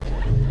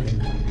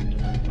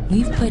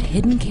We've put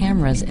hidden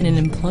cameras in an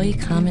employee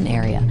common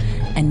area,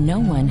 and no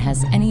one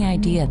has any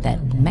idea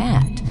that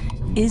Matt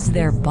is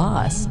their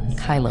boss,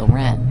 Kylo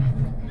Ren.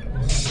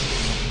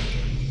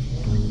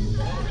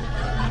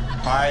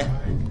 Hi,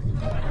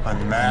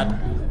 I'm Matt.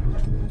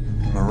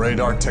 I'm a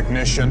radar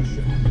technician.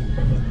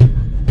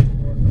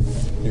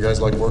 You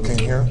guys like working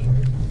here?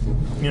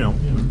 You know,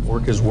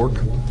 work is work.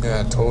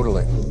 Yeah,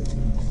 totally.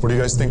 What do you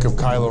guys think of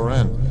Kylo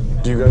Ren?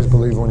 Do you guys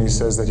believe when he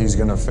says that he's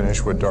gonna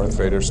finish what Darth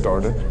Vader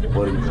started?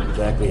 What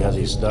exactly has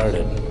he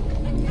started?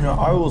 You know,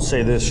 I will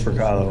say this for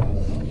Kylo.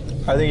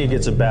 I think he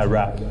gets a bad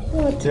rap.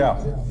 What?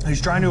 Yeah. He's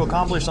trying to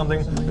accomplish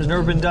something that's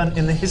never been done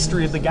in the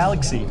history of the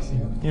galaxy.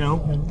 You know?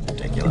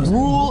 Ridiculous.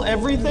 Rule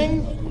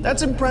everything?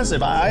 That's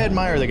impressive. I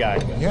admire the guy.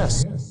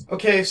 Yes.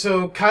 Okay,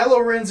 so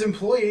Kylo Ren's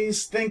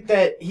employees think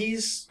that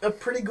he's a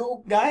pretty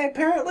cool guy,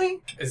 apparently?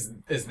 Is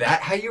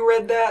that how you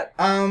read that?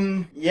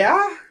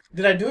 Yeah?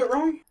 Did I do it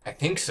wrong? I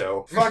think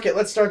so. Fuck it,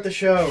 let's start the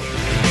show. I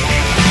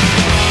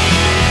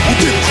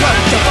did try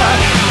to fight.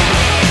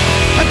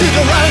 I did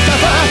the right to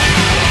fight.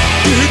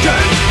 Do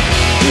good,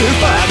 do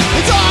bad.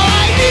 It's all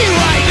I need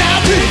right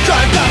now to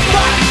drive the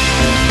fight.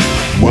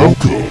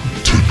 Welcome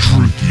to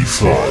Drinky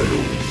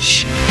Files.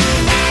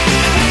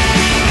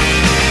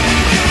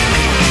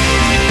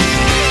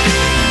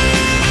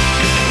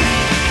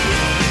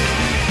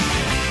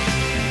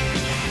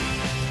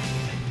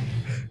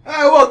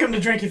 Welcome to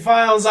Drinky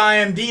Files. I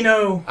am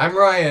Dino. I'm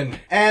Ryan.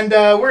 And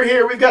we're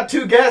here. We've got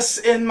two guests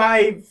in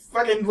my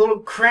fucking little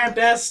cramped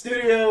ass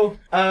studio.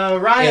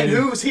 Ryan, And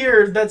who's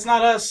here? That's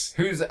not us.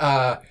 Who's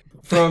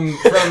from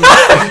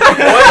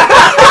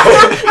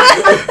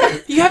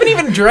You haven't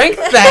even drank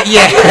that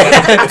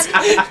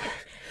yet.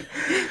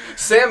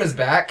 Sam is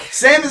back.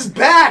 Sam is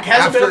back.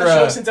 Hasn't been on the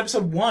After, show since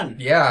episode 1.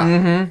 Yeah.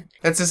 Mm-hmm.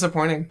 That's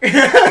disappointing.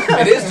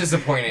 It is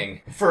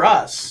disappointing. For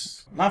us.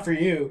 Not for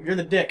you. You're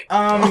the dick.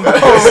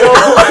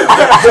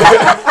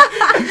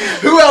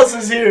 Who else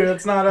is here?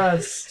 That's not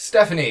us.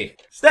 Stephanie.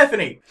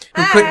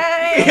 Who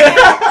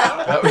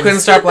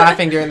couldn't stop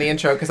laughing during the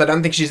intro because I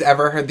don't think she's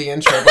ever heard the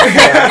intro before.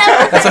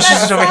 That's why she's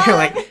just over here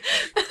like...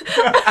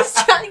 I was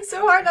trying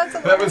so hard not to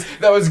laugh.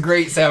 That was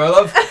great, Sam. I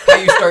love how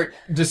you start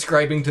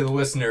describing to the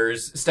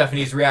listeners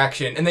Stephanie's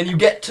reaction, and then you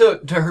get to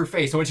her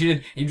face, and what you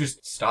did, you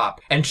just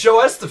stop and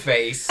show us the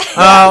face.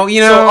 Oh,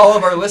 you know... So all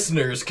of our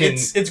listeners can...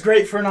 It's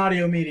great for an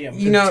audio medium.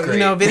 You know,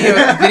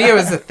 video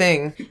is a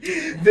thing.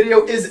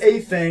 Video is a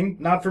thing,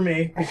 not for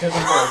me, because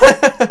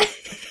I'm broke.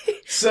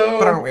 So,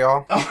 but aren't we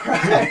all?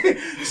 Alright.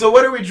 So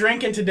what are we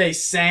drinking today,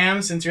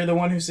 Sam, since you're the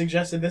one who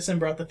suggested this and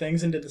brought the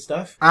things and did the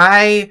stuff?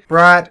 I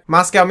brought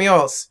Moscow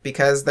Mules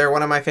because they're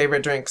one of my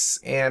favorite drinks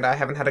and I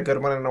haven't had a good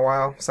one in a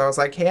while. So I was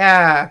like,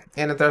 yeah.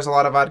 And there's a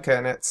lot of vodka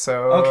in it,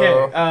 so...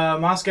 Okay,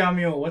 Moscow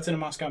Mule. What's in a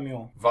Moscow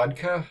Mule?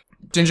 Vodka?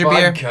 Ginger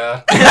beer.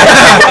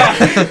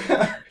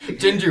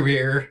 Ginger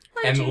beer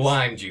and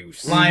lime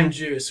juice. Lime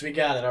juice. We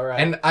got it. All right.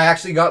 And I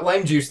actually got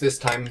lime juice this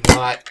time,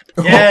 not...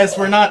 Yes,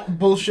 we're not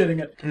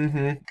bullshitting it.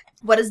 Mm-hmm.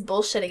 What does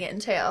bullshitting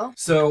entail?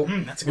 So,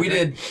 that's a good we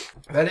drink.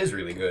 did... That is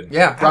really good.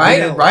 Yeah,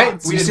 right? Right?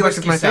 We did whiskey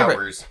whiskey my favorite.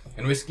 sours.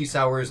 And whiskey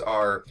sours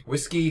are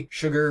whiskey,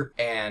 sugar,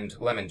 and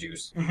lemon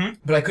juice. Mm-hmm.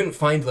 But I couldn't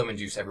find lemon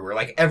juice everywhere.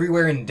 Like,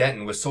 everywhere in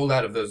Denton was sold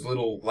out of those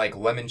little, like,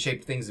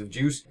 lemon-shaped things of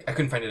juice. I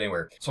couldn't find it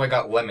anywhere. So I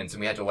got lemons,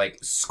 and we had to, like,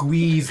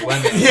 squeeze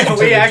lemons Yeah,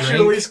 into we the actually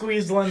drink.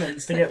 squeezed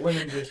lemons to get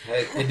lemon juice.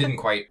 It didn't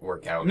quite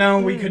work out. No,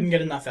 we couldn't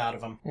get enough out of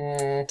them.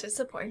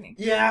 Disappointing.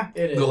 Yeah,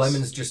 it is. The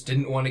lemons just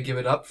didn't want to give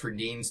it up for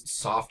Dean's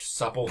soft,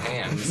 supple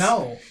hands.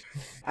 No.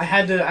 I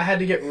had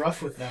to get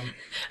rough with them.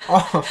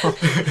 Oh.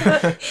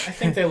 I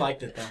think they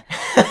liked it, though.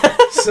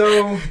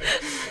 So,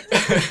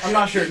 I'm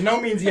not sure. No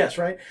means yes,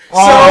 right?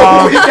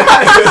 Oh. So, we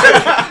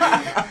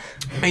got...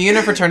 Are you in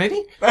a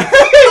fraternity?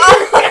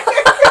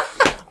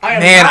 I am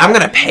Man, not. I'm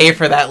gonna pay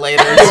for that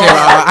later, too.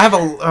 I have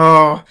a...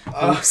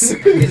 Oops.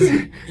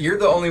 You're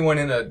the only one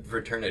in a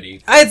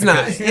fraternity. It's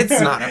not a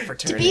To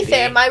fraternity. be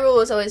fair, my rule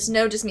is always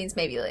no just means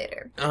maybe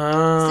later.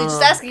 So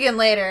just ask again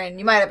later and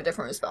you might have a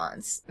different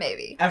response.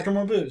 Maybe. After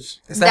more booze.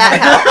 That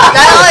helps.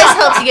 That always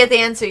helps you get the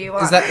answer you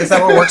want. Is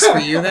that what works for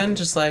you then?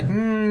 Just like,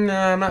 no,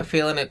 I'm not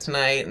feeling it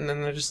tonight. And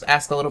then they just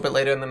ask a little bit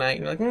later in the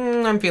night. And you're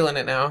like, I'm feeling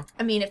it now.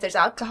 I mean, if there's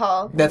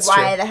alcohol, That's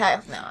why true. the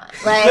heck not?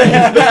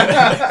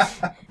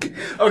 Like,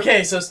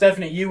 Okay, so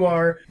Stephanie, you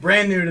are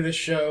brand new to this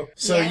show,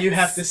 so Yes. you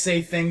have to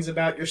say things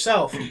about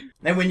yourself.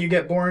 And when you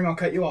get boring, I'll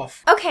cut you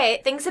off. okay,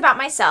 things about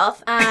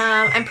myself.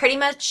 I'm pretty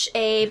much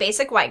a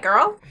basic white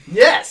girl.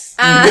 Yes!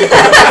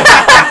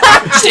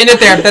 Just end it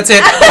there. That's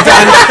it.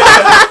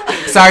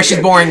 Done. Sorry, she's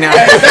boring now.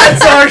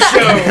 That's our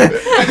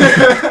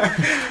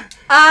show!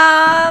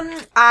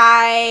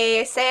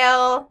 I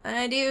sail.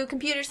 I do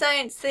computer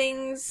science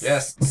things.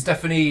 Yes,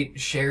 Stephanie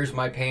shares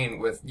my pain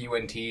with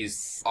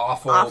UNT's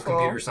awful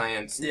computer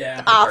science.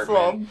 Yeah. Awful,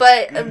 department.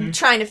 but I'm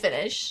trying to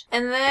finish.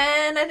 And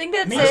then I think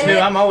that's Me it. too,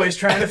 I'm always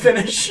trying to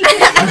finish.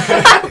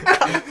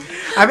 I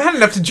haven't had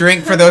enough to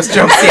drink for those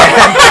jokes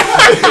yet.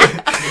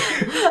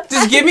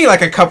 Just give me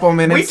like a couple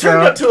minutes. We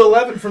turned though. up to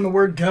 11 from the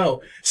word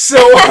go. So,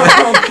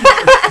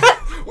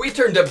 We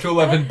turned up to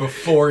 11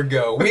 before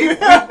go. We were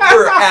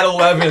at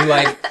 11,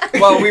 like,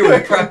 while we were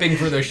prepping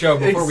for the show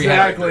before we had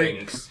our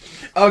drinks.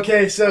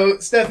 Okay, so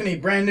Stephanie,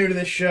 brand new to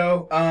this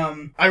show.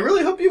 I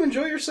really hope you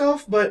enjoy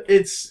yourself, but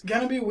it's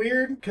gonna be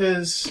weird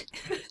because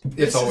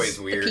it's always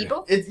weird.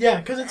 People?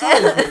 Because it's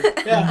always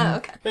weird. Yeah, Oh,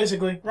 okay.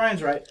 Basically,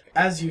 Ryan's right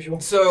as usual.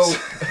 So,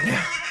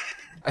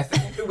 I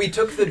think we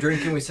took the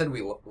drink and we said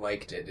we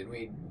liked it. Did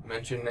we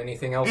mention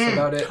anything else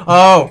about it?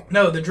 Oh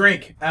no, the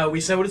drink.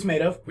 We said what it's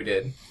made of. We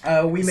did.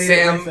 We made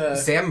it with.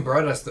 Sam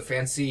brought us the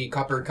fancy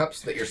copper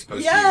cups that you're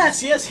supposed to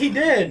use. Yes, he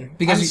did.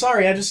 Because I'm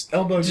sorry, I just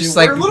elbowed just you.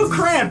 like- We're a little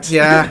cramped.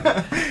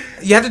 yeah.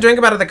 You have to drink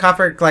them out of the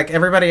copper. Like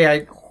everybody,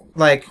 I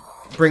like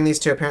bring these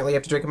to. Apparently, you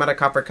have to drink them out of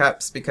copper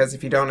cups because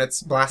if you don't,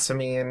 it's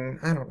blasphemy. And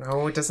I don't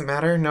know. It doesn't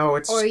matter. No,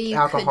 it's Or you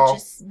alcohol. could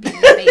just be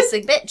a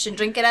basic bitch and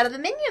drink it out of the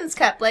Minions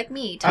cup like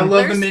me. I love the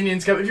Tumblers.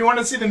 Minions cup. If you want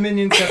to see the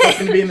Minions cup, it's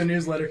going to be in the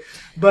newsletter.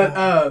 But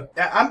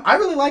I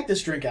really like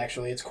this drink,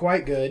 actually. It's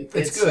quite good.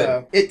 It's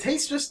good. It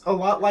tastes just a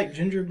lot like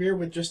ginger beer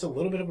with just a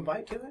little bit of a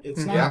bite to it.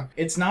 It's not. Yeah.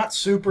 It's not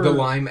super. The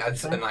lime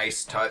adds a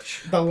nice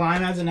touch. The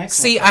lime adds an excellent.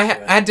 See, touch I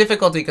to it. had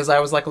difficulty because I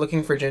was like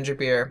looking for ginger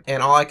beer,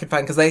 and all I could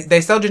find because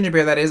they sell ginger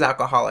beer that is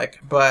alcoholic,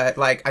 but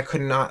like I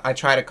could not. I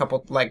tried a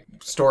couple like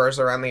stores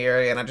around the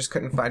area, and I just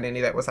couldn't find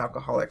any that was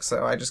alcoholic.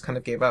 So I just kind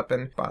of gave up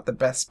and bought the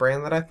best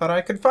brand that I thought I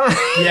could find.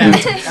 Yeah,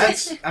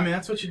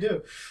 that's what you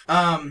do.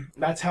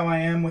 That's how I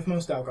am with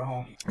most alcohol.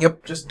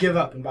 Yep. Just give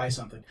up and buy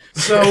something.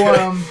 So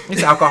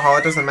It's alcohol.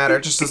 It doesn't matter.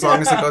 Just as long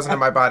as it goes into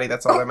my body,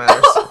 that's all that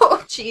matters.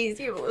 Oh, jeez,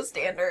 you have low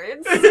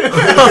standards.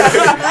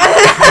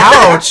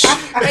 Ouch!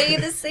 Are you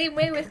the same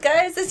way with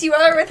guys as you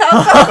are with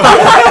alcohol?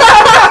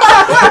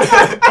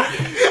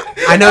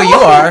 I know you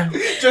are.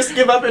 just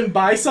give up and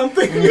buy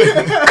something.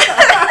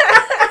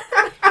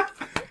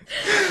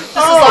 Just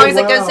as long as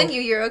it goes in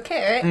you, you're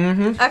okay, right?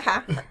 Mm-hmm. Okay.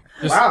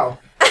 Wow.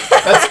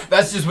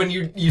 That's just when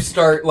you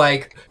start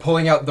like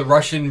pulling out the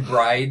Russian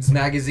brides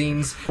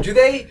magazines. Do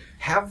they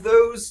have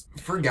those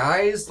for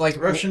guys like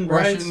Russian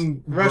brides?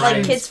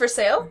 Like kids for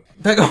sale?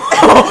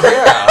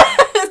 Yeah.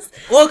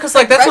 Well, because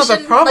like that's not the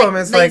Russian, problem.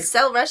 like, Is they like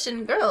sell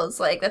Russian girls.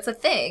 Like that's a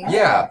thing.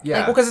 Yeah. Yeah.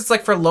 well, because it's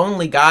like for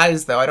lonely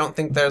guys though. I don't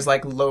think there's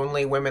like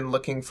lonely women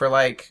looking for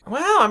like.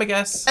 Well, I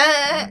guess.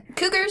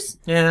 Cougars.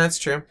 Yeah, that's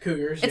true.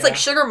 Cougars. It's yeah. like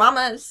sugar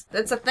mamas.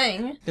 That's a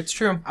thing. It's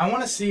true. I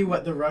want to see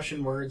what the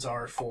Russian words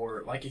are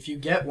for. Like, if you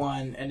get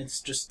one and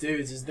it's just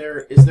dudes, is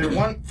there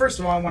one? First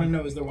of all, I want to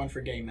know, is there one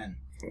for gay men?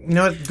 You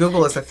know what?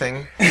 Google is a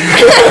thing.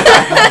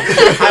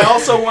 I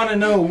also want to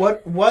know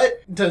what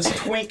does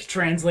twink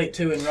translate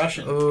to in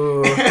Russian?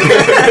 Ooh.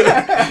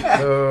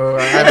 Ooh,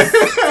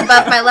 It's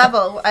above my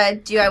level.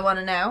 Do I want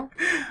to know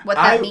what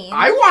that means?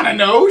 I want to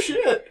know.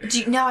 Shit. Do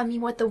you know? I mean,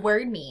 what the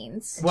word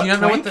means. Do you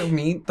not know what the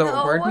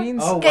No. word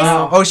means? Oh, Guys-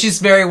 wow. Oh, she's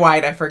very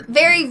white. I forgot.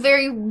 Very,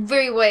 very,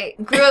 very white.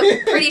 Grew up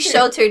pretty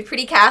sheltered,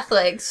 pretty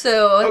Catholic.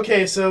 So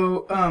Okay,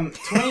 so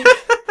twink,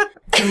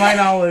 to my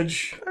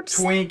knowledge,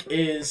 twink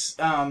is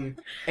I'm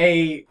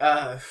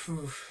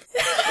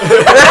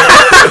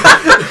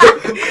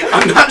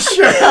not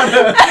sure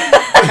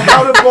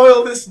how to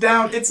boil this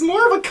down. It's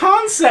more of a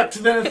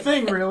concept than a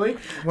thing, really.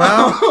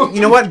 Well,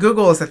 you know what?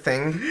 Google is a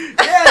thing.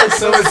 Yes,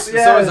 So is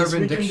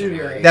Urban we can do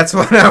Dictionary. that. That's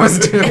what I was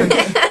doing.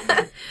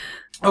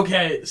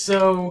 Okay,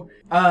 so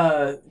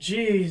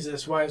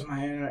Jesus, why is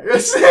my internet?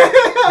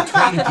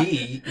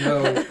 Twinkie?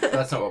 No,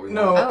 that's not what we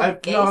No,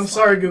 want. I'm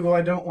sorry, Google.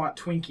 I don't want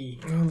Twinkie.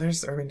 Oh,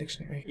 there's Urban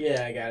Dictionary.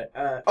 Yeah, I got it.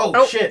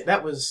 Oh. Shit,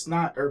 that was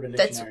not Urban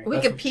that's Dictionary.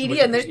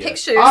 Wikipedia, and there's Wikipedia.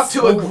 pictures. Off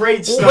to a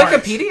great start.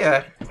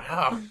 Wikipedia.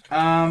 Wow.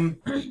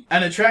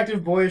 An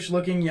attractive,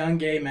 boyish-looking young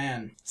gay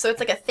man. So it's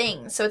like a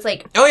thing. So it's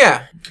like Oh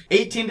yeah.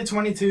 18 to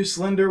 22,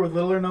 slender, with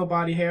little or no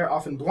body hair,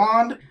 often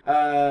blonde.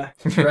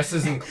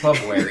 Dresses in club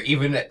wear,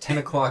 even at 10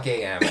 o'clock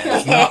a.m.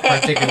 and is not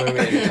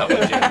particularly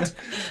intelligent.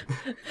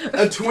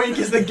 A twink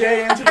is the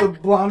gay answer to the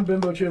blonde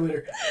bimbo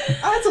cheerleader.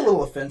 That's a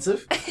little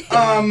offensive.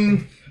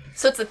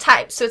 so it's a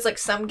type. So it's like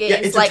some gays Yeah,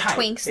 it's a like type.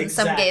 twinks and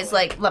some Exactly. gays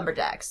like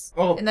lumberjacks.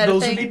 Well, Isn't that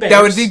those a would thing? be bears.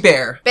 That would be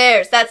bear.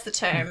 Bears. That's the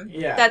term.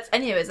 Yeah. That's I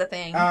knew it was a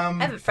thing. I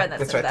have a friend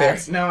that's That's said right there.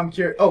 that. Now I'm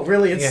curious. Oh,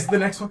 really? It's Yeah. the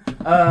next one?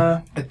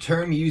 A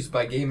term used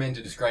by gay men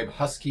to describe a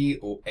husky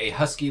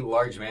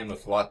large man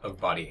with a lot of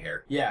body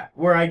hair. Yeah.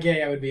 Were I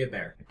gay, I would be a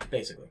bear,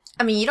 basically.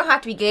 I mean, you don't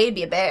have to be gay to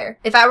be a bear.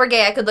 If I were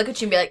gay, I could look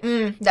at you and be like,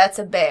 that's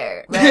a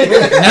bear. Right?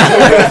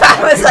 If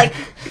I was like,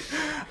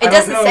 it don't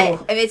doesn't know. say.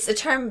 I mean, it's a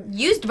term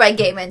used by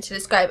gay men to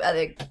describe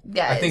other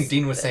guys. I think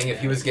Dean was saying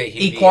if he was gay,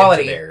 he'd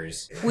Equality. be into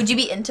bears. Would you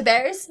be into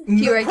bears if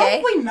you were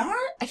gay? Probably not.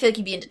 I feel like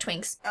you'd be into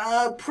twinks.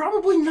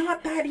 Probably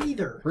not that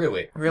either.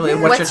 Really? Really?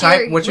 Yeah. What's your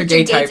type? What's your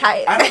gay type?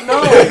 I don't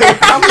know.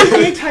 How many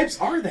gay types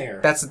are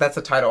there? That's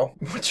the title.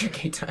 What's your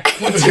gay type?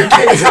 What's your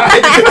gay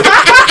type?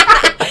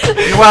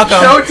 You're welcome.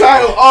 Show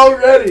title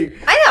already.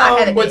 I know I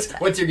had a gay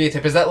type. What's your gay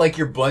type? Is that like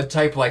your blood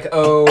type? Like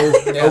O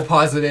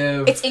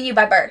positive? It's in you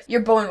by birth.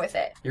 You're born with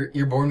it.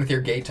 You're born with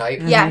your gay type?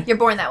 Yeah, you're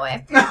born that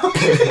way.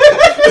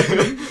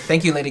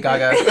 Thank you, Lady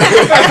Gaga.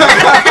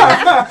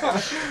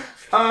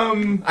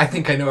 I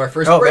think I know our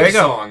first Oh, there break you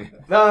go. song.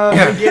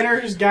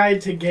 Beginner's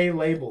Guide to Gay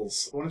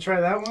Labels. Want to try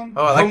that one?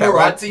 Oh, I like that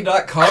one.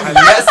 Homorazzi.com?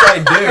 Yes, I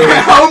do.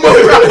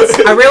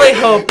 Homorazzi. I really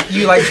hope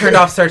you like turned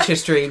off search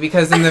history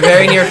because in the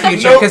very near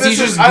future, Nope, because this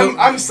you is- just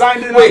I'm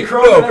signed in Wait, on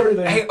Chrome and no.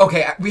 everything. Hey,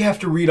 okay, we have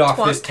to read off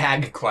Twunk. this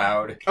tag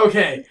cloud.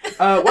 Okay,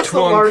 what's the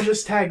Twunk.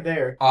 largest tag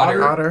there?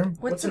 Otter. Otter.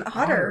 What's an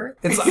otter?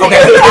 It's okay.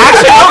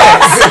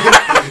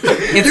 Actually,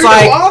 okay. It's You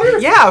like know otter?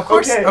 yeah, of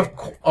course,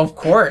 Okay. of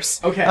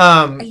course. Okay.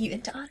 Are you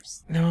into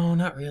otters? No,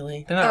 not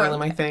really. They're not Oh, really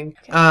my thing.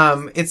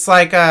 okay. It's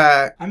like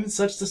I'm in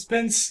such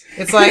suspense.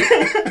 it's like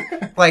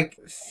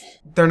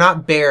they're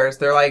not bears.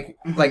 They're like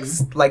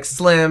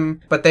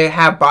slim, but they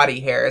have body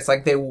hair. It's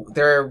like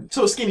they're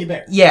So a skinny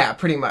bear. yeah,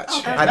 pretty much.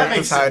 Okay, I that think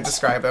makes that's how I sense.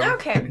 describe them.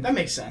 Okay. That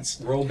makes sense.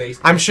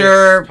 Role-based. I'm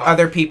sure top.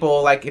 other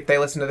people, like, if they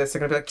listen to this, they're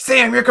gonna be like,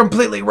 Sam, you're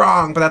completely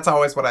wrong. But that's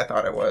always what I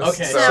thought it was.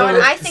 Okay, So So- when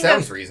I think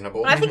Sounds of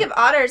reasonable. when I think of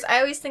otters, I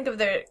always think of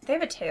they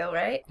have a tail,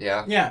 right?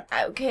 Yeah. Yeah.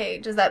 Okay,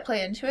 does that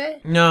play into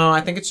it? No,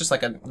 I think it's just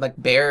like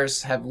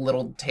bears have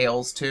little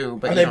tails too.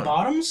 But Are you they don't-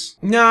 bottoms?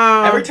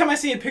 No. Every time I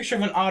see a picture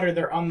of an otter,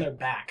 they're on their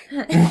back.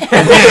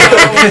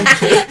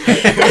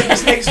 It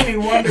just makes me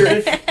wonder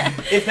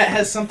if that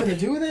has something to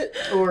do with it,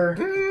 or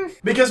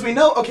because we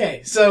know.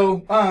 Okay,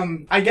 so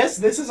I guess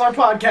this is our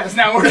podcast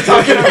now. We're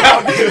talking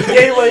about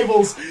gay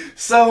labels.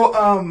 So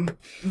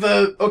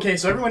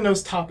so everyone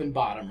knows top and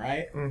bottom,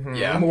 right?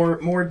 Yeah.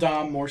 More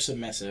dom, more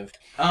submissive.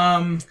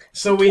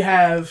 So we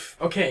have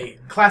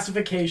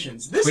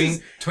classifications. This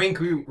is Twink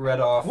we read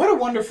off. what a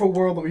wonderful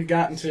world that we've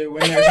gotten to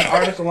when there's an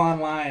article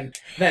online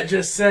that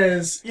just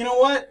says, you know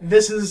what,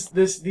 these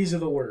are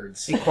the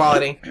words.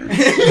 Equality.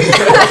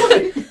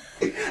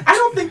 I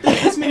don't think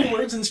there's as many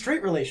words in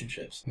straight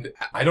relationships.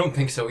 I don't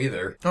think so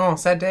either. Oh,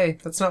 sad day.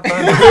 That's not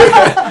fun.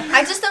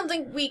 I just don't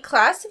think we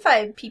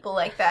classify people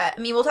like that.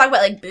 I mean, we'll talk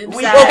about like boob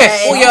size.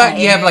 Okay, well, yeah,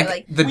 you have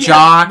like the we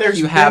jock, there's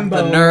you have the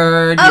bimbo.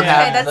 nerd. Okay, you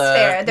have that's the,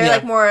 fair. They're yeah.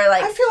 like more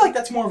like. I feel like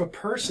that's more of a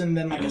person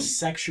than like a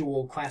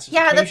sexual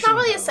classification. Yeah, that's not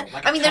really though. a.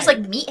 Like I mean, there's type.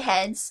 like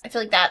meatheads. I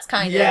feel like that's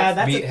kind Yeah, of.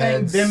 that's a thing.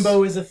 Meatheads.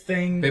 Bimbo is a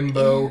thing.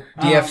 Bimbo,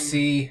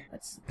 DFC.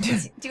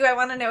 Do I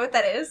want to know what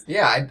that is?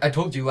 Yeah, I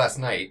told you last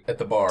night at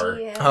the bar.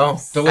 Yes. Oh,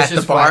 Delicious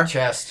at the bar? flat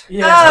chest.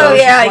 Yes, Oh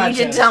delicious yeah, flat you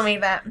did chest. tell me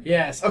that.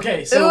 Yes.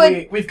 Okay, so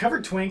Ooh, we've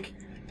covered twink.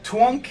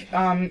 Twunk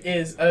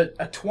is a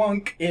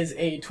twunk is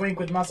a twink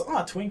with muscle.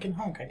 Oh, twink and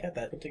hunk. I get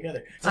that put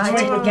together. It's a I twink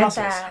didn't with get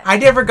muscles. that. I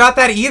never got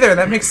that either.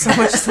 That makes so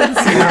much sense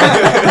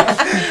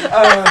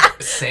now.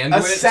 Sandwich.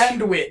 A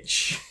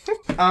sandwich.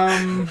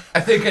 I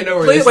think I know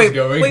where Please, this wait, is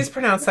going. please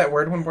pronounce that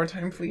word one more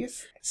time,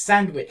 please.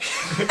 Sandwich.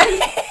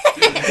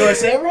 Do I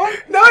say it wrong?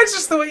 No, it's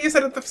just the way you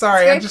said it.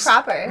 Sorry, Very I'm just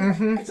proper.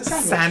 It's a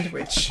sandwich.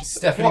 sandwich.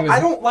 Stephanie Well, was I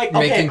don't like.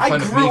 making Okay, I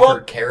fun of me grew for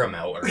up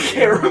caramel earlier.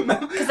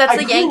 caramel. Because that's I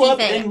the grew Yankee up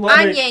thing. in I'm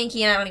Lubbock.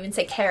 Yankee and I don't even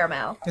say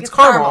caramel. It's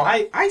caramel.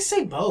 I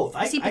say both.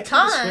 I see I tend to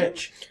pecan.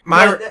 switch.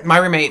 My But- my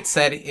roommate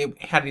said,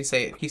 how did he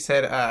say it? He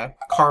said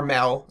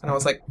Carmel, and I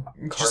was like,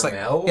 just like,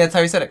 Carmel? yeah, that's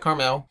how he said it,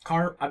 Carmel.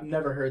 I've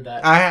never heard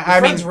that. I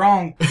Your mean- friend's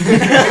wrong.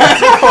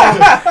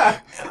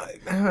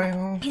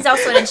 He's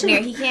also an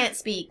engineer. He can't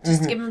speak.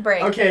 Just give him a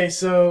break. Okay,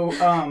 so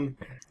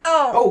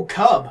Oh.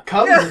 cub.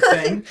 Cub is a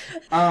thing.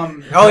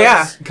 Oh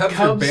yeah, Cubs are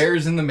Cubs-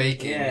 bears in the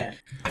making. Yeah.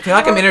 I feel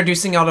like I'm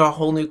introducing y'all to a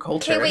whole new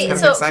culture. Okay, It's wait. kind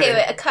So, of exciting.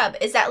 a cub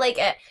is that like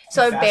a?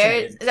 So are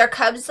bears? Are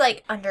cubs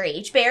like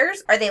underage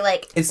bears? Are they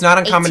like? It's not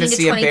uncommon to 18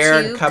 to see a bear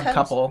and 22 a cub cubs?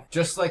 couple.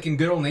 Just like in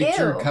good old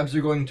nature, Ew. cubs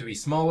are going to be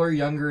smaller,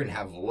 younger, and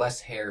have less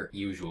hair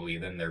usually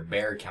than their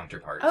bear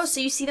counterparts. Oh, so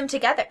you see them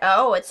together?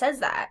 Oh, it says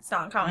that it's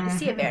not uncommon to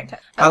see a bear.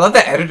 I love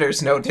the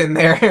editor's note in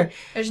there.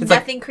 There's It's like-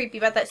 nothing creepy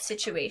about that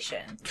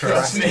situation.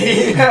 Trust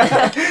me.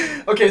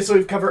 Okay, so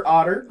we've covered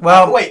otter.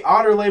 Well- wait,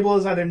 otter label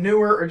is either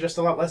newer or just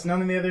a lot less known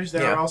than the others.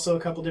 There Yeah. are also a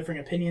couple different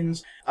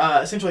opinions.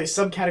 Essentially a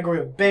subcategory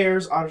of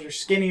bears. Otters are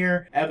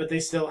skinnier, but they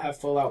still have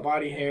full-out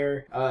body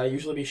hair.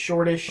 Usually be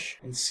shortish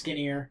and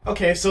skinnier.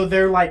 Okay, so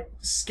they're like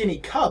skinny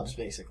cubs,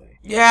 basically.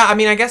 Yeah, I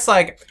mean, I guess,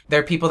 like,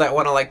 there are people that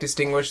want to, like,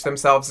 distinguish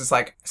themselves as,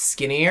 like,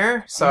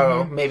 skinnier,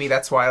 so maybe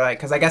that's why, like,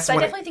 because I guess So I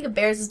when definitely think of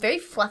bears as very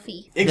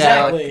fluffy.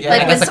 Exactly. Yeah,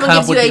 Like I when guess a someone cub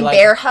gives you would be a like-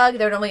 bear hug,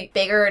 they're normally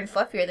bigger and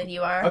fluffier than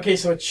you are. Okay,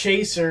 so a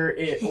chaser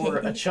or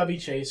a chubby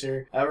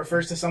chaser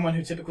refers to someone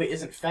who typically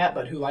isn't fat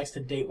but who likes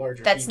to date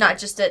larger That's people. not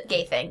just a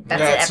gay thing.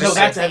 That's Yeah, an it's everything. No,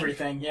 that's thing.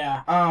 everything,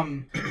 yeah.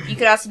 You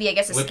could also be, I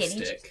guess, a skinny.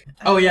 Lipstick.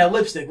 Oh yeah,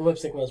 lipstick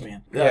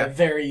lesbian. Yeah.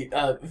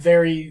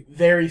 Very,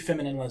 very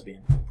feminine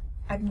lesbian.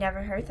 I've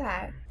never heard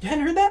that. You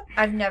hadn't heard that?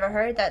 I've never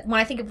heard that. When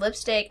I think of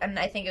lipstick and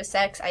I think of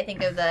sex, I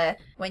think of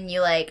when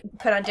you like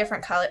put on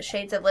different color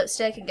shades of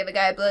lipstick and give a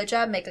guy a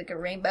blowjob, make like a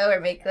rainbow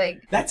or make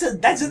like. That's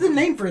the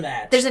name for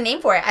that. There's a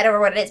name for it. I don't know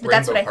what it is, but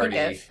that's what I Rainbow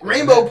think of.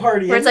 Rainbow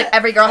party. Where it's isn't like it?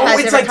 every girl has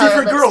it's different like color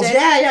different of girls.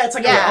 lipstick. Yeah. It's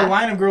like Yeah. a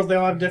line of girls. They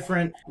all have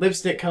different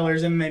lipstick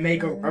colors, and they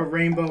make a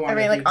rainbow on I mean,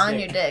 their like dude's on dick.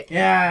 your dick.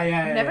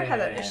 Yeah. I've never had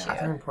that yeah. issue.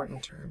 Other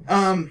important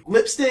terms.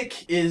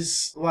 Lipstick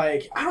is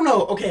like I don't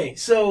know. Okay,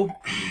 so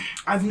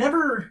I've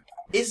never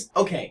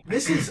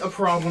this is a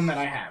problem that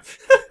I have.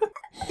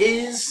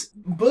 Is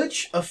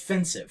butch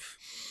offensive?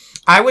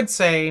 I would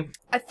say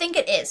I think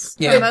it is.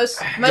 Yeah. For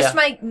most of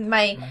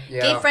my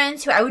Yeah. gay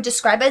friends who I would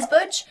describe as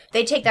butch,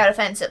 they take that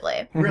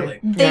offensively. Really?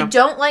 They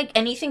don't like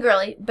anything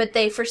girly, but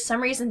they for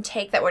some reason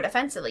take that word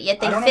offensively. Yet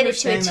they I don't fit it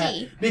to a understand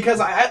T. that, because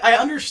I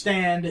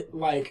understand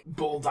like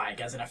bull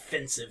dyke as an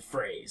offensive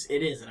phrase.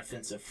 It is an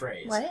offensive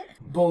phrase. What?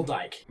 Bull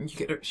dyke.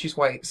 She's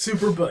white.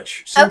 Super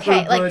butch. Super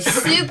Okay, like butch.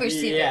 super.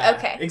 Yeah,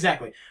 Okay.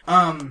 exactly.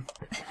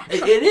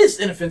 It is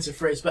an offensive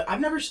phrase, but I've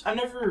never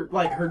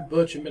like heard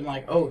butch and been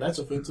like, oh, that's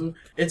offensive.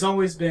 It's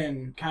always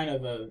been kind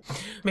of a.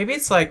 Maybe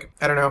it's like,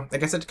 I don't know. I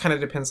guess it kind of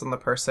depends on the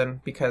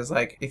person, because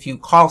like if you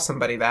call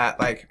somebody that,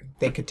 like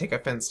they could take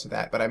offense to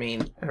that. But I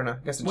mean, I don't know.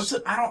 I guess it's What's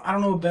it? I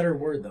don't know a better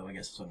word though. I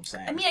guess that's what I'm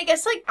saying. I mean, I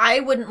guess like I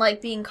wouldn't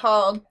like being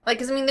called like,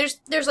 cause I mean, there's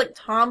like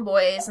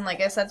tomboys, and like,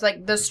 I guess that's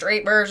like the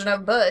straight version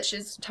of butch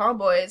is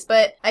tomboys.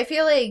 But I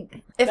feel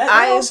like if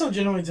that also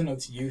generally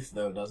denotes youth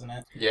though, doesn't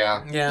it?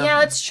 Yeah. Yeah,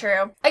 that's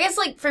true. I guess,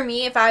 like, for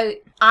me, if I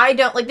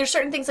don't, like, there's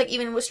certain things, like,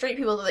 even with straight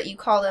people that you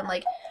call them,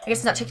 like, I guess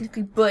it's not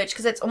technically butch,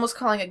 because it's almost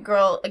calling a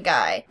girl a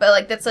guy. But,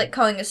 like, that's like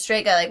calling a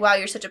straight guy, like, wow,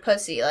 you're such a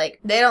pussy. Like,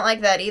 they don't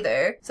like that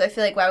either. So I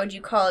feel like, why would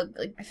you call it,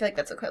 like, I feel like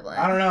that's equivalent.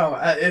 I don't know.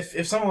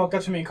 If someone walked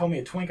up to me and called me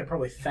a twink, I'd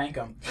probably thank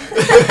them.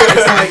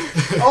 It's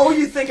like, oh,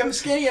 you think I'm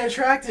skinny and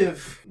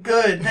attractive?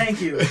 Good,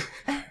 thank you.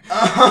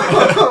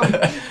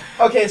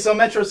 Okay, so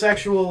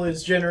metrosexual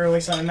is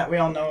generally something that we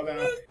all know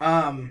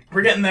about.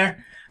 We're getting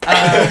there.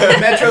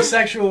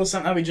 Metrosexual is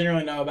something that we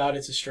generally know about.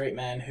 It's a straight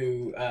man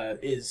who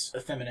is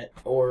effeminate,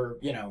 or,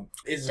 you know,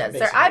 is does basically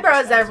their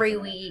eyebrows just every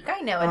effeminate. week.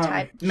 I know a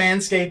type.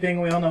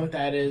 Manscaping, we all know what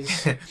that is.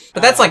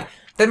 But that's like,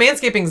 the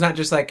manscaping is not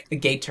just like a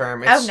gay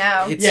term. It's, Oh,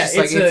 no. It's Yeah, just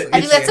it's like, a- I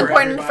think that's for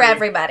important for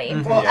everybody.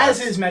 Well, Yes.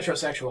 as is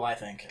metrosexual, I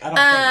think. I don't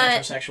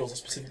think metrosexual is a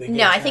specifically gay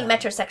No, I think term.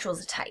 metrosexual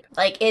is a type.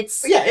 Like,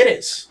 it's... Yeah, it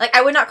is. Like,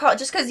 I would not call it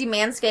just because you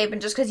manscape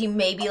and just because you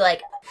maybe,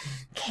 like,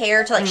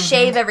 care to, like,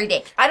 shave every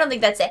day. I don't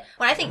think that's it.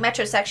 When I think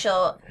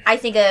metrosexual, I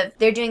think of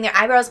they're doing their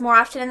eyebrows more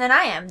often than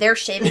I am. They're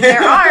shaving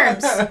their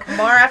arms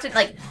more often.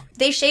 Like,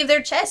 they shave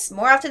their chests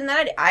more often than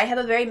I do. I have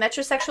a very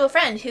metrosexual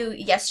friend who,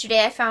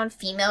 yesterday, I found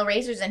female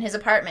razors in his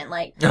apartment.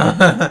 Like,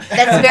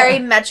 that's very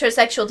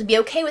metrosexual to be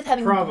okay with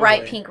having Probably.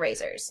 bright pink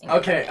razors. You know?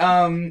 Okay, a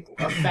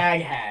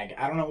fag hag.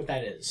 I don't know what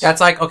that is.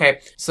 That's like, okay,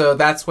 so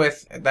that's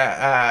with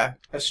that,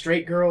 a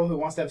straight girl who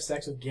wants to have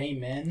sex with gay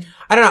men.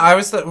 I don't know. I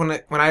always thought when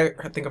I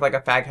think of like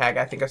a fag hag,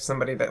 I think of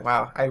somebody that,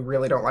 wow, I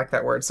really don't like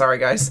that word. Sorry,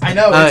 guys. I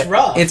know, it's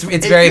rough. It's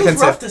It very feels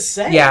offensive. rough to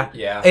say. Yeah,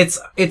 Yeah.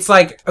 It's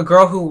like a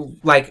girl who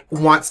like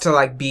wants to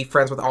like be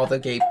friends with all the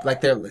gay,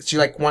 like she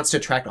like wants to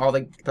attract all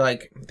the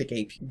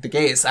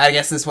gays. I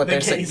guess is what The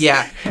they're saying. gays.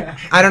 Yeah,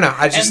 I don't know.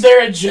 I just And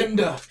their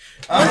agenda.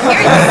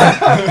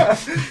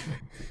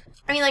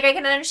 I mean, like, I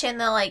can understand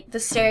the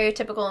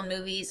stereotypical in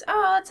movies,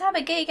 oh, let's have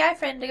a gay guy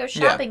friend to go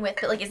shopping with,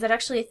 but, like, is that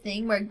actually a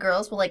thing where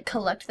girls will, like,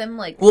 collect them,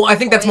 like, well, I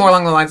think that's toys? more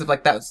along the lines of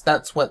like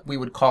that's what we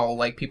would call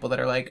like people that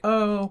are like,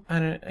 oh, I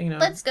don't, you know.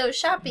 Let's go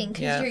shopping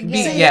because Yeah. you're Be-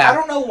 gay. See, Yeah. I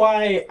don't know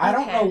why. I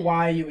don't Okay. know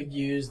why you would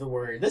use the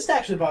word. This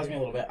actually bothers me a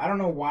little bit. I don't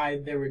know why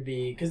there would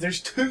be, because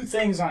there's two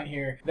things on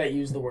here that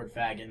use the word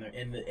fag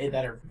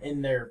that are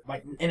in their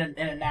like in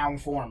a noun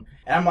form,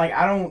 and I'm like,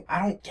 I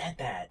don't get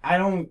that.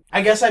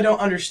 I guess I don't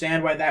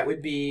understand why that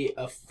would be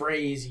a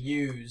phrase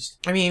used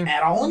I mean,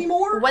 at all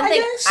anymore. One I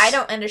thing guess? I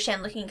don't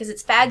understand looking, because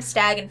it's fag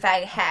stag and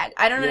fag hag.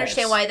 I don't Yes.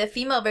 understand why the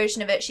female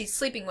version of it, she's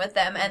sleeping with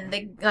them and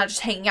they're not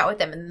just hanging out with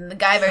them, and then the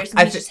guy version,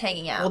 I he's thi- just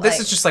hanging out. well, this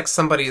like- is just like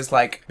somebody's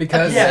like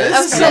Because Yeah,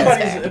 this is Okay, somebody's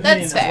that's fair. opinion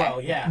That's as fair.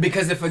 well. Yeah.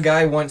 Because if a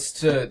guy wants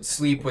to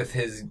sleep with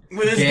his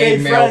With his gay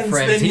gay male friends,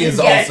 friends, then he he's is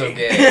gay. also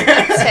gay.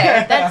 That's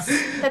fair.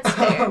 That's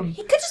fair.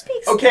 He could just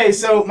be Okay,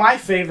 so my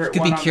favorite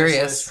could one be on this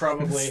curious. list,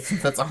 probably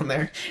since that's on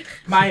there.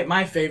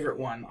 my favorite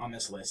one on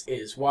this list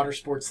is water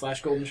sports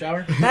 / golden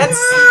shower. That's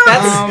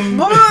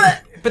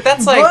but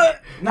that's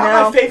like.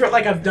 Not my favorite,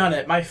 like I've done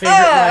it. My favorite,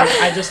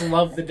 like I just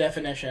love the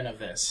definition of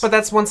this. But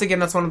that's once again,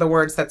 that's one of the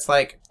words that's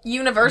like.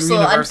 universal,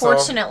 Universal.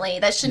 unfortunately.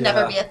 That should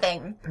never Yeah. be a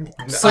thing.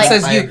 So Like- it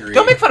says I you agree.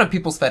 don't make fun of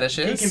people's he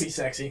fetishes. can be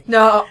sexy.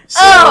 No. So,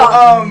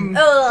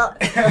 Ugh.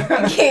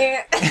 I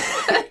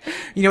can't.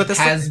 You know what this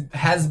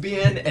Has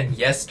been and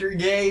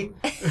yesterday.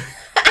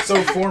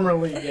 so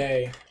formerly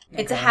gay.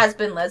 It's a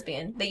has-been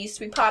lesbian. They used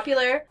to be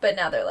popular, but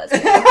now they're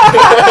lesbian.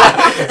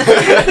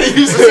 They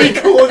used to be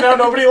cool, and now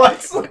nobody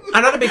likes them.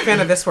 I'm not a big fan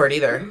of this word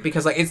either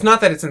because like it's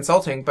not that it's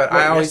insulting, but What,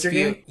 I always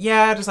yesterday?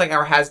 view just like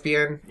our has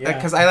been Yeah.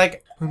 because I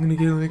like I'm gonna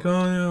get like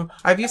oh no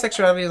I view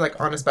sexuality as like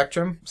on a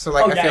spectrum, so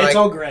like Oh I yeah, feel it's like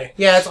all gray.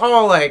 yeah it's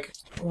all like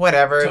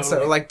whatever. And so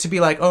Totally. like to be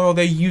like oh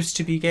they used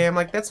to be gay, I'm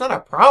like that's not a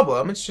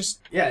problem. It's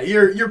just Yeah,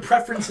 your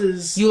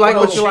preferences You like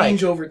will what you like.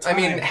 change over I time.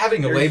 mean,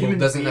 having a You're label human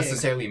doesn't being.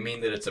 necessarily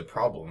mean that it's a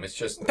problem. It's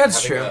just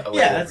That's having true. A label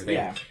Yeah, that's thing.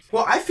 yeah.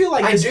 Well, I feel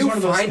like I this is do one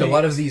of those find a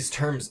lot of things- these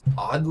terms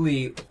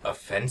oddly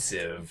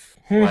offensive.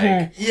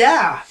 Like,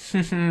 Yeah,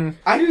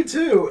 I do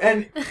too,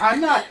 and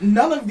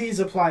none of these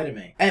apply to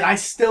me, and I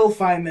still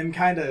find them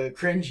kind of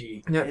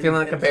cringy. Not in feeling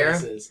like a bear?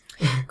 places.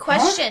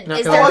 Question: Not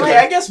Is feeling there Oh, like okay,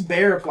 like I guess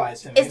bear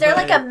applies to me. is there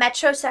like but- a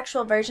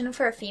metrosexual version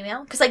for a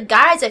female? Because like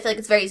guys, I feel like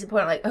it's very easy to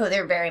point out, like, oh,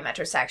 they're very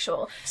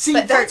metrosexual. See,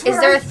 but that's is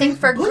where there I a thing think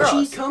for butchie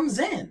girls? comes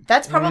in.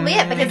 That's probably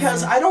it.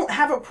 Because I don't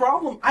have a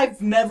problem.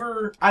 I've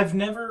never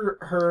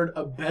heard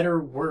a better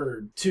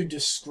word to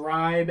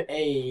describe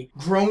a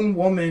grown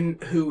woman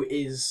who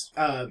is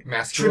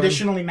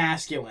traditionally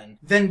masculine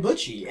than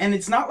butchie. And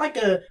it's not like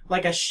a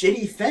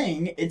shitty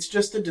thing. It's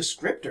just a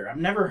descriptor. I've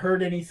never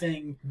heard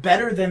anything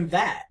better than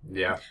that.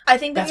 Yeah. I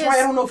think That's why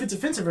I don't know if it's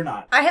offensive or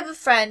not. I have a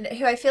friend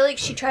who I feel like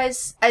she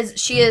tries, as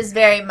she is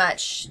very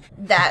much,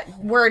 that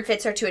word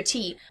fits her to a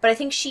T, but I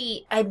think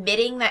she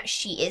admitting that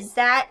she is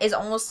that is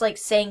almost like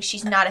saying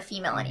she's not a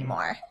female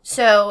anymore.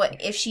 So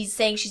if she's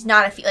saying she's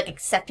not a like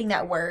accepting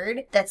that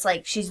word, that's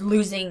like she's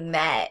losing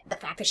the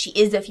fact that she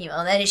is a female,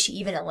 and then is she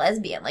even a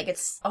lesbian? Like,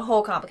 it's a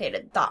whole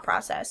complicated thought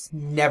process.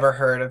 Never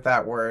heard of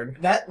that word.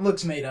 That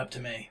looks made up to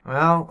me.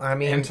 Well, I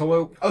mean...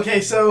 Antelope.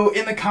 Okay, so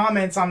in the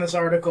comments on this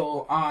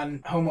article on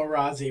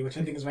Homorazi, which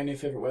I think is my new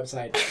favorite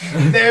website,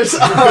 there's...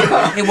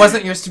 It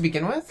wasn't yours to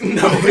begin with?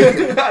 No,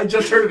 I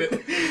just heard of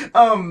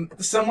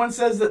it. Someone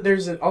says that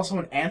there's also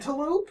an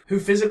antelope who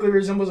physically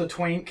resembles a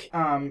twink,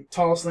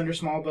 tall, slender,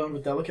 small boned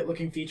with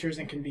delicate-looking features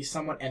and can be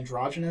somewhat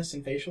androgynous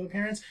in facial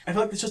appearance. I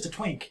feel like it's just a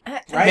twink,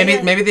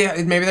 right? Maybe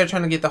they're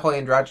trying to get the whole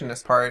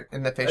androgynous part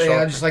in the facial.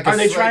 Yeah, just like Are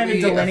they trying to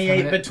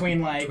delineate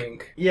between like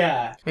twink.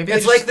 Yeah, maybe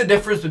it's like the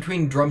difference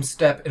between drum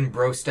step and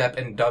bro step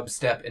and dub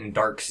step and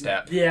dark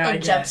step. Yeah,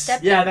 and jump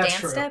step, yeah, and that's dance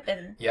true. step,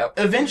 and Yep.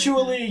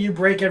 Eventually, you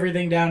break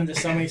everything down into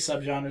so many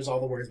subgenres, all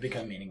the words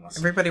become meaningless.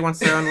 Everybody wants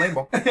their own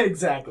label.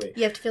 Exactly.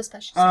 you have to feel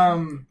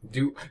special.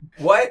 Do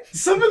what?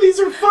 Some of these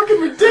are fucking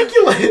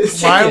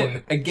ridiculous.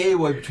 Chicken, a gay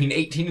boy between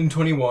 18 and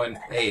 21,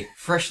 a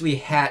freshly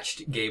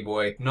hatched gay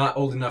boy, not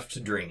old enough to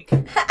drink.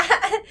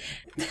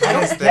 I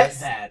don't get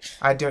that.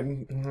 I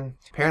don't.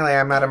 Apparently,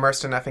 I'm not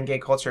immersed enough in gay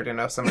culture to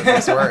know some of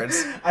these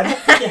words. I don't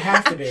think you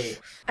have to be.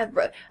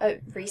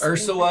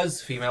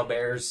 Ursulas, female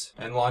bears,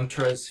 and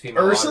Lantras,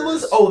 female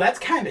Ursula's? otters. Oh, that's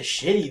kind of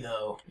shitty,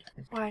 though.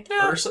 Why?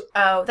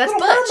 Oh, that's Little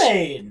Butch.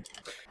 Mermaid.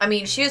 I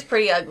mean, she was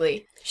pretty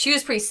ugly. She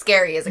was pretty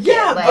scary as a kid.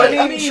 Yeah, like, but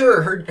I mean,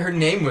 sure, her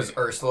name was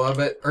Ursula,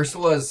 but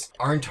Ursulas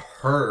aren't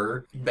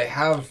her. They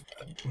have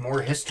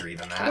more history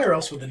than that. Where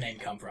else would the name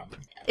come from?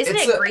 Isn't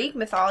it's it a- Greek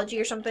mythology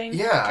or something?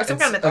 Yeah, or some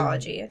it's kind of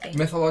mythology. a I think.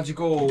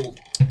 mythological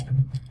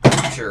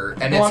creature,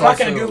 and Well, it's I'm not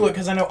going also- to Google it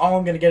because I know all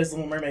I'm going to get is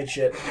Little Mermaid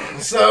shit.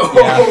 So,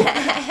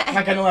 Yeah.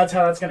 like, I know that's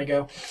how that's going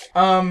to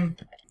go.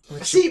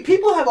 See,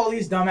 people have all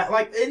these dumb...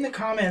 Like, in the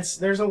comments,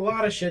 there's a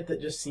lot of shit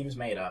that just seems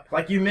made up.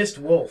 Like, you missed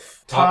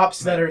wolf. Tops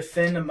that are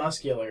thin and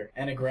muscular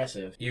and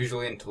aggressive.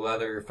 Usually into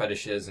leather,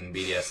 fetishes, and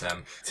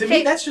BDSM. To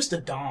me, that's just a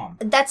dom.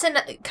 That's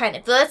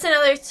that's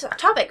another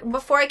topic.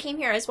 Before I came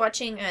here, I was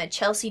watching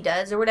Chelsea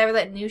Does or whatever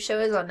that new show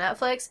is on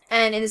Netflix,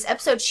 and in this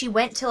episode, she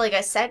went to like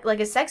a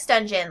sex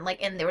dungeon,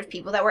 and there was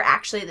people that were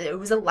actually it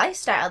was a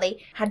lifestyle.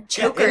 They had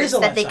chokers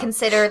that they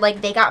considered like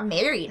they got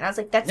married, and I was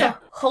like, that's a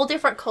whole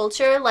different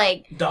culture.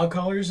 Like dog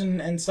collars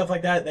and stuff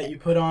like that you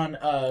put on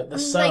the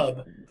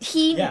sub.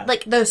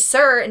 Like the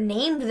sir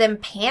named them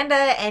Panda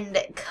and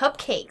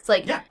Cupcakes.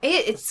 Like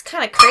it's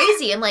kind of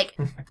crazy and like.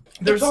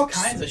 There's all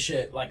kinds of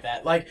shit like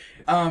that. Like,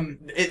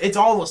 it's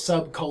all a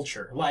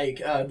subculture. Like,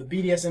 the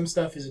BDSM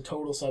stuff is a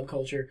total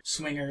subculture.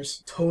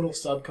 Swingers, total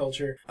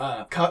subculture.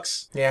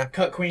 Cucks. Yeah.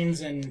 Cuck queens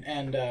and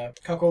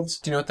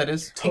cuckolds. Do you know what that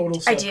is? Total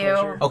I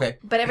subculture. do. Okay.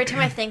 But every time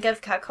I think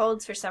of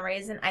cuckolds, for some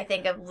reason, I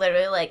think of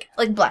literally like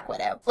Black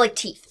Widow. Like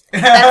teeth.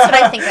 That's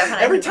what I think of when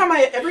every time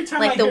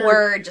I the hear,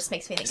 word just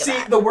makes me think of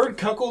that. See, the word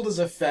cuckold as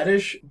a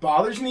fetish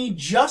bothers me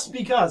just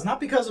because, not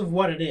because of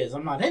what it is.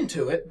 I'm not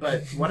into it,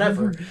 but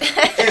whatever.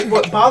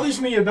 What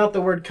bothers me about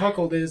the word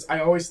cuckold is I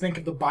always think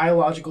of the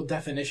biological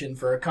definition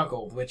for a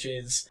cuckold, which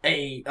is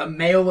a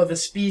male of a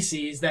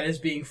species that is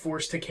being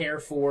forced to care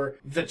for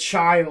the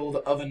child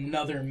of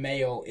another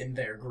male in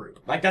their group.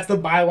 Like, that's the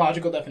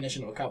biological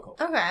definition of a cuckold.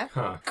 Okay.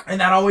 Huh.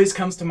 And that always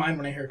comes to mind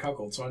when I hear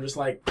cuckold, so I'm just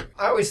like...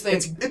 I always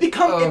think...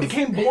 It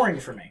became boring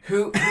for me.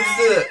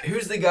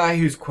 Who's the guy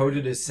who's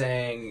quoted as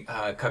saying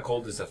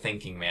cuckold is a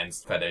thinking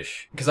man's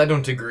fetish? Because I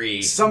don't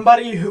agree.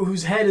 Somebody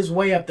whose head is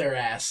way up their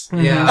ass.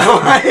 Yeah.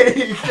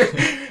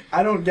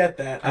 I don't get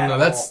that. I don't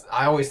know.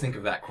 I always think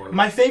of that quote.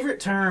 My favorite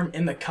term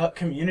in the cuck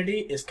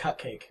community is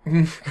cupcake.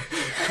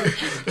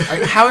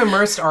 How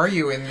immersed are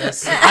you in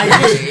this?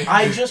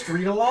 I just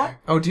read a lot.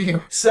 Oh, do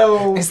you?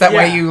 So is that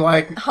why you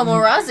like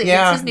Homorazi?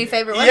 Yeah. It's his new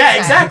favorite website. Yeah,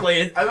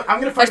 exactly. I'm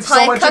gonna find There's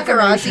so much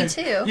Cuckerazi, information.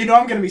 too. You know,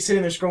 I'm gonna be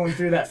sitting there scrolling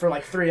through that for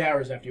like 3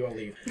 hours after you all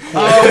leave.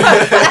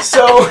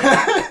 So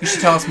you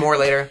should tell us more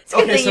later. It's a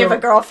good thing you have a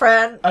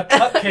girlfriend. A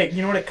cupcake.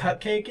 You know what a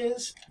cupcake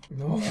is?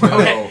 No.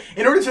 Okay.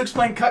 In order to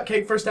explain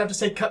cupcake, first I have to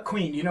say cuck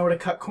queen. You know what a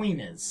cuck queen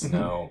is?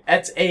 No.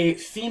 That's a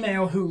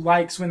female who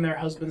likes when their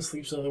husband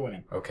sleeps with other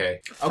women.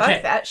 Okay. Fuck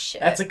that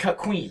shit. That's a cuck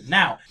queen.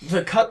 Now,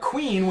 the cuck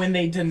queen, when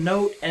they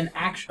denote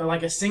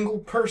like a single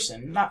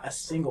person, not a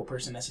single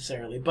person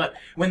necessarily, but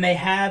when they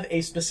have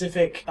a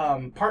specific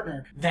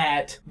partner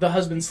that the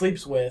husband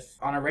sleeps with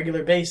on a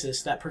regular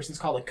basis, that person's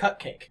called a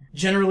cupcake.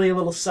 Generally a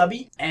little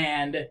subby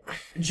and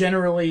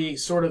generally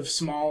sort of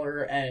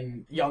smaller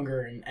and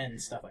younger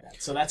and stuff like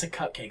that. So that's that's a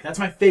cupcake. That's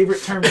my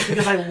favorite term just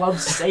because I love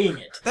saying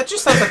it. That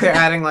just sounds like they're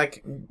adding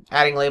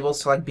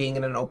labels to like being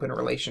in an open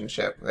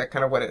relationship. That's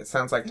kind of what it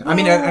sounds like. I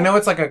mean, I know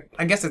it's like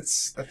I guess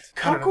it's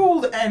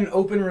cuckold and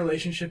open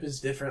relationship is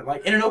different.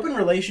 Like in an open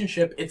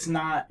relationship,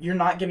 you're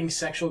not getting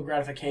sexual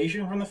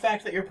gratification from the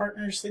fact that your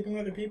partner is sleeping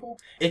with other people.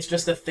 It's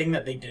just a thing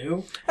that they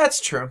do. That's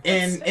true.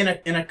 In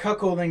a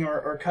cuckolding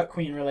or cuck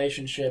queen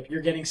relationship,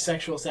 you're getting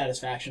sexual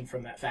satisfaction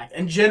from that fact,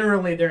 and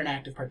generally they're an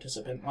active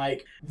participant.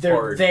 Like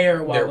they're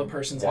there while the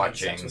person's having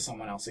sex with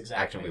someone else.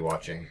 Exactly. Actively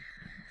watching.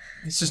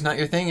 It's just not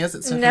your thing, is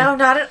it, Stephanie? No,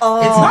 not at all.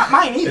 It's not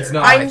mine either. It's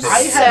not. I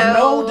have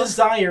no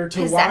desire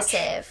to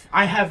possessive.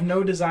 I have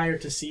no desire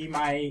to see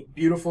my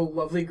beautiful,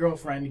 lovely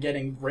girlfriend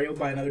getting railed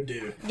by another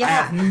dude. Yeah. I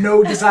have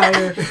no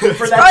desire for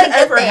probably that a to good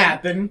ever thing.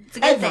 happen It's a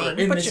good thing.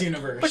 in this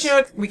universe. But you know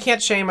what? We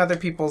can't shame other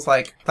people's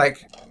like.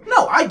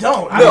 No, I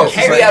don't. No,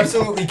 I we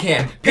absolutely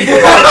can. People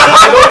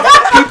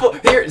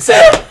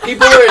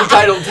are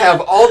entitled to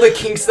have all the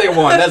kinks they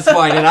want. That's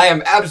fine, and I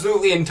am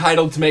absolutely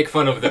entitled to make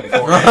fun of them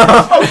for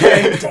it.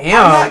 Okay,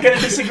 damn. I'm not gonna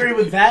disagree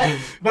with that,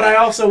 but I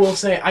also will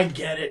say I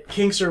get it.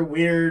 Kinks are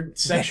weird,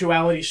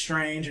 sexuality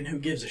strange, and who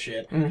gives a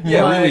shit? Mm-hmm.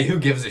 Yeah, But- really, who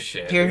gives a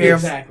shit? Here, here.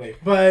 Exactly.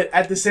 But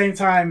at the same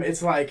time,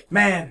 it's like,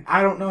 man,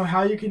 I don't know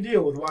how you can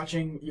deal with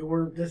watching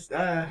your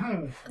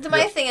So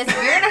my thing is, if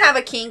you're gonna have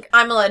a kink,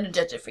 I'm allowed to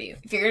judge it for you.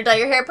 If you're gonna dye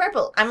your hair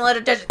purple, I'm allowed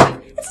to judge it for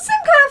you. It's the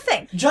same kind of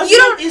thing. Judgment You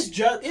don't. is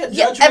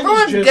judgment.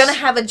 Everyone's is just gonna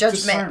have a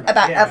judgment discernment.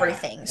 about Yeah,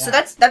 everything, so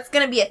yeah. that's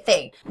gonna be a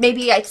thing.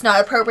 Maybe it's not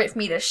appropriate for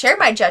me to share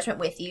my judgment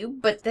with you,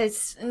 but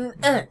there's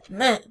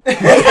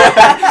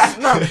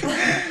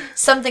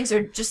some things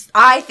are just,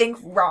 I think,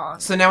 wrong.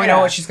 So now we know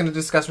what she's going to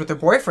discuss with her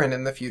boyfriend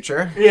in the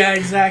future. Yeah,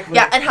 exactly.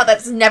 Yeah, and how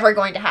that's never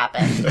going to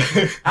happen.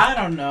 I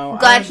don't know.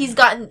 Glad he's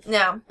gotten He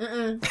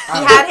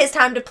had his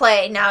time to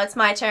play. Now it's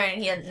my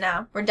turn.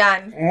 No, we're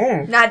done.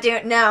 Not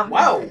doing no.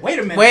 Wow, wait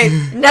a minute. Wait.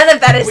 None of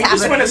that is We happening.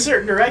 just went a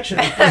certain direction.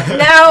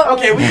 No.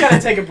 Okay, we gotta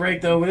take a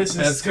break though. This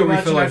Let's is go too much,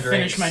 refill and our I've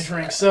finished my drinks.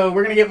 drink. So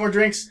we're gonna get more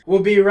drinks.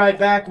 We'll be right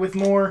back with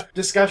more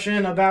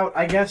discussion about,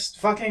 I guess,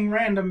 fucking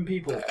random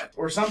people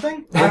or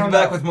something. I We'll don't be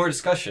back know. with more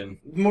discussion.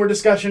 More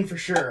discussion for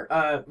sure.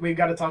 We've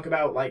got to talk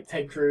about like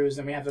Ted Cruz,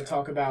 and we have to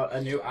talk about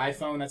a new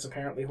iPhone that's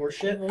apparently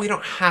horseshit. We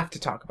don't have to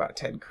talk about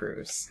Ted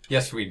Cruz.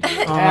 Yes, we do.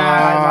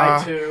 I'd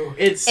like to.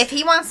 It's If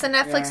he wants to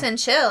Netflix and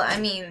chill, I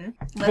mean,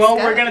 let's well,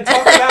 go. we're gonna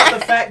talk about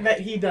the fact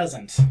that he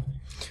doesn't.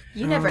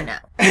 You never know.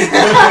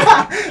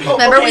 Oh,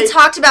 Remember, okay. we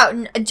talked about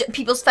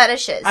people's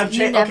fetishes. I've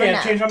You never know.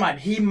 I've changed my mind.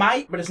 He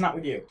might, but it's not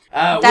with you.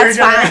 That's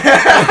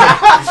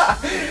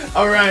fine.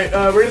 All right,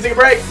 we're gonna take a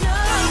break.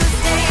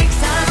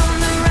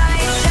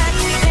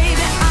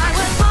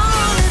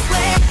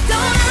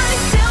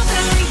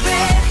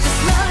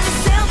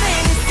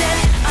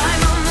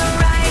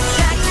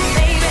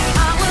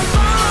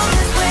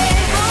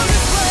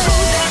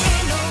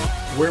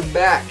 We're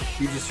back.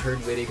 You just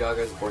heard Lady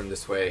Gaga's Born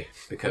This Way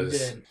because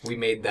did. we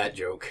made that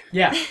joke.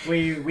 Yeah,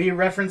 we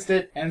referenced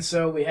it, and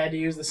so we had to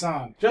use the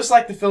song. Just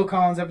like the Phil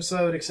Collins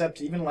episode, except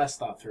even less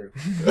thought through.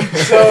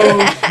 So,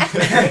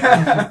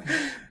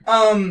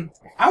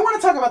 I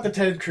want to talk about the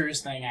Ted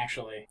Cruz thing,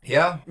 actually.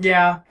 Yeah?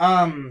 Yeah,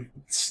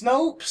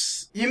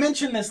 Snopes, you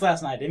mentioned this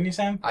last night, didn't you,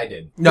 Sam? I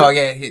did. No,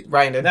 yeah,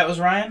 Ryan did. That was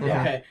Ryan? Yeah.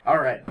 Okay,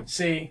 alright.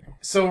 See,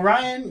 so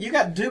Ryan, you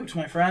got duped,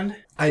 my friend.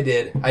 I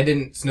did. I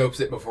didn't Snopes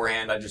it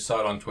beforehand. I just saw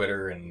it on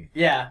Twitter and...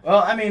 Yeah,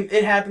 well, I mean,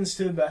 it happens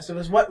to the best of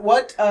us.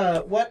 What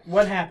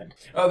happened?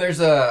 Oh, there's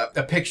a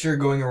picture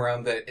going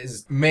around that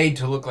is made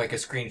to look like a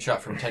screenshot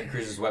from Ted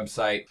Cruz's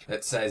website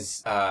that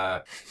says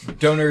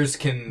donors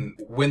can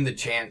win the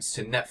chance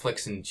to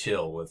Netflix and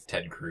chill with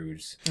Ted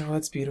Cruz. Oh,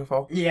 that's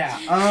beautiful.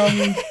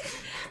 Yeah,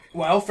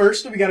 well,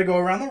 first we gotta go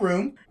around the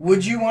room.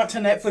 Would you want to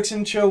Netflix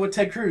and chill with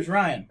Ted Cruz,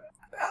 Ryan?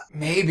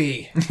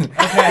 Maybe.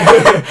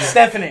 Okay,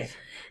 Stephanie.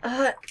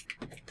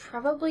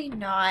 Probably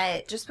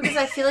not. Just because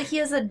I feel like he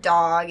has a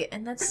dog,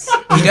 and that's...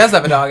 He does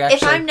have a dog, actually.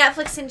 If I'm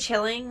Netflix and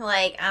chilling,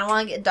 like, I don't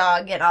want to get a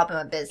dog get up in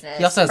my business.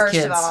 He also has first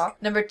kids. of all.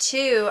 Number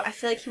two, I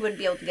feel like he wouldn't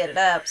be able to get it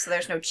up, so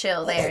there's no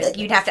chill there. Like,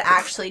 you'd have to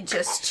actually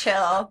just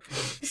chill.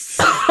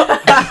 So...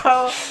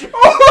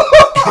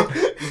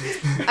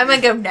 I'm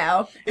gonna go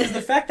no. Is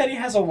the fact that he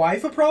has a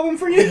wife a problem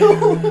for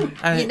you?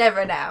 You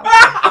never know.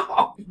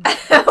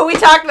 We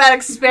talked about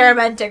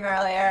experimenting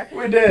earlier.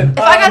 We did. If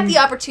I got the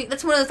opportunity,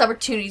 that's one of those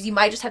opportunities you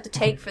might just have to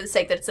take for the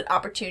sake that it's an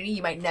opportunity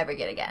you might never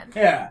get again.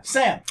 Yeah,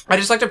 Sam. I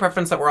just like to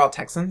preference that we're all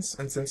Texans,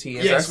 and since he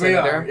is our Yes, we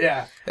senator, are.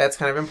 Yeah. that's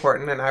kind of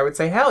important, and I would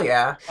say hell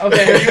yeah.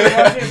 Okay. Are you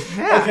watching?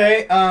 Yeah.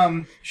 Okay.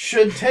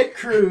 Should Ted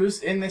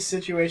Cruz in this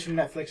situation,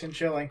 Netflix and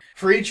chilling,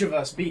 for each of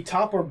us, be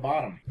top or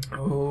bottom?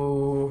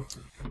 Ooh.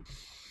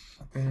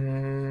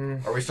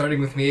 Are we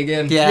starting with me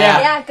again? Yeah.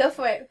 Yeah, go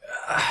for it.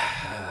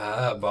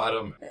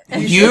 Bottom.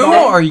 You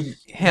or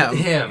him?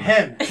 Him.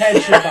 Him.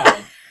 Ted should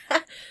bottom.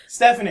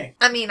 Stephanie.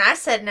 I mean, I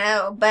said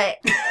no, but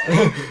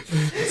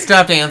Still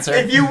have to answer.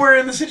 If you were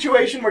in the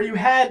situation where you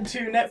had to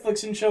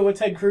Netflix and chill with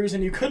Ted Cruz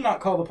and you could not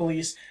call the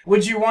police,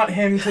 would you want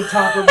him to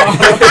top or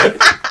bottom?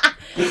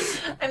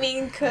 I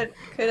mean, could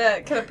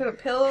I put a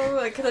pillow?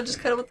 Like, could I just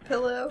cut it with the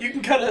pillow? You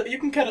can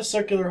cut a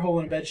circular hole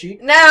in a bed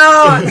sheet. No.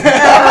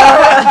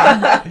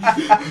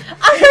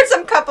 I heard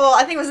some couple.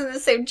 I think it was in the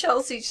same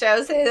Chelsea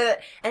show say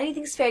that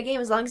anything's fair game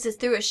as long as it's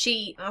through a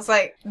sheet. And I was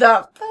like,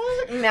 the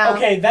fuck? No.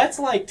 Okay, that's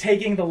like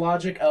taking the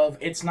logic of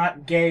it's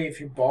not gay if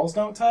your balls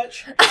don't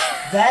touch.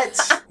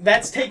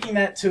 That's taking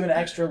that to an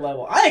extra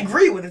level. I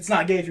agree with it's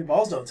not gay if your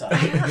balls don't touch.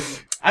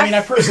 I mean,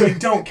 I personally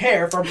don't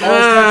care if our balls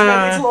touch.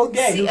 Maybe it's a little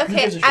gay. See, Who okay,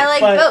 gives a shit? I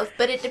like But both,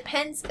 but it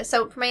depends.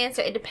 So for my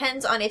answer, it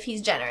depends on if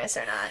he's generous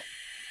or not.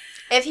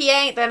 If he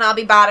ain't, then I'll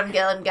be bottom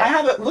gilling.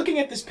 Looking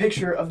at this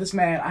picture of this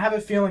man, I have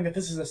a feeling that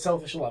this is a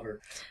selfish lover.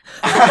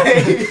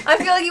 I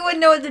feel like you wouldn't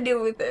know what to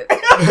do with it.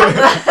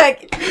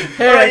 Like,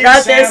 Here, I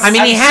got this. I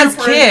mean, he has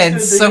super kids,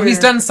 interested so to he's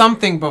hear. done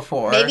something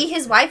before. maybe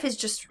his wife is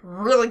just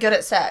really good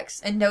at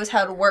sex and knows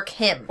how to work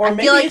him. Or I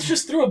maybe feel like it's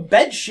just through a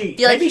bed sheet.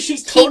 feel like Maybe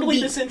she's he'd totally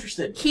be-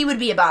 disinterested. he would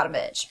be a bottom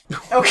bitch.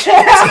 Okay.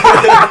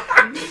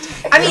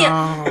 I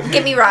mean,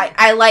 get me right.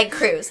 I like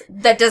Cruz.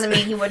 That doesn't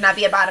mean he would not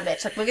be a bottom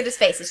bitch. Like, look at his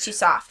face. It's too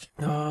soft.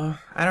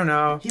 I don't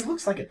know. He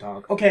looks like a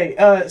dog. Okay,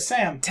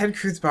 Sam. Ted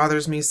Cruz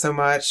bothers me so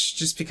much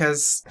just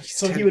because.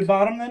 So he would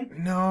bottom then?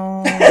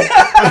 No.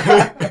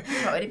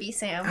 What would it be,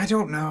 Sam? I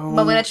don't know.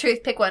 Moment of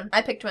truth. Pick one.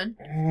 I picked one.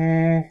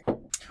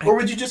 Or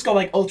would you just go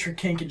like ultra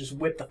kink and just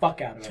whip the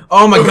fuck out of him?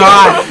 Oh my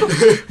god.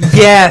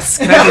 Yes.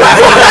 Can I do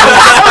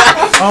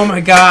that? Oh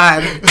my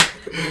god.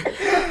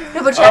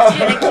 No, but you have to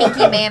do it in a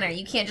kinky manner.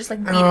 You can't just like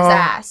beat his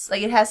ass.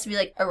 Like, it has to be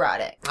like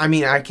erotic. I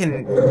mean, I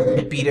can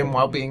beat him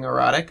while being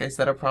erotic. Is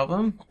that a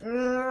problem?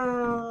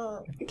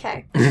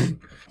 Okay.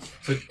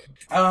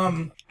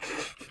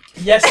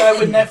 Yes, I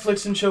would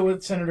Netflix and chill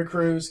with Senator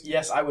Cruz.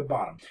 Yes, I would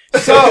bottom.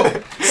 So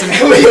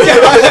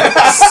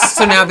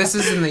So now this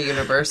is in the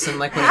universe, and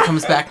like when it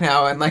comes back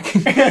now, and like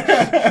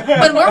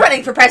When we're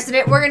running for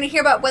president, we're going to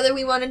hear about whether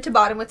we wanted to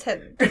bottom with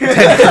Ted.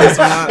 Ted Cruz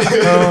or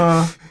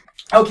not.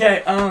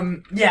 Okay,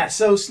 yeah,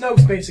 so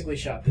Snopes basically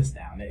shot this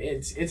down.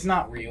 It's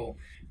not real.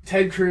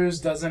 Ted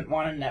Cruz doesn't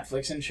want to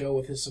Netflix and chill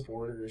with his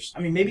supporters. I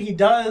mean, maybe he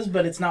does,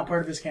 but it's not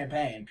part of his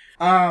campaign.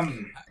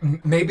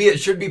 Maybe it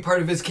should be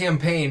part of his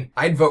campaign.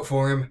 I'd vote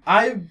for him.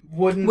 I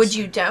wouldn't. Would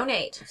you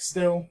donate?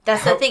 Still.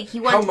 That's the thing. He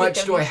wants How to much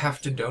donate. do I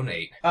have to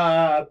donate?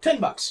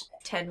 $10.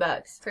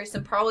 $10 for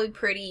some probably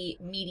pretty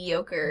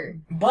mediocre.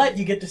 But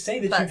you get to say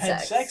that Butt you've had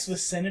sex. sex with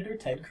Senator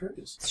Ted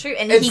Cruz. It's true,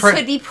 and It's he pre-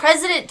 could be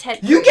President Ted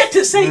Cruz. You get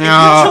to say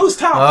No. if you chose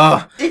Tom.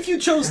 Ugh. If you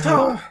chose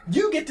Tom,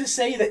 you get to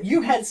say that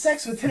you had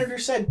sex with Senator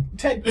Ted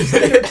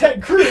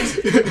Cruz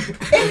in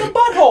the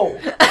butthole.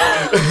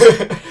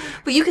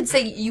 But you could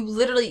say you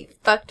literally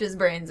fucked his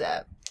brains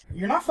up.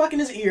 You're not fucking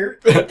his ear.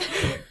 I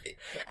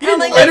You don't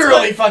think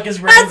literally fuck his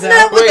brains That's not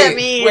out. what that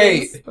means.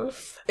 Wait.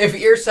 If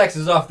ear sex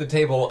is off the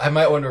table, I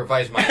might want to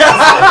revise my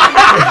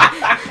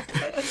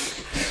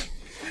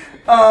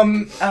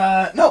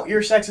No,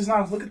 ear sex is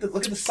not. Look at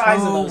the size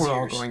Oh, of those we're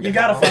all ears. going You to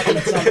gotta hell. fuck them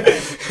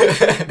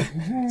at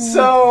some point.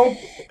 So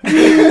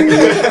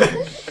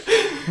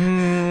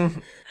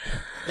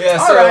Yeah,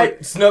 All so right.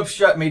 Snopes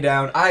shut me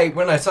down.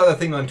 When I saw the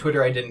thing on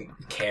Twitter, I didn't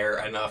care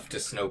enough to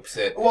Snopes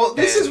it. well,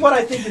 this is And- what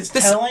I think is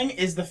telling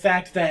is the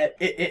fact that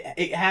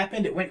it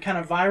happened. It went kind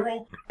of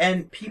viral,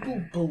 and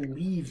people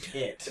believed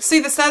it. See,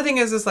 the sad thing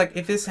is like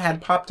if this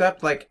had popped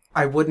up, like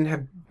I wouldn't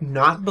have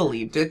not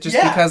believed it just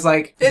Yeah. because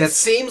like It that's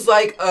seems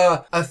like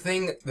a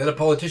thing that a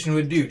politician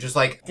would do, just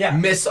like Yeah,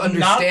 misunderstand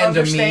not a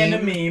understand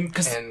meme. a meme,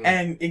 and-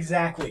 and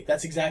exactly,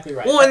 that's exactly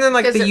right. well, and then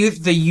like Because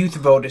the youth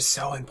vote is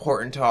so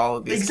important to all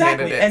of these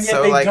exactly, candidates. and yet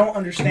so they like, don't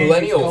understand.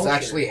 Millennials youth culture.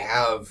 actually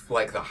have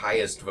like the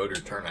highest voter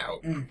turnout.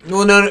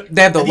 well, no,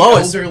 they have the The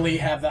lowest. elderly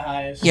have the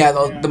highest. Yeah,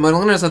 the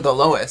millennials have the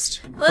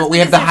lowest, that's but we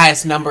have the because they're-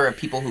 highest number of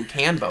people who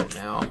can vote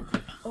now.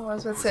 Oh, I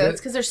was about to say,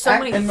 it's because there's so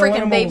many And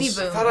freaking baby millennials-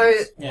 I boomers. thought I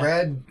Yeah.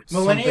 read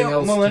something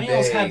else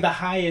Millennials today. have the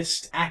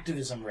highest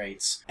activism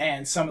rates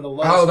and some of the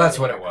lowest. Oh, that's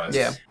voting what it was.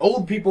 Yeah.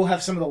 Old people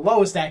have some of the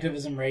lowest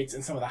activism rates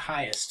and some of the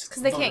highest.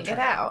 Because they voter can't get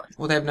turnout. out.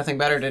 Well, they have nothing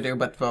better to do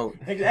but vote.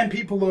 And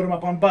people load them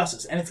up on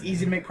buses, and it's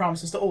easy to make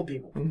promises to old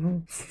people.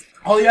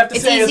 All you have to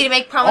It's say is, easy to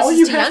make all promises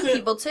you to have young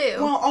people, too.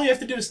 Well, all you have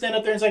to do is stand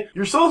up there and say,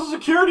 your Social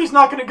Security's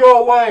not going to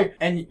go away,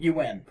 and you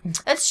win.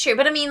 That's true,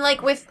 but I mean,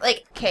 like, with,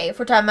 like, okay, if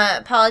we're talking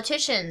about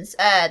politicians,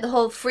 the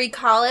whole free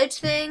college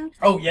thing,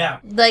 Oh, yeah.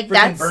 like, Freaking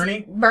that's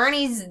Bernie?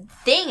 Bernie's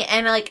thing,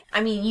 and, like,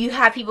 I mean, you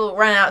have people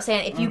run out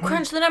saying, if you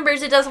crunch the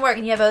numbers, it doesn't work,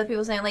 and you have other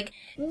people saying, like,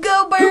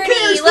 go Bernie,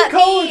 cares? Free let me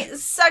college."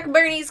 suck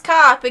Bernie's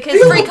cock,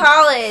 because free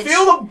college.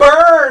 Feel the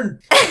burn!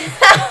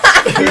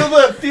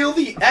 feel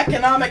the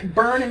economic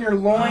burn in your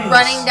loins.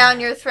 Running down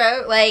your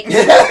throat, like,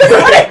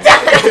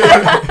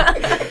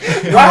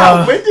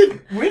 Wow,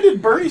 when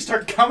did Bernie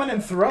start coming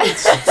in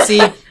throats?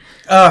 See,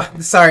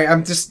 sorry,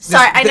 I'm just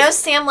sorry, I know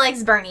Sam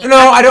likes Bernie. No,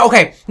 I don't.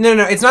 Okay, no,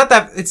 it's not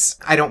that. It's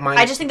I don't mind.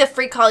 I just think the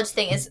free college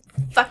thing is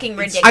fucking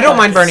ridiculous. I don't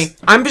mind Bernie.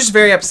 I'm just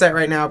very upset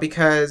right now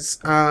because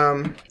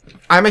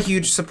I'm a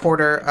huge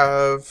supporter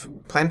of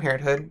Planned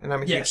Parenthood, and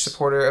I'm a huge Yes.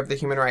 supporter of the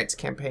Human Rights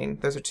Campaign.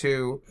 Those are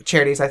two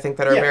charities I think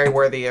that are very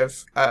worthy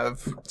of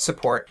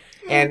support.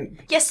 And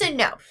yes and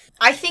no.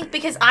 I think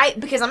because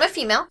I'm a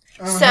female,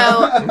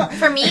 so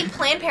for me,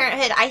 Planned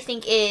Parenthood I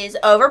think is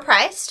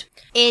overpriced.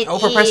 It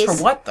overpriced is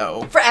for what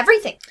though? For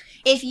everything.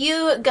 If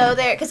you go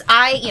there, because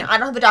I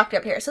don't have a doctor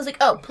up here, so it's like,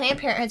 oh, Planned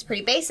Parenthood's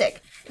pretty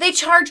basic. They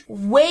charge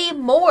way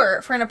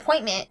more for an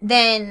appointment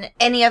than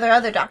any other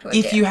doctor would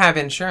If do. you have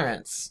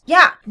insurance.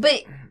 Yeah,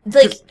 but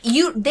like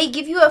they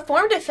give you a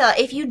form to fill out.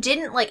 If you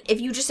didn't if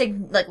you just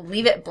like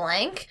leave it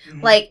blank,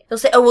 like they'll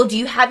say, oh well, do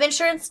you have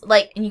insurance?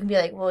 Like, and you can be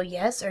like, well,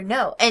 yes or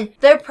no. And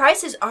their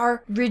prices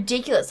are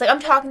ridiculous. Like I'm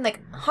talking like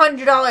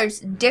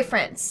 $100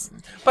 difference.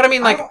 But I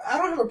mean, like I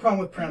don't have a problem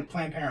with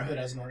Planned Parenthood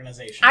as an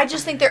organization. I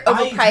just think they're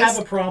overpriced. I have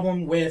a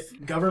problem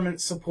with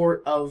government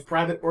support of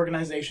private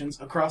organizations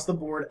across the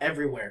board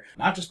everywhere.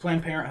 Not just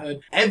Planned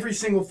Parenthood. Every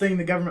single thing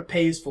the government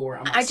pays for,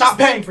 I'm like, stop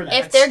paying for that.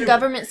 If That's they're stupid.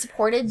 government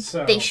supported,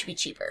 they should be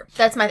cheaper.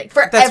 That's my thing.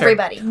 For That's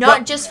everybody. fair. Not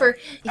Well, just for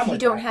if you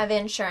don't have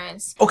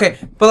insurance. okay,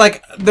 but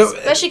like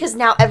Especially because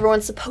now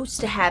everyone's supposed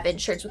to have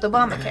insurance with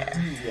Obamacare.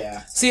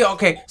 Yeah. See,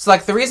 okay, so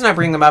like the reason I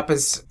bring them up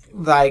is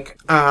like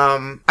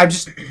they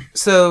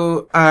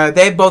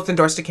both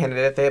endorsed a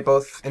candidate. They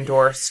both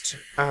endorsed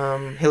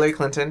Hillary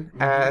Clinton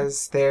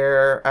as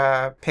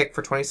their pick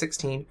for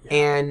 2016.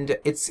 And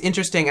it's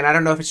interesting, and I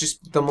don't know if it's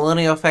just the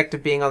millennial effect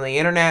of being on the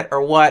internet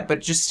or what, but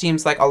it just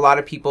seems like a lot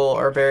of people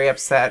are very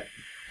upset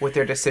with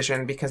their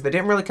decision because they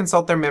didn't really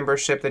consult their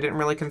membership. They didn't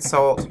really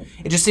consult.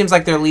 It just seems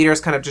like their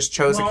leaders kind of just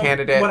chose a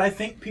candidate. What I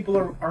think people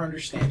are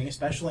understanding,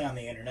 especially on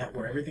the internet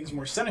where everything's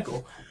more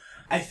cynical,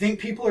 I think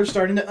people are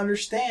starting to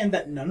understand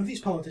that none of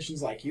these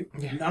politicians like you.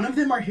 Yeah. None of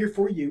them are here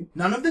for you.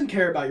 None of them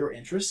care about your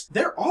interests.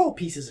 They're all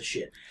pieces of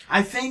shit.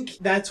 I think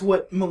that's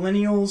what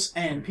millennials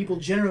and people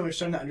generally are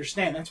starting to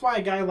understand. That's why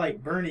a guy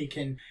like Bernie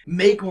can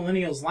make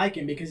millennials like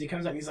him, because he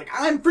comes out and he's like,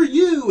 I'm for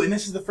you! And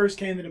this is the first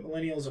candidate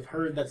millennials have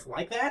heard that's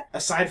like that,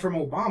 aside from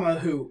Obama,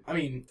 who, I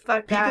mean,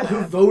 people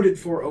who voted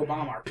for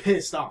Obama are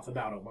pissed off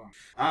about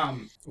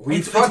Obama.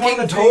 We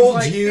fucking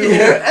told you!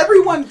 Yeah,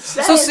 everyone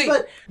says So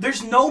but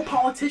there's no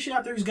politician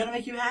out there who's gonna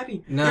make you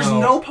happy. No. There's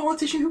no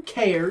politician who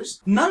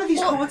cares. None of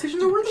these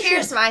politicians are worth a shit.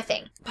 Here's my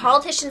thing.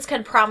 Politicians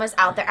can promise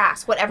out their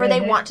ass whatever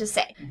they want to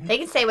say. They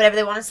can say whatever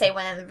they want to say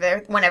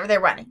whenever they're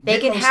running. They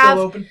can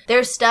have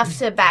their stuff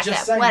to back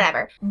up,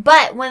 whatever.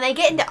 But when they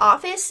get into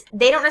office,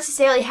 they don't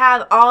necessarily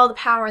have all the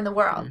power in the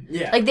world.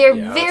 Yeah. Like, they're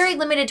very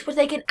limited to what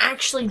they can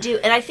actually do.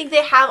 And I think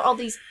they have all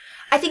these...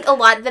 I think a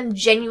lot of them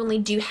genuinely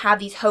do have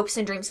these hopes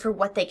and dreams for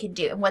what they can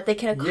do and what they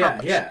can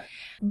accomplish. Yeah.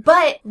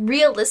 But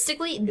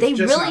realistically, they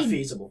just not really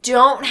feasible.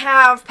 don't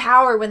have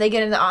power when they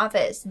get into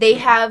office.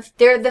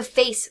 They're the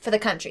face for the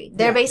country.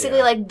 They're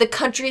basically like the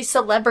country's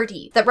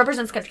celebrity that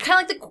represents the country.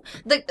 Kind of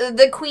like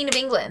the Queen of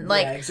England.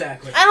 Like, yeah,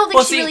 exactly. I don't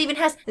think she really even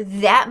has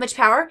that much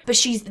power, but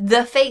she's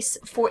the face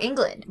for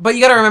England. But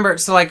you gotta remember,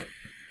 so like,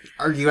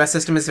 our U.S.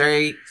 system is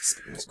very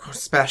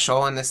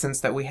special in the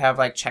sense that we have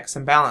like checks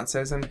and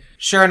balances, and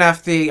sure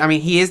enough,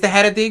 he is the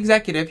head of the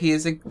executive. He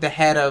is the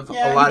head of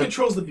a lot he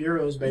controls the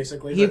bureaus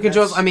basically. He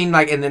controls. I mean,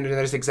 like, and then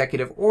there's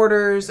executive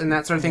orders and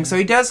that sort of thing. So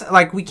he does,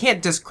 like, we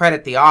can't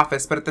discredit the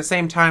office, but at the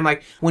same time,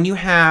 like, when you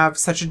have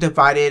such a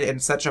divided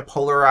and such a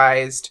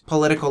polarized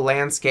political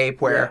landscape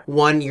where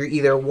you're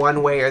either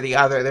one way or the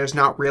other, there's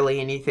not really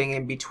anything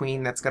in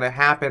between that's going to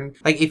happen.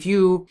 Like, if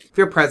you're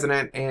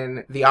president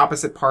and the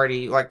opposite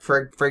party, like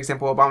for example,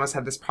 Obama's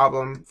had this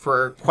problem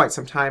for quite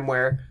some time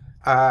where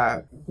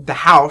the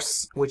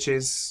House, which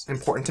is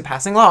important to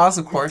passing laws,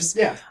 of course.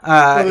 Yeah.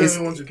 They're the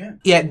only ones who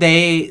can. Yeah,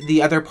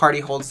 the other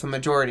party holds the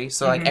majority,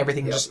 so like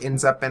everything just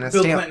ends up in a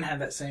Bill stalemate. Clinton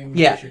had that same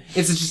issue.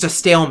 It's just a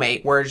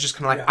stalemate where it's just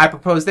kind of like, I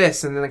propose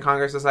this, and then the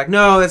Congress is like,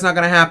 no, that's not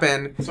going to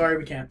happen. Sorry,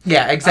 we can't.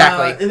 Yeah,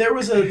 exactly. There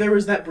was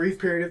that brief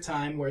period of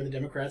time where the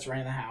Democrats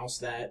ran the House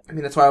that... I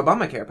mean, that's why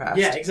Obamacare passed.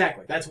 Yeah,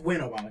 exactly. That's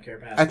when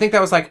Obamacare passed. I think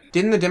that was like,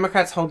 didn't the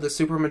Democrats hold the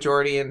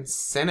supermajority in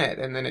Senate,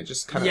 and then it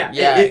just kind of...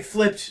 It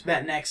flipped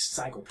that next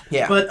cycle.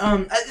 Yeah. But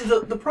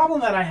the problem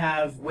that I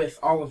have with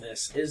all of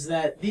this is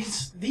that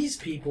these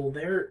people,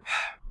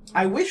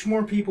 I wish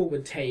more people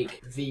would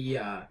take the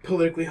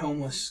politically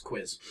homeless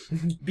quiz,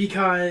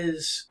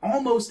 because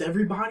almost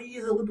everybody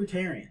is a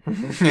libertarian.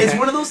 It's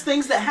one of those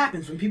things that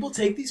happens when people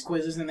take these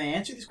quizzes and they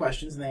answer these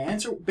questions and they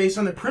answer based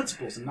on their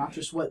principles and not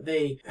just what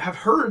they have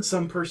heard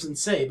some person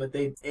say, but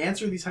they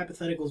answer these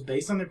hypotheticals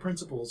based on their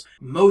principles.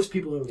 Most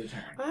people are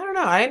libertarian. I don't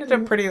know. I ended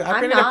up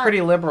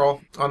pretty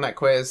liberal on that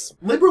quiz.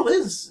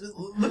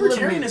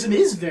 Libertarianism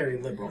is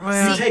very liberal.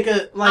 Well, you take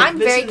I'm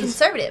very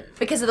conservative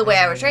because of the way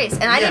I was raised,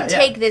 and I didn't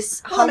take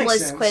this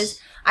homeless quiz.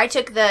 I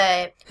took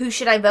the "Who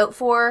should I vote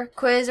for?"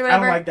 quiz or I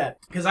whatever. don't like that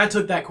because I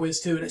took that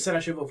quiz too, and it said I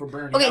should vote for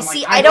Bernie. Okay, I'm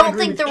see, like, I don't don't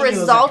agree think with the any of those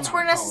results were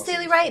economic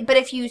necessarily policies. right, but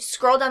if you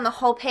scroll down the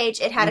whole page,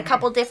 it had a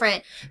couple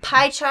different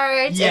pie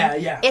charts. Yeah,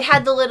 and yeah. It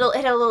had a little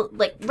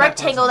like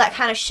rectangle that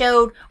kind of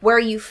showed where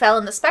you fell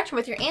in the spectrum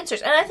with your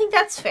answers, and I think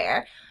that's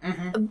fair.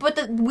 But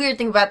the weird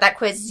thing about that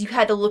quiz is you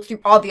had to look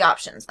through all the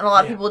options, and a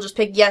lot of people just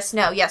pick yes,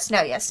 no, yes,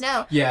 no, yes,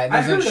 no. Yeah, it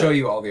I've doesn't heard show of-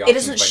 you all the It options.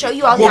 doesn't by show you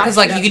default. all the Well, because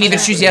like you That's can either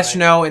exactly choose yes right. or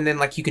no, and then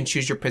like you can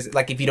choose your position.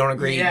 Like if you don't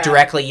agree Yeah.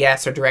 directly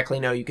yes or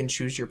directly no, you can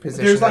choose your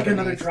position. There's like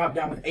another underneath. drop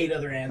down with 8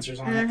 other answers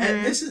on it.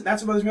 And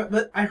that's what bothers me.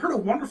 But I heard a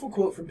wonderful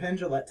quote from Penn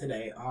Jillette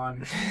today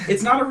on.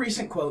 It's not a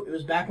recent quote. It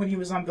was back when he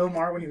was on Bill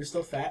Maher when he was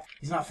still fat.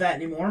 He's not fat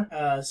anymore.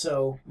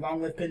 So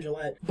long live Penn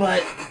Jillette.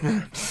 But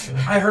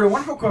I heard a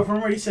wonderful quote from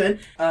him where he said,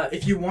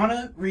 "If you want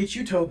to reach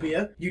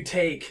utopia, you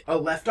take a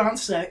left on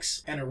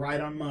sex and a right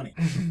on money."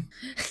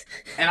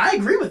 And I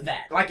agree with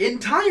that, like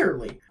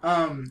entirely.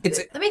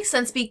 That makes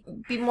sense. Be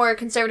more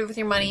conservative with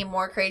your money and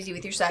more crazy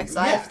with your sex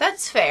life. Yeah.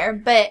 That's fair,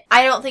 but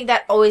I don't think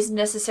that always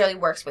necessarily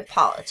works with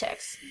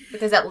politics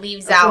because that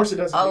leaves Of out course it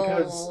doesn't, a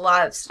because-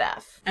 lot of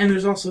stuff. And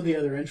there's also the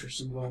other interests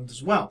involved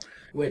as well,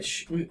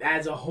 which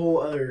adds a whole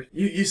other...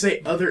 You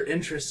say other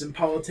interests in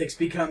politics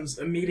becomes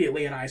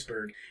immediately an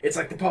iceberg. It's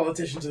like the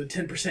politicians are the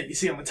 10% you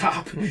see on the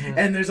top,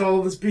 and there's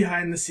all this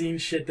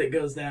behind-the-scenes shit that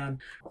goes down.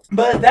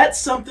 But that's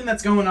something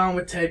that's going on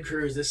with Ted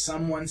Cruz, is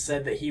someone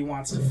said that he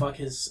wants to fuck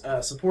his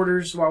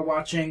supporters while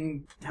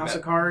watching House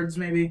of Cards,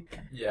 maybe?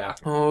 Yeah.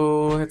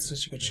 Oh, it's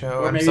such a good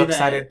show. Or I'm maybe so that,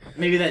 excited.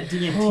 Maybe that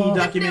DMT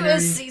There documentary.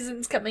 was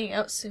seasons coming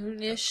out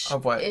soonish.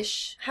 Of what?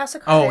 Ish. House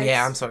of Cards. Oh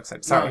yeah, I'm so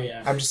excited. Sorry,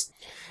 yeah. I'm just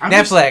I'm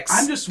Netflix.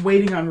 I'm just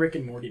waiting on Rick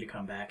and Morty to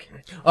come back.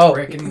 oh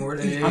Rick and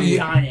Morty. I'm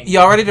dying.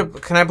 Y'all ready to?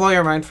 Can I blow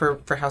your mind for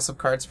House of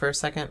Cards for a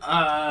second?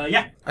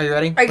 Yeah. Are you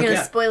ready? Are you going to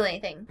Yeah. spoil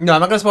anything? No, I'm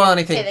not gonna spoil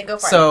anything. Okay, then go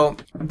for so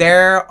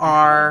they're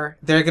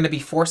gonna be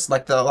forced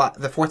like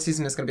the fourth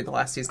season is gonna be the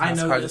last season. of I House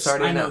of know Cards. this. It's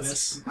already I know announced.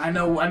 this. I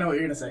know what you're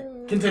gonna say.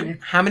 Continue.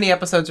 How many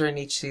episodes are in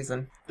each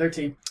season?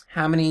 13.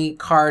 How many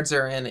cards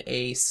are in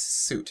a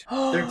suit?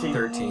 13.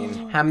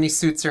 13. How many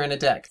suits are in a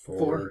deck?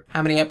 4.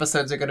 How many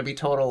episodes are going to be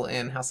total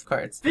in House of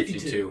Cards?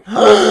 52.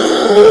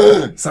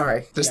 52.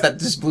 Sorry, that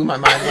just blew my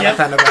mind when I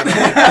found out about it.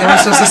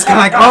 It was just kind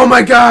of like, oh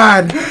my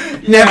god,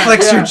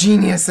 Netflix, Yeah. you're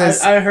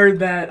geniuses. I heard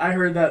that. I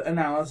heard that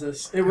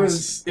analysis. It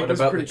was. It What was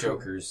about the pretty cool.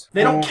 Jokers?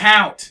 They don't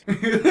count.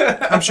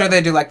 I'm sure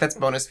they do like that's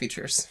bonus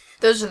features.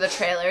 Those are the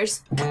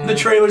trailers. The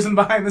trailers and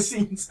behind the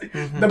scenes.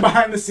 The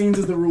behind the scenes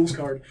is the rules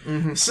card.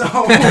 So.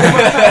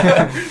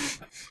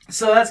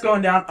 So that's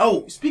going down.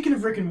 Oh, speaking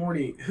of Rick and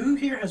Morty, who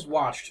here has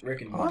watched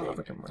Rick and Morty?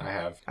 I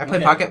have. I play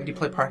Okay. Pocket. Do you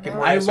play Pocket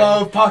Morty? I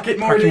love Pocket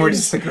Morty. Pocket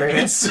Morty's the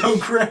greatest. It's so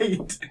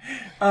great.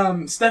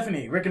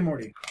 Stephanie, Rick and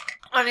Morty.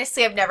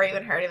 Honestly, I've never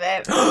even heard of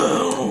it.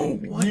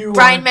 You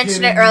Brian are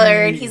mentioned it kidding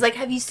earlier, me. and he's like,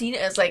 "Have you seen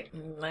it?" I was like,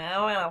 "No,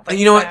 I don't think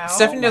You know what? so."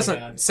 Stephanie my doesn't.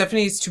 God.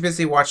 Stephanie's too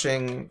busy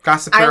watching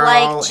Gossip I Girl.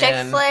 like chick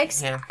and,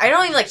 flicks. Yeah. I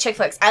don't even like chick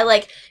flicks. I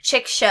like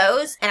chick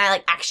shows, and I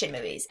like action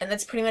movies, and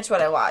that's pretty much what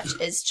I watch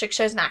is chick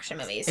shows and action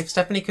movies. If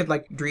Stephanie could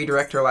like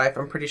redirect her life,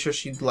 I'm pretty sure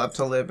she'd love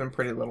to live in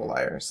Pretty Little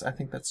Liars. I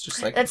think that's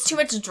just like. That's too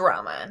much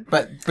drama.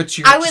 But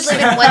you. I would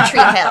live in One Tree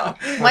Hill.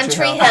 One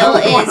Tree Hill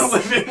I wanna is.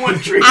 live in One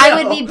Tree I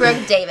Hill. would be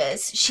Brooke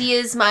Davis. She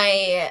is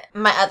my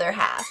other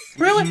half.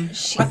 Really?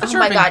 She, I thought oh you were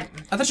my a big, god.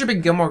 I thought you were a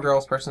big Gilmore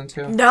Girls person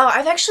too. No,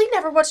 I've actually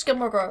never watched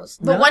Gilmore Girls.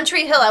 But One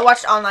Tree Hill, I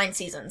watched all 9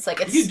 seasons. Like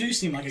it's. You do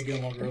seem like a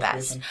Gilmore Girls best.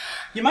 person.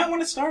 You might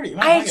want to start it. You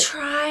might I like it.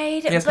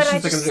 tried, Yes, but I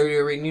she's just. looking to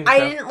do a reunion I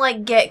show. didn't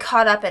like get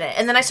caught up in it,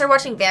 and then I started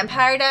watching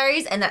Vampire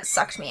Diaries, and that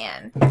sucked me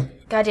in.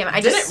 God damn it!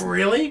 I Did just. it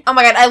really? Oh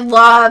my god, I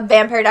love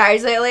Vampire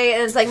Diaries lately,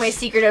 and it's like my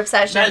secret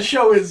obsession. That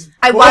show is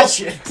I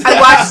watched bullshit. I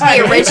watched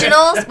the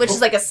originals, which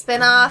is like a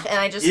spin-off, and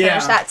I just Yeah.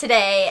 finished that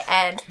today,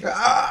 and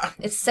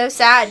it's so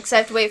sad because I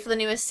have to wait for the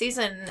newest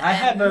season. I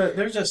and have a.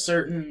 There's a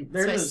certain. It's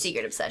my There's a,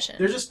 secret obsession.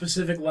 there's a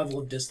specific level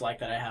of dislike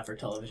that I have for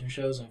television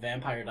shows, and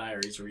Vampire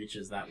Diaries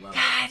reaches that level.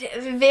 God,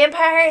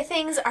 vampire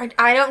things are.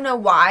 I don't know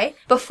why.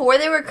 Before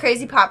they were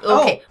crazy popular.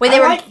 Okay, when I they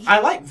were. I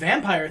like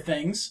vampire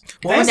things.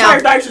 was Vampire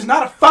that? Diaries is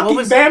not a fucking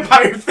was-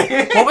 vampire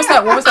thing. What was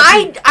that? What was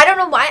that? I don't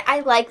know why. I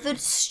like the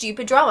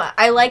stupid drama.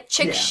 I like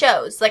chick Yeah.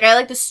 shows. Like I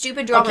like the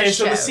stupid drama Okay,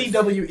 so shows. the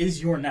CW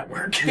is your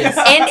network.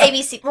 and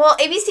ABC. Well,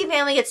 ABC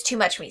Family gets too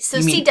much for me. So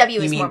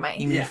CW is more my.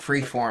 You mean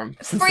Freeform?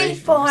 Since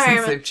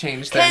Freeform. they've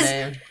changed their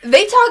name.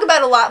 They talk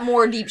about a lot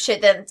more deep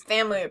shit than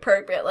family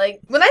appropriate. Like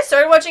when I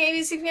started watching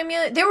ABC Family,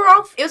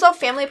 it was all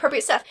family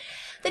appropriate stuff.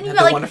 Then you The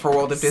got like Wonderful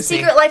World of Disney.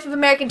 Secret Life of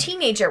American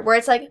Teenager, where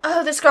it's like,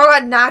 oh, this girl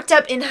got knocked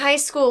up in high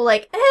school.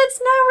 Like it's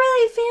not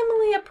really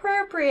family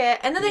appropriate.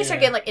 And then they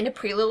start getting like into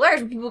Pretty Little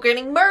Liars, with people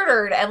getting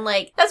murdered, and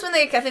like that's when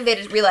I think they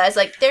just realized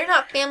like they're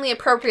not family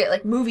appropriate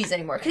like movies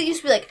anymore. Because it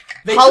used to be like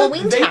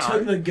Halloween They Town.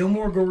 took the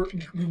Gilmore Girls. They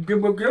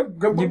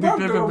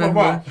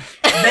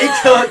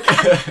took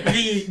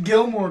the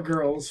Gilmore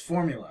Girls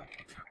formula,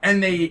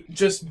 and they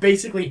just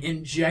basically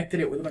injected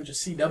it with a bunch of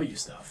CW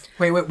stuff.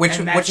 Wait, which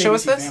And that's show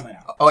is ABC this? Family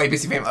now. Oh,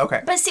 ABC Family.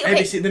 Okay. But see, okay,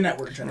 ABC, the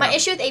network. my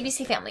issue with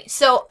ABC Family.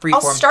 So Freeform.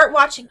 I'll start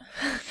watching.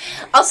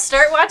 I'll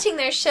start watching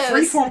their shows.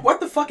 Freeform. What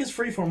the fuck is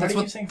Freeform? That's What are you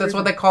what saying? that's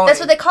what Freeform? they call it. That's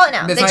what they call it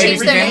now. That's They not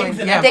changed ABC their Family.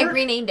 name. Yeah. They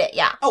renamed it.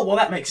 Yeah. Oh well,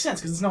 that makes sense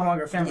because it's no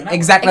longer a family network.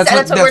 Exactly.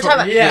 That's what we're talking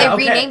about. Yeah, They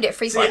okay. renamed it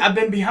See, Freeform. I've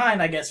been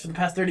behind, I guess, for the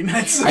past 30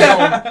 minutes.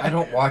 I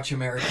don't watch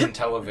American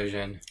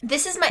television.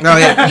 This is my. Oh,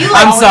 yeah. You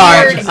I'm like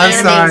sorry. weird I'm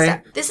anime sorry.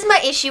 stuff. This is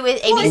my issue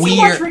with Well, ABC. you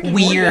watch Rick and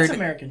Morty, Weird. That's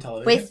American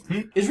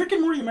television. Is Rick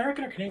and Morty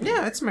American or Canadian?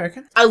 Yeah, it's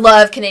American. I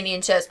love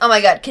Canadian shows. Oh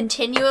my god,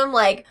 Continuum,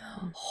 like,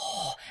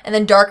 and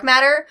then Dark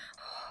Matter.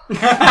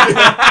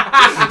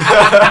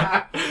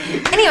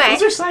 Anyway,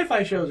 Those are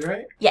sci-fi shows,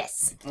 right?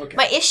 yes. Okay.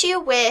 My issue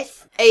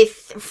with a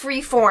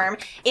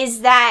Freeform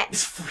is that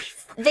It's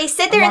free. they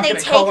sit there I'm and they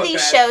not gonna call take it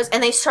these that. shows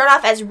and they start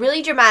off as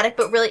really dramatic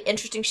but really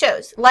interesting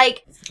shows.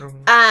 Like,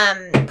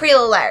 Pretty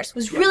Little Liars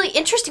was really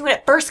interesting when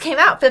it first came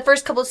out for the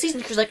first couple of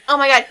seasons because you're like, oh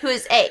my god, who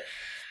is A?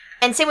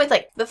 And same with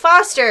like The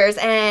Fosters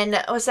and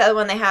what's the other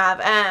one they have?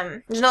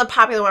 There's another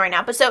popular one right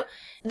now. But so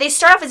they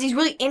start off as these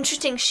really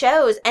interesting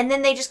shows and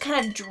then they just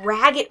kind of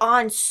drag it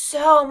on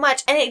so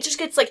much and it just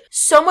gets like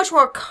so much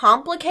more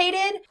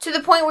complicated to the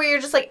point where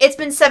you're just like, it's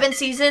been 7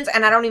 seasons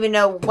and I don't even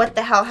know what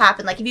the hell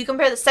happened. Like if you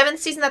compare the 7th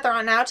season that they're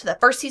on now to the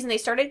first season they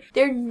started,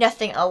 they're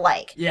nothing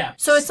alike. Yeah.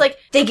 So it's like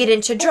they get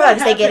into Well, drugs,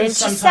 that they get happens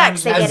into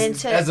sometimes sex, they as, get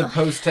into as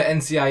opposed to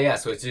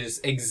NCIS, which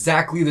is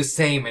exactly the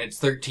same in its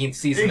 13th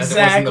season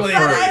Exactly. as it was in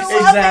the I first.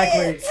 love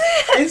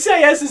Exactly.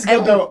 NCIS is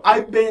good though.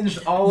 I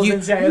binged all of You-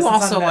 NCIS. you It's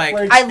also on like-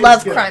 Netflix. I It's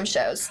love good. crime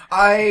shows.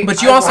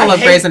 But you also I love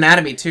hate- Grey's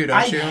Anatomy too, don't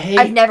I you? hate.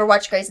 I've never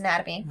watched Grey's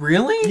Anatomy.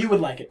 Really? You would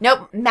like it.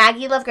 Nope,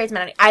 Maggie loved Grey's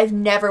Anatomy. I've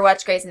never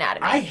watched Grey's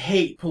Anatomy. I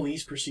hate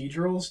police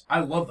procedurals.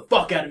 I love the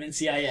fuck out of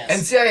NCIS.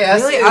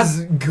 NCIS Really?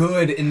 is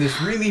good in this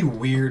really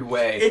weird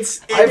way.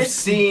 I've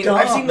seen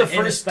dumb the in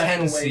a first special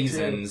 10 way,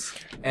 seasons,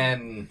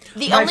 and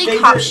The My only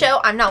favorite- cop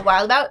show I'm not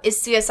wild about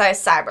is CSI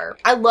Cyber.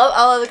 I love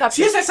all of the cop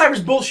shows. CSI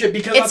Cyber's bullshit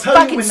because I'll It's tell you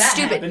fucking when that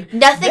stupid. happened.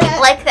 Nothing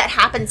That- like that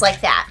happens like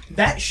that.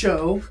 That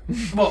show,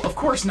 well, of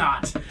course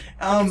not.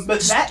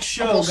 But that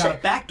show Bullshit. got a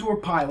backdoor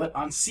pilot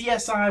on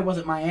CSI, was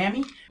it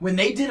Miami? When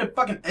they did a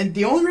fucking, and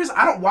the only reason,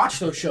 I don't watch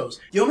those shows.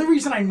 The only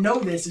reason I know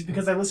this is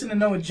because I listen to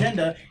No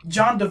Agenda.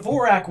 John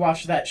Dvorak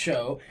watched that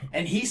show,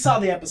 and he saw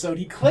the episode,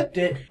 he clipped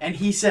it, and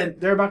he said,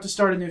 they're about to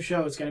start a new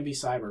show, it's gonna be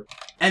Cyber.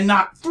 And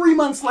not 3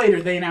 months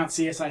later, they announced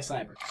CSI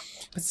Cyber.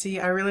 But see,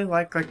 I really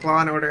like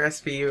Law and Order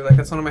SVU. Like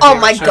that's one of my Oh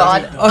favorite my shows.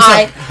 god, Oh, so-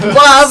 I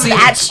love See,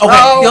 that show.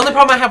 Okay, the only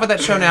problem I have with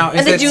that show now is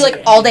and they that do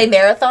like all day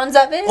marathons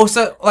of it.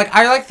 Also, like,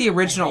 I like the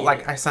original,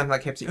 like, I sound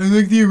like hipsy. I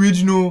like the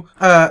original,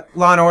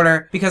 Law and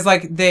Order, because,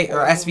 like, or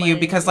SVU,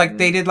 because, like,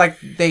 they did, like,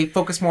 they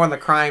focus more on the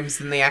crimes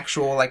than the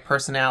actual, like,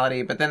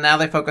 personality, but then now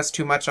they focus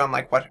too much on,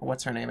 like,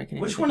 what's her name? I can't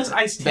even Which think one of is it.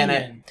 Ice-T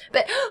Bennett. in?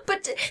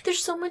 But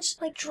there's so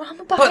much like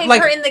drama behind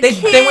like, her and the they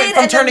kid went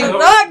from and turning- then the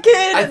not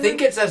kid. I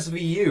think it's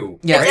SVU.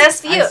 Yeah,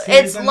 it's SVU. Ice-T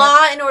It's is in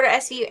Law and Order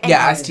SVU. And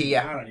Yeah, Ice-T,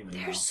 yeah. I don't even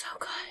know. they're so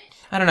good.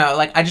 I don't know,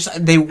 like,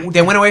 they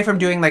went away from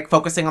doing, like,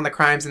 focusing on the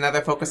crimes, and now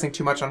they're focusing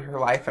too much on her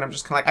life, and I'm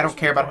just kind of like, I don't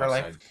care about her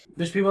life.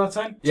 There's people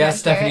outside? Yeah, Jack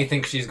Stephanie Garrett.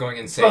 thinks she's going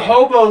The insane.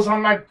 hobo's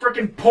on my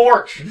freaking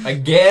porch.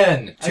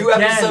 Again! Two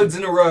Again. episodes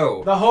in a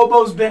row. The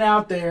hobo's been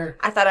out there.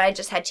 I thought I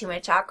just had too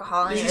much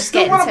alcohol and Does it he was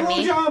still getting want a to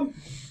me. blowjob?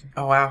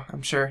 Oh, wow,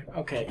 I'm sure.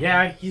 Okay,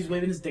 yeah, he's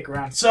waving his dick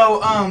around.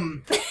 So,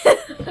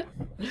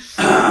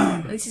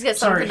 At least he's got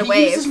sorry, something to he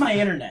wave. uses my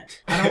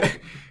internet. I don't.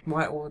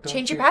 What? Well, don't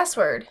Change your you-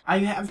 password. I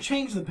have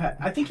changed the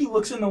I think he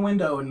looks in the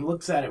window and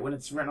looks at it when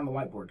it's right on the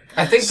whiteboard.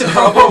 I think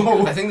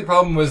the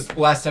problem was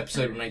last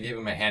episode when I gave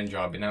him a hand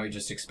job, and now he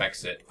just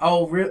expects it.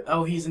 Oh,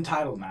 oh, he's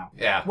entitled now.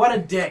 Yeah. What a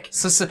dick.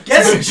 So,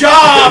 Get a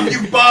job,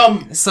 you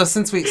bum. So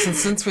since we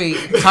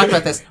talked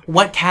about this,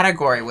 what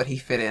category would he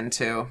fit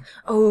into?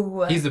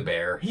 Oh. He's a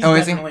bear. He's Oh,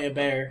 is he? definitely a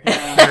bear.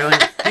 Yeah. Really?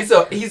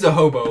 He's a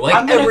hobo. Like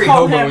I'm gonna every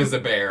call hobo him- is a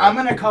bear. I'm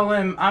gonna call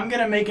him. I'm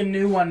gonna make a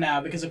new one now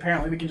because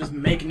apparently we can just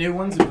make new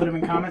ones and put them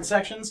in comment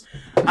sections.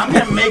 I'm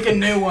gonna make a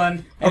new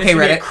one. And Okay, it's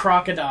gonna be a Reddit.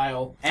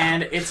 crocodile,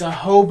 and it's a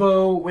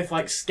hobo with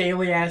like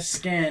scaly ass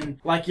skin.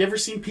 Like you ever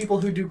seen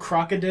people who do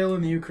crocodile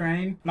in the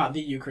Ukraine? Not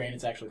the Ukraine.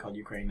 It's actually called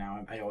Ukraine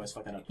now. I always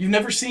fuck that up. You've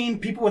never seen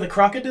people with a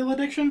crocodile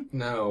addiction?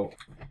 No.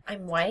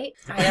 I'm white.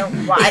 I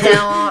don't.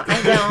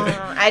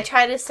 I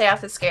try to stay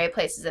off the scary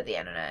places of the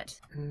internet.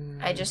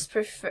 I just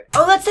prefer.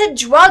 Oh, that's that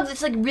drug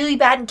that's like really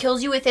bad and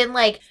kills you within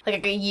like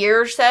a year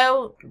or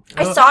so.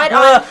 I saw it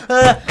on.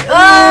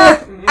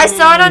 I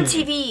saw it on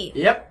TV.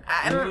 Yep.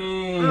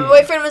 My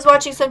boyfriend was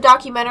watching some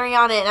documentary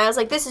on it, and I was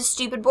like, "This is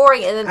stupid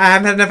boring." And then, I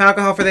haven't had enough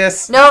alcohol for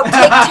this. no, turn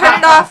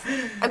it off.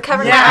 I'm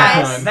covering my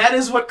Yeah, eyes. that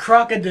is what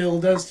crocodile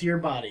does to your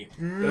body.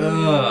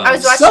 I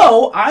was watching.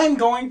 So I'm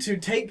going to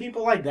take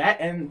people like that,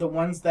 and the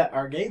ones that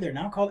are gay, they're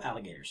now called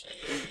alligators.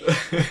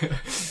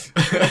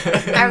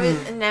 I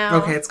was no.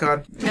 Okay, it's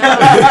gone. No.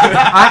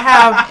 I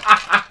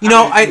have,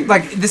 I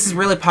like this is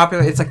really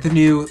popular. It's like the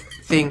new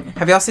thing.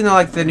 Have y'all seen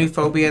the new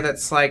phobia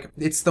that's like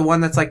it's the one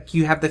that's like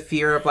you have the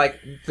fear of like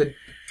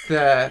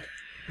the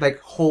like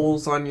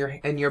holes on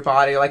your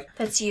body, like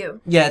That's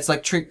you. yeah, it's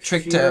like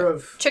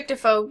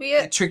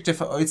Trichtophobia.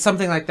 it's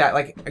something like that.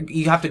 Like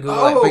you have to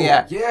Google it, but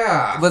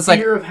yeah, it's like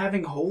Fear of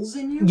having holes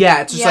in you?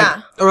 yeah, it's just Yeah.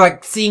 like or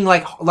like seeing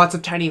like lots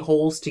of tiny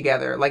holes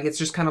together. Like it's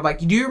just kind of like,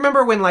 do you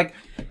remember when like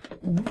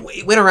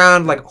it went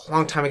around like a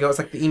long time ago? It was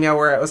like the email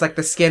where it was like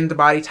the skin, the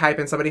body type,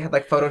 and somebody had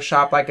like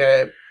Photoshopped like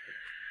a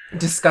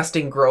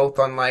disgusting growth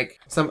on like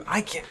some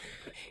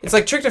it's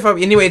like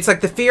trichtophobia. Anyway, it's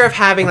like the fear of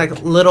having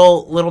like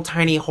little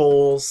tiny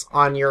holes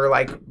on your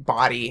like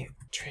body.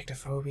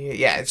 Trichtophobia.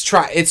 Yeah, it's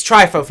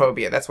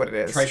trypophobia. That's what it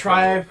is.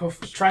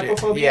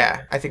 Trypophobia?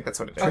 Yeah, I think that's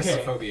what it is.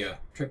 Okay. Tripophobia.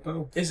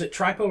 Tripo? Is it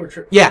tripo or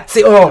trip? Yeah.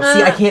 See,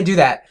 I can't do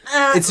that.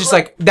 It's just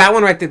like that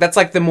one right there. That's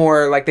like the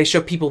more like they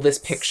show people this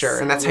picture,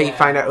 and that's how you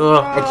find out.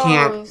 Ugh, I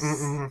can't.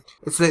 Mm-mm.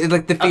 It's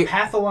like the A fear.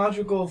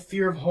 pathological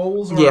fear of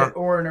holes,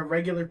 or an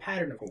irregular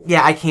pattern of holes.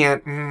 Yeah, I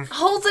can't.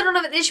 Holes I don't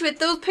have an issue with.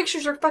 Those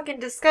pictures are fucking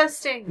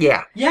disgusting.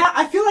 Yeah. Yeah,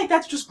 I feel like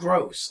that's just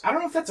gross. I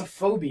don't know if that's a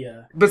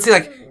phobia. But see,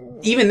 like,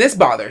 even this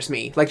bothers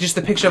me. Like, just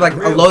the picture of, like,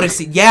 a lotus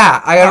seed.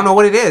 Yeah, I don't know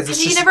what it is. It's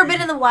Have you just... never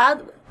been in the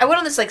wild? I went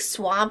on this, like,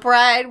 swamp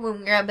ride when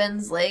we were at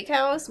Ben's Lake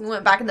house. We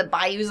went back in the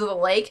bayous of the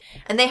lake,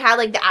 and they had,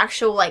 like, the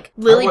actual, like,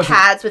 lily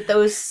pads with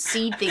those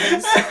seed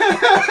things.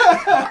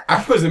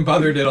 I wasn't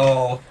bothered at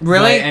all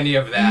Really? by any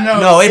of that.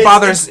 No, it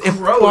bothers it's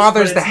gross,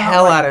 bothers but the it's not,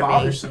 hell like, out of me.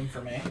 bothersome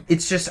for me.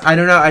 It's just, I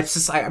don't know. It's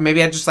just,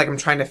 maybe I just, like, I'm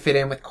trying to fit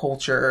in with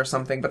culture or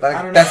something, but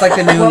I don't that's, know.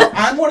 like, the new... Well,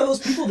 I'm one of those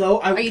people, though.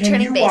 Are you can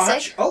turning you basic?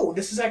 watch... Oh,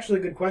 this is actually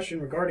a good question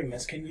regarding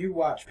this. Can you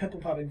watch pimple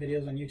popping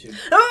videos on YouTube?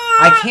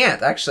 I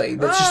can't, actually.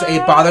 That's just,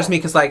 it bothers me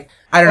because, like,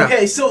 I don't know.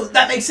 Okay, so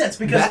that makes sense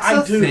because That's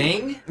I a do.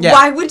 thing? Yeah.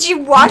 Why would you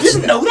watch You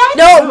didn't know that?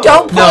 No,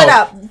 don't pull No. it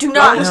up. Do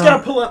not. I'm just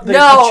gonna pull up the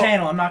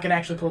channel. I'm not gonna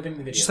actually pull up any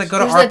videos. Just, like, go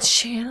to There's our... a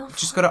channel?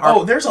 Just go to our...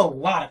 Oh, there's a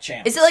lot of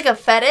channels. Is it like a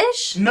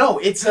fetish? No,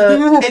 it's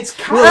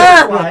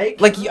kind of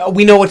like... Like,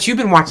 we know what you've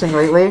been watching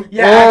lately.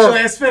 Yeah, actually,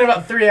 I spent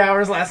about 3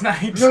 hours last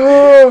night.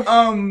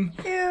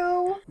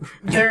 Ew.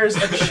 There's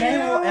a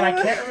channel, and I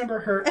can't remember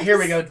her. Here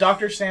we go,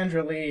 Dr.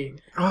 Sandra Lee.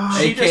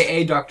 She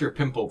AKA Dr.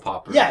 Pimple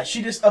Popper. Yeah,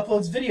 she just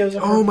uploads videos of her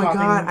Oh my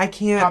popping, God, I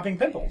can't. popping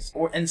pimples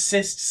and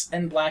cysts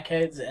and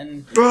blackheads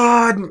and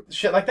God.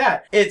 shit like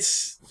that.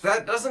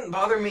 That doesn't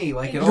bother me,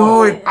 like, at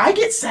No, all. I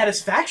get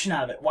satisfaction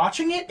out of it.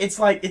 Watching it, it's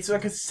like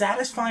a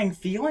satisfying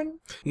feeling.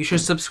 You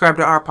should subscribe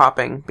to Our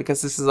Popping,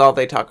 because this is all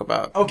they talk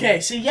about. Okay,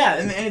 see, yeah,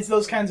 and it's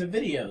those kinds of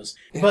videos.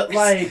 But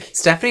like,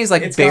 Stephanie's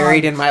like it's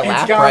buried gone. in my It's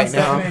lap gone, right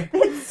now.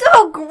 Stephanie. It's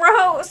so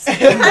gross.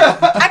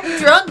 I'm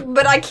drunk,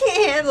 but I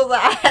can't handle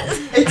that.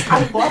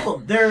 I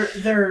love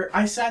them.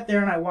 I sat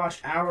there and I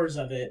watched hours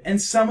of it,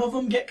 and some of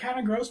them get kind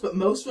of gross, but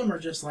most of them are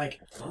just like,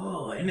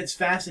 oh, and it's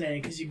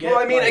fascinating because you get. Well,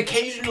 I mean, like,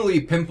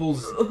 occasionally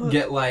pimples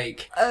get,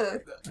 like...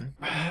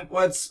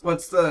 What's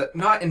the...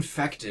 Not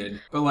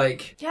infected, but,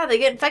 like... Yeah, they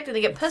get infected.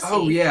 They get pussy.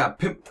 Oh, yeah.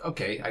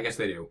 Okay, I guess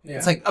they do. Yeah.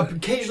 It's like,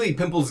 Occasionally,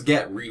 pimples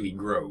get really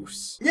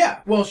gross. Yeah,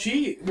 well,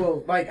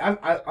 like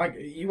I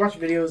you watch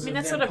videos. I mean,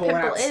 of that's them what a pulling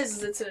pimple out,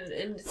 is. It's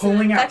an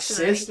pulling out infection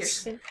underneath your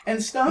cysts skin.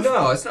 and stuff.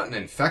 No, it's not an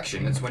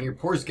infection. It's when your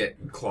pores get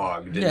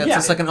clogged. yeah, it's Yeah.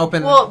 just like an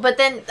open... Well, but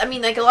then, I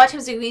mean, like, a lot of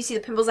times when you see the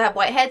pimples that have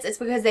whiteheads, it's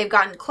because they've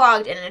gotten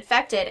clogged and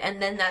infected,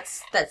 and then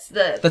that's That's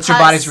pus. your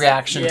body's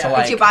reaction to, Yeah.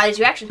 like... It's your body's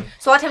reaction.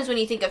 So a lot of times when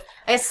you think of,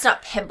 I guess it's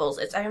not pimples.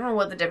 I don't know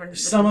what the difference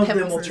is Some between of them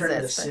pimples will and turn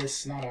into cysts, but-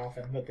 cysts, not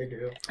often, but they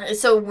do.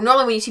 So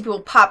normally when you see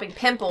people popping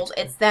pimples,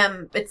 it's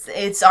them.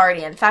 It's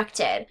already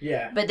infected.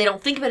 Yeah. But they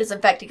don't think of it as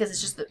infected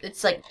because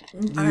it's like I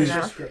don't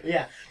know.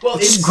 Yeah. Well,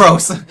 It's just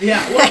gross.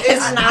 Yeah. Well,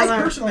 It's not-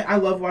 I personally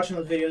love watching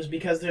those videos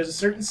because there's a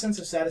certain sense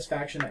of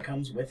satisfaction that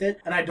comes with it,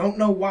 and I don't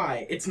know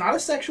why. It's not a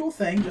sexual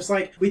thing, just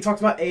like we talked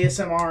about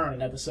ASMR on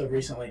an episode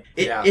recently.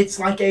 It's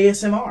like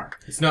ASMR.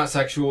 It's not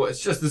sexual.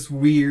 It's just this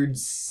weird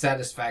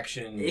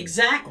satisfaction.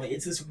 Exactly.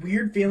 It's this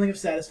weird feeling of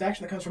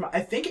satisfaction that comes from, I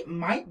think it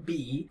might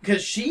be,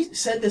 because she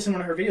said this in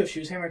one of her videos, she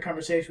was having a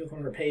conversation with one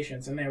of her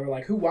patients, and they were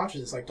like, who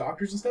watches this? Like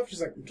doctors and stuff?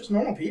 She's like, just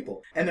normal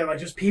people. And they're like,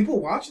 just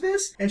people watch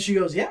this? And she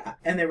goes, yeah.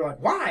 And they were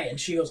like, why? And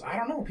she goes, I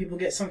don't know. People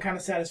get some kind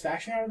of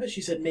satisfaction out of it.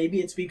 She said, maybe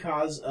it's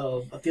because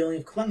of a feeling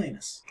of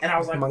cleanliness. And I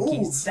was like,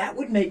 Monkeys. ooh, that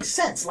would make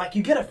sense. Like,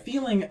 you get a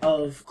feeling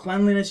of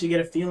cleanliness, you get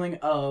a feeling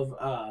of,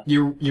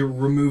 You're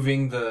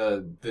removing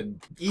the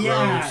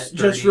yeah, gross,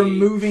 just dirty-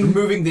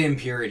 removing the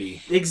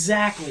impurity.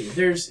 Exactly.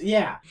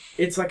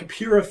 It's like a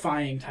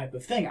purifying type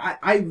of thing.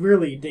 I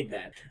really dig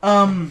that.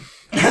 I'm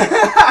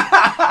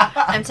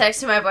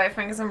texting my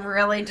boyfriend because I'm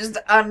really just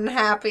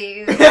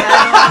unhappy.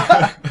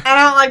 I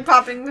don't like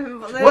popping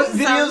pimples. What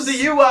videos do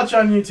you watch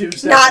on YouTube,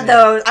 Stephanie? Not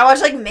those. I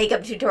watch like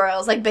makeup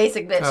tutorials, like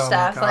basic bitch Oh my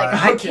stuff. God. Like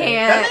I Okay.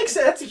 can't. That makes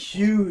sense. That's a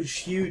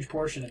huge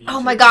portion of YouTube.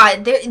 Oh my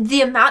god,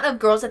 the amount of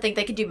girls that think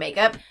they could do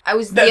makeup. I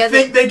was That the other.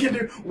 think they can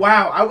do.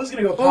 Wow, I was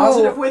gonna go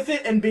positive with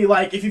it and be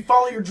like, if you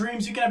follow your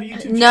dreams, you can have a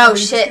YouTube channel. No and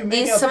you just do shit.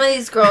 makeup. Some of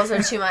these girls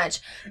are too much.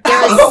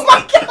 There was, Oh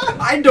my god!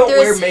 I don't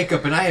wear There's-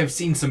 makeup, and I have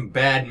seen some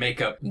bad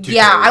makeup tutorials.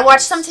 yeah, I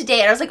watched some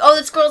today, and I was like, "Oh,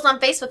 this girl's on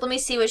Facebook. Let me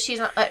see what she's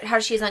on, how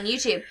she's on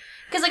YouTube."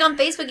 Because, like, on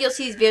Facebook, you'll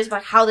see these videos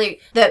about how the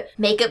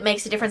makeup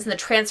makes a difference in the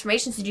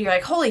transformations. And you're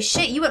like, holy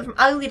shit, you went from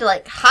ugly to,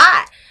 like,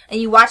 hot. And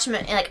you watch them,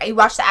 and, like, you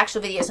watch the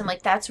actual videos, and I'm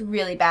like, that's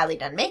really badly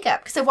done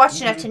makeup. Because I've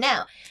watched enough to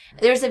know.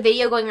 There's a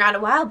video going around a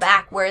while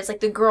back where it's,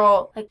 like, the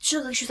girl, like, she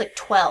was like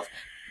 12.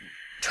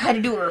 Tried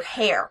to do her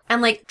hair.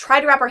 And, like,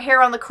 tried to wrap her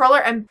hair on the curler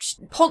and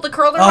pulled the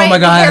curler away. my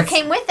and God. the hair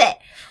came with it.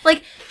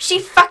 Like, she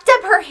fucked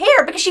up her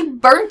hair because she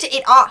burnt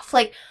it off.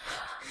 Like,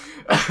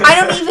 I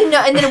don't even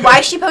know. And then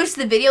why she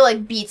posted the video,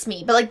 like, beats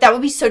me. But, like, that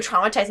would be so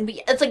traumatizing. But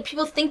it's like,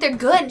 people think they're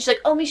good. And she's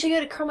like, oh, me should go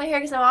to curl my hair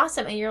because I'm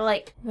awesome. And you're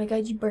like, oh my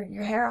God, you burnt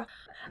your hair off.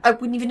 I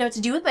wouldn't even know what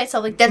to do with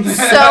myself. Like, that's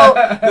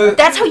so...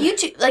 that's how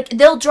YouTube... Like,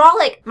 they'll draw,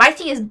 like... My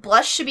thing is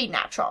blush should be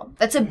natural.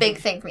 That's a big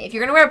thing for me. If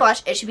you're gonna wear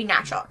blush, it should be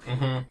natural.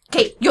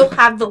 Okay, you'll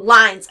have the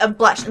lines of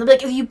blush. And they'll be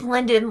like, oh, you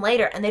blend it in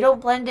later. And they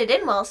don't blend it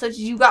in well, so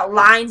you got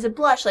lines of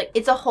blush. Like,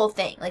 it's a whole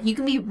thing. Like, you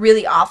can be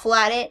really awful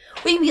at it.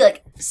 Or you can be,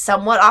 like,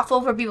 somewhat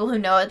awful for people who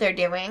know what they're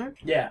doing.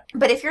 Yeah.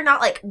 But if you're not,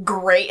 like,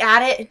 great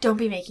at it, don't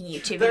be making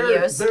YouTube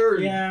videos.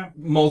 There are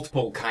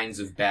multiple kinds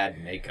of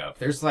bad makeup.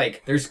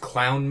 There's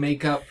clown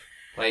makeup.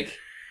 Like...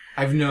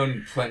 I've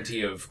known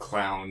plenty of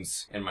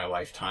clowns in my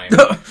lifetime.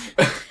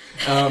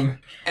 And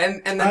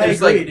then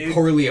there's agree,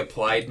 poorly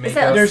applied makeup. Is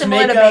that There's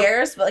similar to makeup-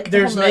 bears? But, like,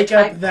 There's the whole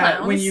makeup type that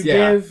clowns? when you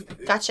Yeah.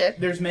 give... Gotcha.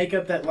 There's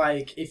makeup that,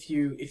 like, if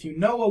you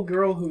know a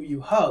girl who you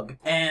hug,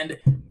 and...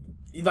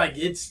 Like,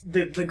 it's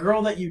the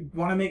girl that you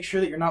want to make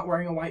sure that you're not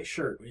wearing a white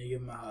shirt when you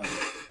give them a hug.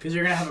 Because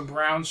you're going to have a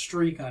brown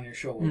streak on your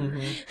shoulder.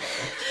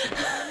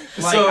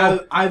 Like,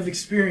 So- I've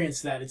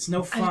experienced that. It's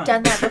no fun. I've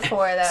done that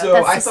before, though. So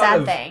That's I the thought sad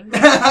of- thing.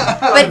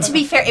 But to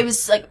be fair, it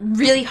was, like,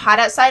 really hot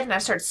outside, and I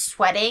started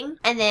sweating.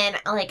 And then,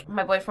 like,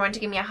 my boyfriend wanted to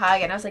give me a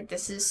hug, and I was like,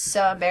 this is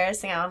so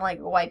embarrassing. I want to, like,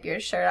 wipe your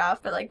shirt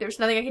off. But, like, there's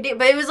nothing I could do.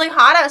 But it was, like,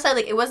 hot outside.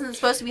 Like, it wasn't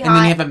supposed to be hot. And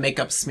then you have a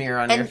makeup smear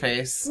on your And-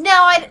 face. No,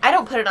 I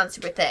don't put it on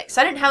super thick.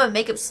 So I didn't have a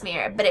makeup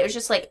smear. But it was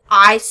just, like,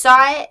 I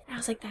saw it, and I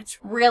was like, that's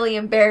really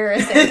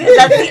embarrassing. Because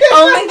that's the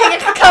only thing it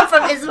could come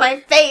from is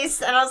my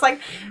face. And I was like,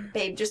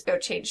 babe, just go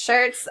change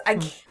shirts. I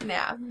can't.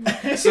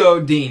 Yeah. So,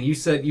 Dean, you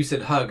said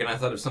hug, and I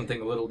thought of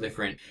something a little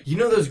different. You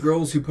know those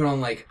girls who put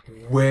on, like,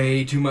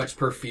 way too much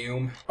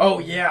perfume? Oh,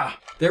 yeah.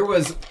 There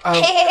was...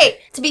 Hey.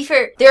 To be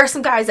fair, there are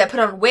some guys that put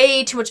on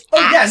way too much Oh,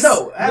 Axe. yeah,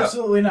 no,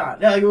 absolutely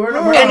not. Yeah, like, we're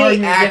not Any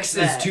arguing Axe against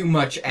is that. too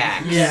much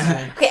Axe.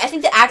 Yeah. Okay, I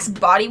think the Axe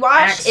body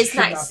wash Axe is should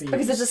not nice be because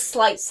used. there's a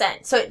slight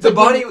scent. So it's The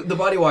like when-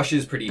 body wash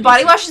is pretty the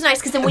body decent. wash is nice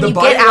because then when The you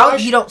body get out,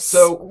 wash- you don't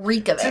so-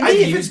 reek of To it. me, I've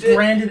if it's used it.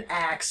 branded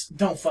Axe,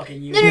 don't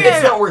fucking use No, it.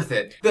 It's not worth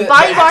it. The The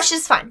body Axe- wash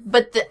is fine,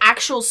 but the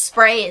actual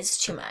spray is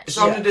too much.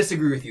 So I'm gonna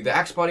disagree with you. The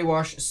Axe body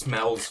wash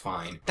smells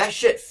fine. That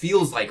shit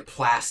feels like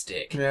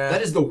plastic. Yeah.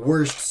 That is the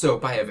worst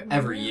soap I have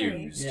ever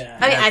used. Yeah.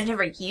 I mean, I've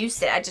never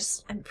used it.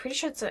 I'm pretty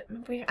sure it's I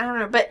don't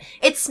know, but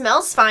it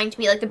smells fine to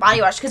me, like the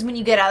body wash, because when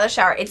you get out of the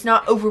shower, it's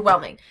not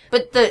overwhelming.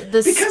 But the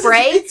Because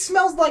spray, it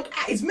smells like...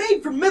 It's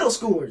made for middle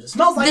schoolers. It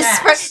smells like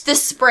Axe. the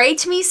spray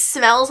to me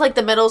smells like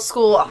the middle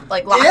school,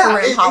 like, locker Yeah,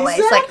 room hallways.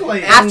 exactly.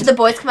 Like, after the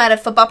boys come out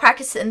of football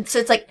practice, and so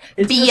it's like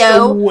It's just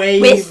BO a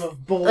wave with, of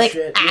like,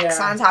 bullshit. Axe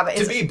yeah. on top of it.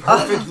 To It's- be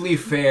perfectly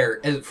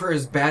fair, for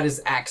as bad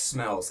as Axe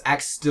smells,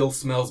 Axe still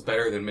smells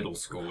better than middle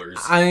schoolers.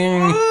 I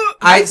mean,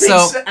 I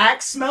think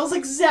Axe smells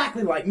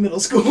exactly like middle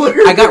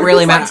schoolers. I got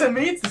really It's mad. Like, to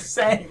me, it's the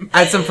same. I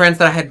had some friends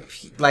that I had,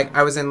 like,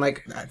 I was in,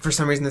 like, for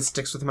some reason this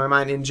sticks with my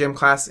mind, in gym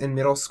class in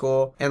middle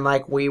school, and,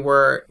 like, we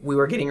were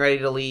getting ready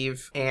to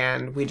leave,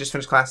 and we just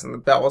finished class, and the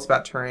bell was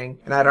about to ring,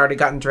 and I'd already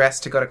gotten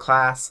dressed to go to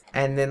class,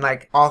 and then,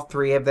 like, all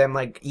three of them,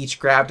 like, each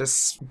grabbed a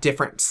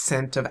different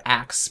scent of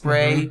Axe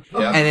spray,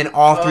 Yeah. and then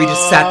all three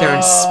just sat there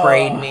and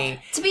sprayed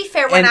me. To be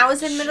fair, when And- I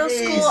was in middle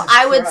Jesus school,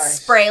 I would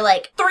Christ. spray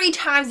like 3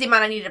 times the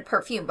amount I needed of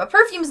perfume. But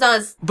perfume's not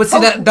as But see,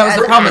 that was the as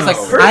problem, is, like,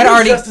 Axe. Perfume's I'd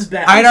already, just as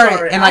bad. I'd I'm already,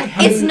 sorry. and, I like,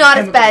 hate It's not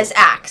as bad as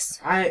Axe.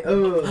 but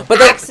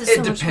the, Axe is so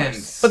It much depends.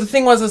 worse. But the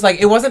thing was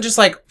it wasn't just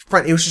like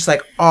front, it was just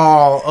like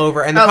all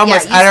over. And the Oh, problem yeah,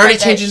 was you I'd already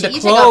sprayed changed that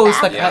into shit. You take clothes.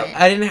 off Like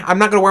that. I'm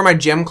not gonna wear my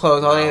gym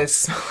clothes. All they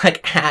smell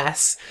like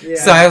ass.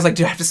 So I was like,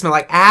 do I have to smell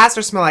like ass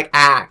or smell like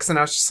Axe? And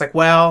I was just like,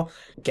 well,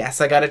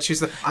 guess I gotta choose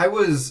the. I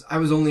was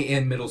only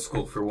in middle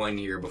school for 1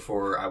 year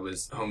before I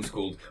was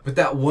homeschooled. But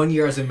that 1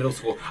 year I was in middle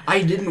school,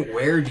 I didn't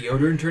wear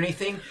deodorant or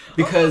anything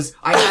because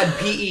I had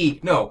PE.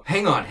 No,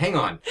 hang on.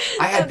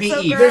 I had That's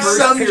so PE. gross. There's first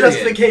some period.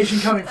 justification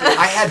coming for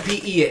I had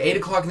PE at 8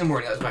 o'clock in the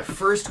morning. That was my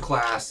first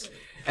class.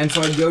 And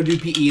so I'd go do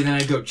PE, and then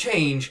I'd go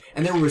change,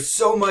 and there was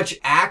so much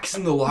Axe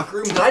in the locker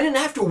room that I didn't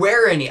have to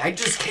wear any. I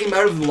just came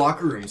out of the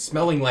locker room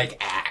smelling like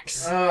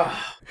Axe. I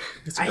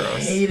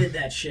hated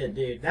that shit,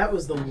 dude. That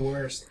was the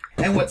worst.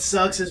 And what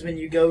sucks is when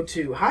you go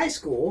to high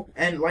school,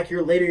 and like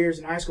your later years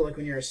in high school, like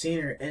when you're a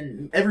senior,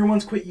 and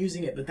everyone's quit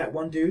using it, but that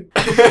one dude.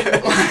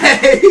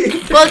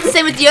 Well, it's the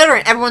same with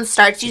deodorant. Everyone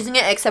starts using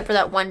it except for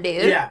that one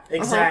dude. Yeah,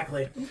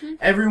 exactly.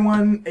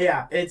 Everyone,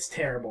 yeah, it's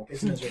terrible.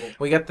 It's miserable.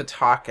 We got the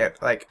talk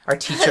at like our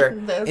teacher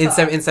The in talk.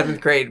 in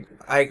 7th grade.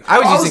 I was I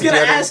was using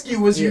gonna deodorant. ask you,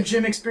 was your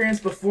gym experience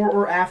before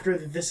or after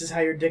the "This is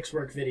how your dicks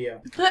work"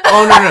 video?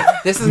 Oh no,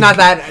 this is not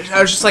that.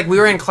 I was just like, we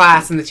were in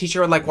class and the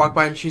teacher would like walk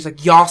by and she was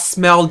like, y'all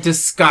smell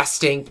disgusting. not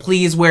stink.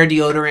 Please wear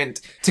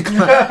deodorant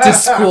to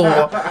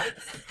school.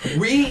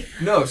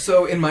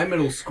 So in my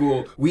middle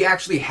school, we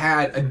actually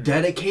had a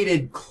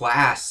dedicated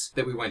class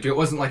that we went to. It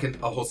wasn't like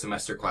a whole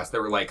semester class.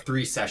 There were like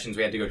 3 sessions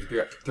we had to go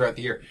throughout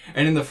the year.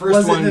 And in the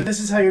first one... Was it the This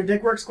Is How Your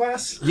Dick Works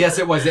class? Yes,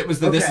 it was. It was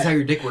the This Is Okay. How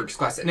Your Dick Works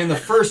class. And in the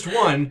first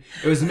one,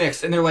 it was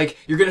mixed. And they're like,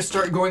 you're going to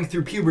start going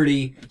through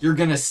puberty. You're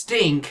going to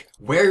stink.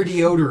 Wear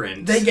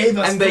deodorant. They gave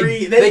us and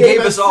free. They gave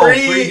us all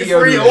free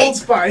deodorant. Free Old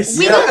Spice.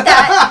 We did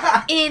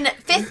that in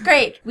 5th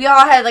grade. We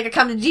all had like a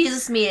come to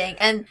Jesus meeting,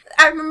 and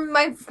I remember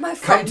my Come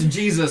friend, to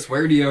Jesus,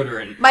 wear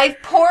deodorant. my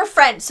poor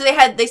friend. So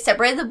they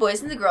separated the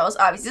boys and the girls.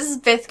 Obviously, this is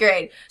 5th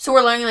grade, so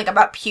we're learning like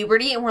about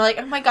puberty, and we're like,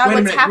 oh my god, Wait a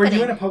what's minute. happening? Were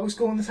you in a public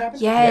school when this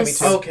happened?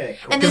 Yes. Yeah, me too. Okay.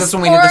 Cool. And 'Cause this that's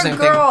when we did the poor same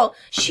thing. girl,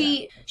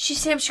 she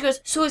said, she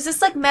goes, so is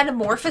this like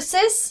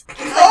metamorphosis?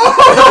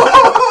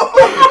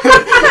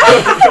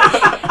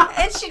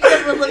 And she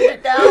just looked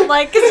it down,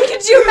 like, could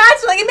you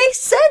imagine? Like, it makes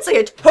sense. Like,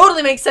 it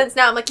totally makes sense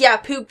now. I'm like, yeah,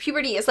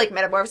 puberty is like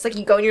metamorphosis. Like,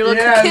 you go in your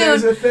little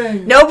there's a cocoon.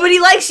 thing. Nobody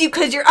likes you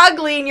because you're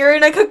ugly and you're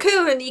in a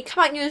cocoon, and you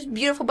come out and you're this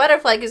beautiful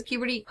butterfly because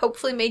puberty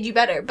hopefully made you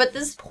better. But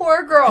this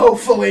poor girl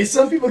Hopefully,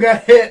 some people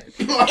got hit.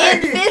 in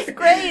 5th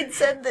grade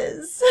said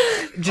this.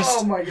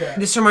 Oh my god.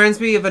 This reminds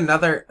me of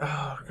another.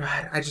 Oh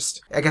god,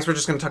 I guess we're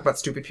just gonna talk about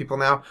stupid people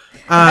now.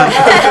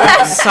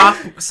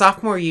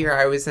 Sophomore year,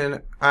 I was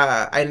in.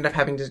 I ended up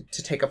having to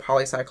take a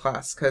poli-sci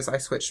class because I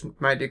switched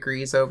my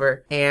degrees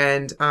over,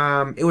 and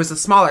it was a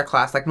smaller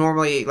class. Like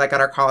normally, like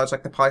at our college,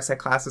 like the poli-sci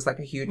class is like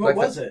a huge. What like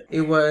was it?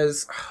 It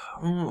was.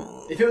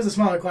 If it was a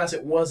smaller class,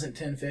 it wasn't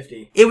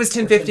 1050. It was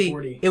 1050.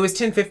 1040. It was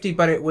 1050,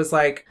 but it was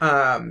like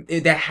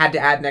they had to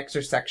add an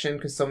extra section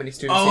because so many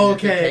students. Oh, needed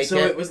to okay. take So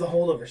it. it was the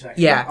holdover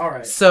section. Yeah. All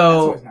right. So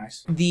That's always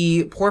nice.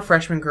 the poor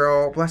freshman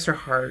girl, bless her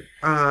heart,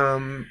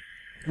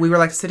 we were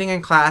like sitting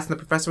in class and the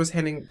professor was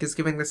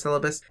giving the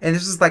syllabus, and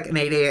this was like an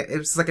 8 a.m.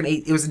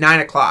 It was 9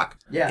 o'clock.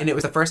 Yeah. And it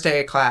was the first day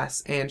of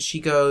class, and she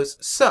goes,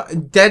 so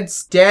dead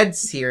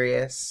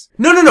serious.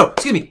 No.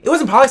 Excuse me. It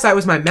wasn't poli-sci. It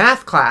was my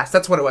math class.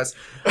 That's what it was.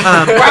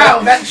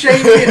 Wow, that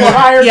changed the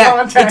entire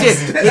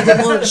context. It did.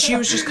 Well, she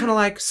was just kind of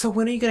like, so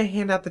when are you going to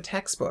hand out the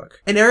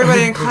textbook? And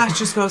everybody in class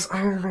just goes, oh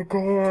my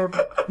god.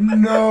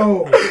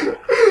 No.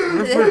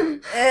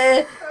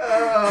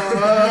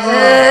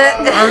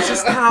 I was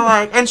just kind of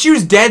like, and she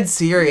was dead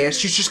serious.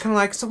 She's just kind of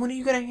like, so when are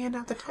you going to hand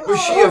out the textbook?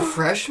 Was she a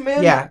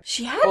freshman? Yeah.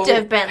 She had to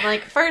have been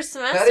like first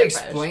semester. That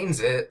explains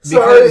it.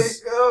 Sorry.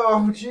 Because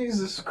Oh,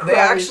 Jesus Christ. they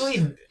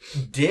actually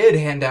did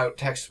hand out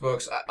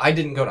textbooks. I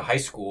didn't go to high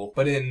school,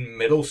 but in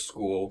middle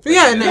school.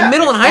 Yeah, in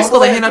middle and high All school,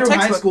 the they way hand out through high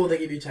textbooks. school, they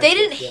give you textbooks. They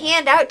didn't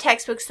hand out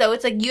textbooks though.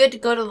 It's like you had to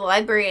go to the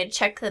library and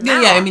check them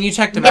out. Yeah, I mean, you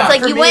checked them It's out.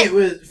 like For you me, went. it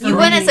was- for You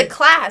went me- as a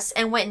class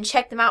and went and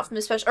checked them out from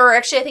the special. Or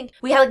actually, I think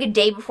we had like a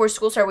day before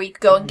school started where you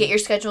could go and get your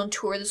schedule and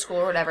tour the school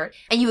or whatever.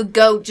 And you would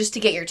go just to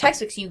get your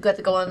textbooks. You got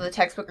to go into the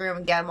textbook room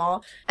and get them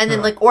all. And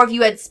then like, or if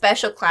you had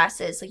special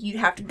classes, like you'd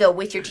have to go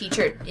with your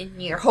teacher,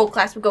 and your whole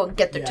class would go and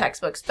get their Yeah.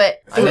 textbooks.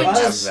 But I For didn't have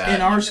us, that.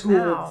 in our school,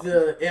 Wow.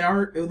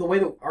 the way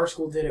that our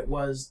school did it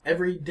was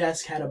every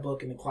desk had a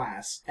book in the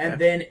class, and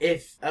then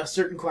if a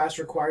certain class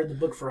required the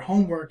book for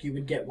homework, you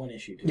would get one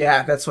issued.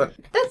 Yeah, that's what.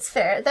 that's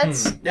fair.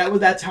 That's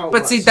That's how. It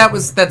But was. see,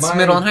 that's My-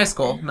 middle and high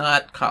school,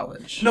 not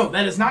college. No,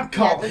 that is not yeah,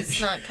 college.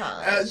 that's not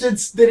college.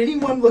 Did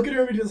anyone look at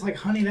her and be just like,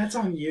 "Honey, that's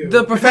on you"?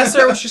 The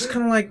professor was just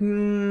kind of like,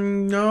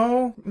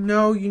 no,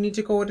 you need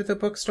to go to the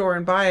bookstore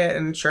and buy it.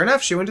 And sure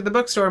enough, she went to the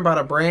bookstore and bought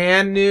a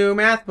brand new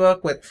math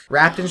book with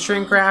wrapped in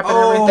shrink wrap and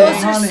Oh, everything.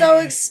 Those are honey. so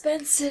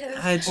expensive.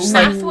 It's just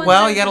Math like, ones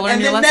well, are- you gotta learn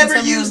And your then lessons.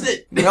 never somehow. used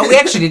it. No, we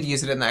actually did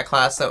use it in that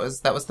class. That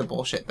was the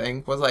bullshit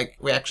thing. Was like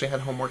we actually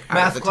had homework out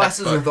of Math the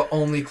classes are textbook. the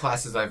only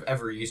classes I've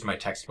ever used my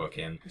textbook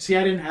in. See,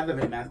 I didn't have that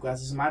many math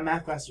classes. My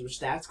math classes were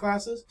stats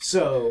classes,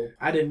 so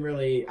I didn't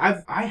really.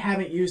 I've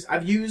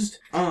used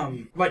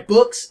like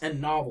books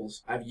and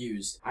novels.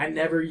 I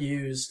never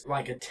used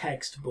like a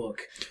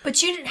textbook.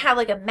 But you didn't have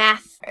like a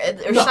math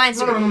or No, science.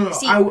 no.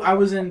 See, I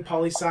was in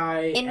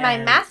poli-sci. in my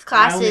and math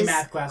my only classes,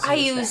 math classes I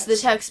were used stats. the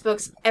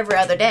textbooks every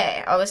other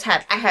day.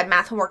 I had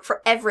math homework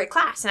for every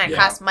class, and I had Yeah.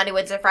 class Monday,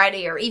 Wednesday,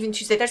 Friday, or even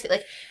Tuesday, Thursday.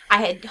 Like I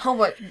had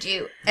homework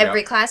due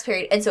every class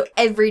period, and so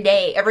every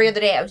other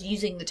day, I was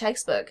using the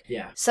textbook.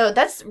 Yeah. So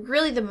that's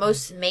really the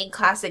most main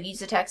class that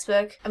used the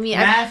textbook. I mean,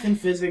 Math and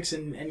physics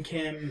and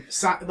chem,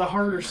 the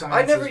harder science.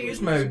 I never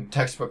used my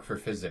textbook for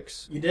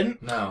physics. You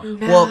didn't? No.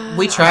 Well,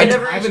 we I tried.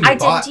 never even I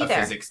bought didn't a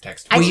either. physics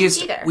textbook. I we didn't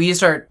used either. we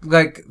used our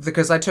like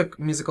because I took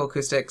musical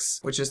acoustics,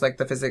 which is like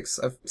the physics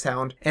of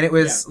sound, and it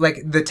was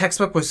like the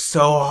textbook was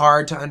so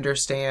hard to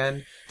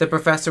understand. The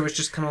professor was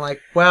just kind of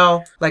like,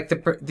 well, like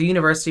the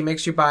university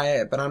makes you buy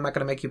it, but I'm not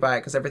going to make you buy it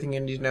because everything you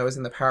need to know is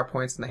in the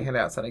PowerPoints and the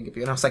handouts that I give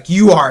you. And I was like,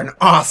 you are an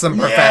awesome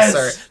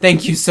professor. Yes!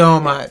 Thank you so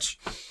much.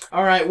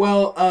 All right.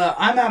 Well,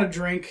 I'm out of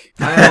drink.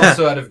 I'm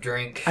also out of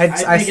drink. I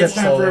think it's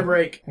time for a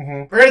break.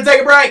 Mhm. We're gonna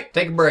take a break.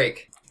 Take a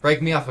break.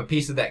 Break me off a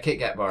piece of that Kit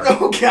Kat bar.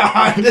 Oh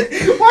God!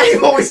 Why do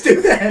you always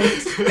do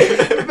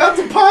that? I'm about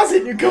to pause pause it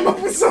and you come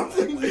up with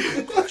something. You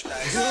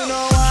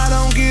know I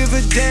don't give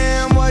a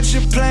damn what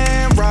you're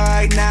playing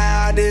right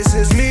now. This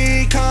is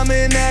me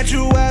coming at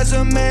you as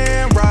a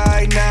man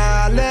right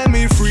now. Let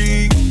me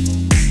free.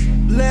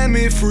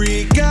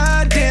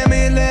 God damn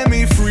it, let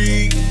me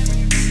free.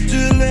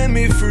 Just let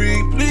me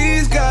free.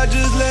 Please, God,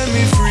 just let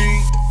me free.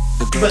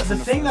 But the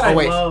thing that I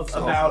love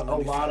about a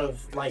lot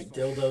of like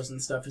dildos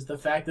and stuff is the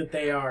fact that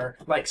they are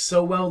like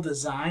so well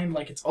designed.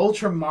 Like it's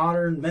ultra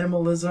modern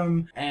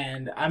minimalism,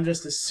 and I'm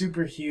just a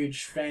super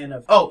huge fan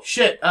of. Oh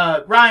shit,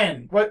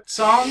 Ryan, what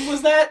song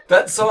was that?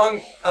 That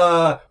song,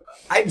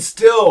 I'd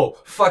still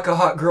fuck a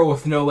hot girl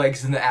with no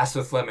legs in the ass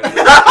with lemon.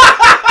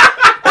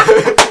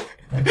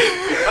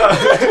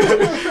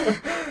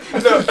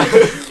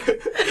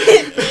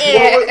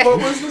 What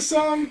was the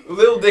song?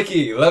 Lil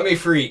Dicky, Let Me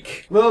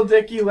Freak. Lil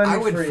Dicky, Let Me Freak.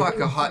 I would Freak. fuck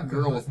a hot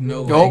girl with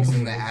no legs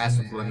in the ass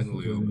with lemon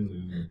lube.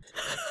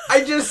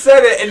 I just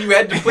said it and you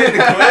had to play the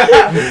clip.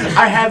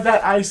 I have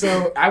that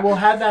ISO. I will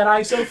have that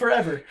ISO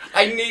forever.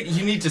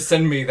 You need to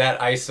send me that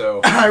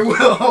ISO. I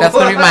will. That's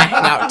gonna be my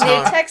hangout New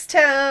tone. text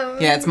tone.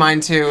 Yeah, it's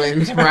mine too.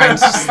 And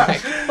Ryan's just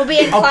like, We'll be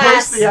in I'll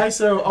class. post the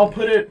ISO. I'll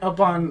put it up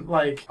on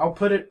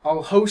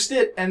I'll host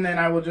it and then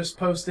I will just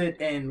post it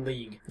in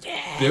League.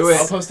 Do it.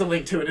 I'll post a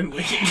link to it in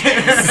League.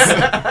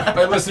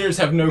 My listeners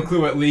have no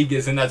clue what League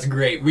is, and that's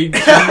great. We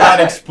should not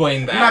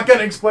explain that. I'm not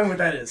gonna explain what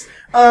that is.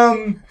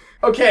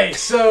 Okay,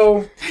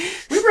 so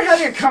we were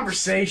having a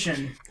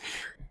conversation.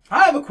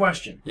 I have a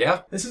question.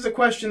 Yeah? This is a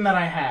question that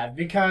I have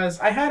because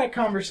I had a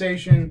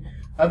conversation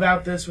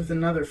about this with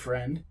another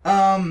friend.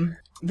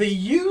 The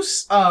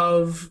use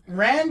of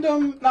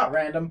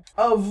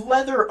of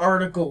leather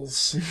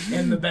articles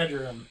in the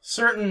bedroom.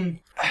 Certain.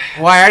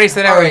 well, I already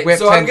said I would whip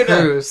so I'm Ted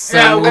gonna- Cruz, so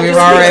Yeah, we've Ted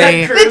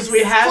already. Cruz,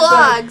 we have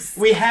Vlogs.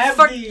 we have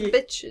Fuck the.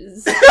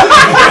 bitches.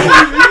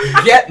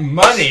 Get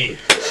money.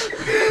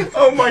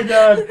 Oh my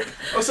god.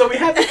 Oh, so we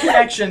have the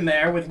connection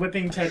there with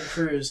whipping Ted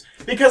Cruz.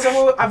 Because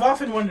I've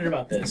often wondered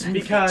about this.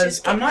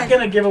 Because I'm not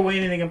going to give away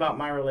anything about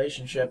my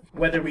relationship,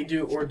 whether we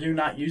do or do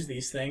not use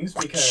these things,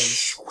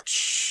 because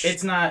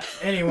it's not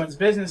anyone's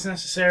business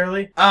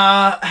necessarily.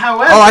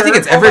 However... Oh, I think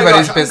it's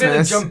everybody's I'm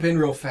business. gonna jump in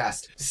real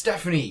fast.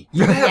 Stephanie,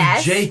 you have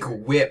Yes? Jake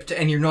whipped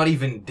and you're not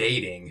even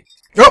dating.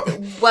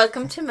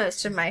 Welcome to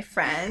most of my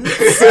friends.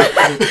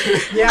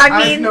 Yeah, I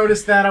I've mean-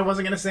 noticed that. I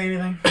wasn't going to say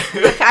anything.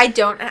 I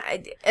don't.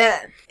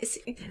 Is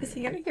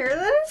he gonna hear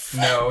this?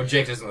 No,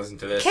 Jake doesn't listen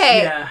to this.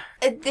 Okay. Yeah.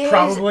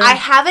 I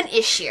have an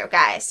issue,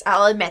 guys.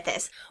 I'll admit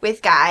this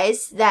with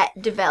guys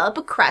that develop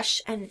a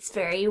crush, and it's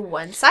very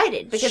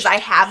one-sided because I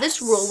have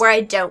this rule where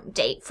I don't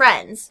date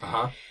friends,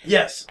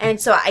 Yes. and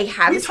so I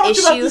have We this talked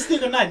issue. about this the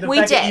other night. The We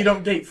fact that did. you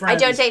don't date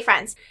friends. I don't date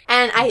friends,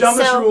 and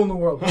Dumbest rule in the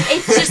world.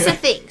 It's just a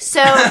thing.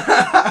 So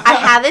I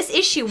have this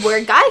issue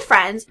where guy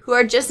friends who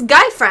are just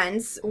guy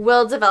friends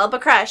will develop a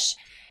crush.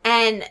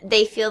 And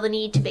they feel the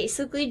need to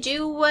basically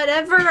do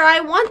whatever I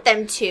want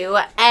them to,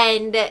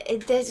 and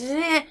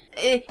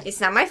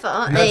it's not my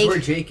fault. And that's Like, where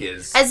Jake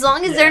is. as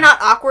long as they're not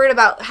awkward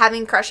about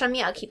having a crush on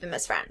me, I'll keep them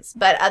as friends.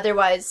 But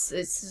otherwise,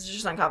 it's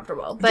just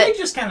uncomfortable. But Jake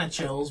just kind of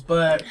chills,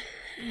 but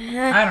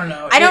I don't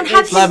know. I don't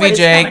have it's, him Love you, it's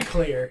Jake. kinda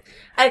clear.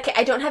 okay,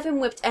 I don't have him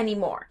whipped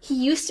anymore. He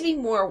used to be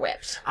more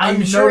whipped.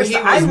 I'm sure he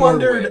was more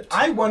whipped.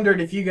 I wondered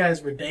if you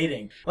guys were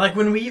dating. Like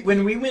when we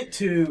went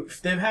to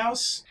Fib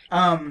House.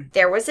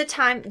 There was a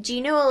time. Do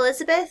you know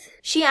Elizabeth?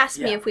 She asked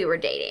me Yeah. if we were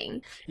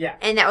dating. Yeah.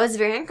 And that was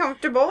very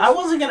uncomfortable. I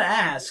wasn't gonna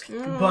ask,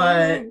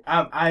 but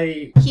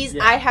I.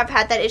 I have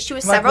had that issue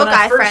with Like, several when I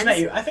guy first friends. met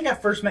you, I think I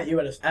first met you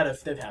at a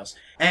Fib House,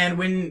 and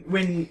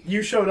when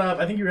you showed up,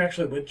 I think you were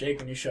actually with Jake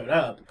when you showed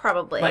up.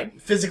 Probably. Like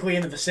physically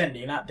in the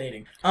vicinity, not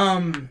dating.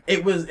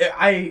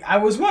 I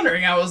was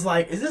wondering. I was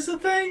like, is this a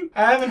thing?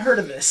 I haven't heard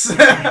of this.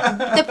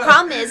 The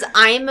problem is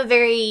I am a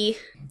very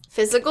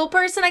physical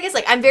person, I guess.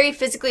 Like, I'm very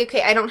physically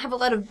okay. I don't have a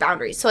lot of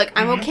boundaries. So, like,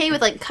 I'm okay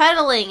with, like,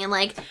 cuddling and,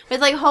 like,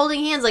 with, like,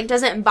 holding hands. Like,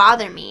 doesn't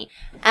bother me.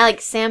 And,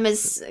 like, Sam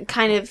is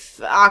kind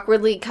of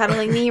awkwardly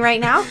cuddling me right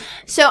now.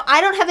 So, I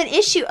don't have an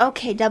issue.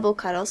 Okay, double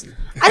cuddles.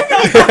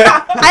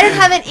 I don't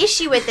have an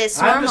issue with this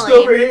I'm just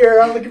normally. over here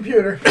on the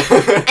computer.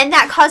 And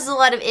that causes a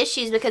lot of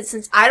issues because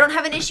since I don't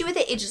have an issue with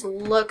it, it just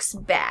looks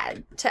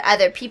bad to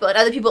other people. And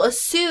other people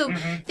assume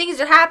things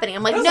are happening.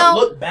 I'm like, It no. doesn't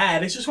look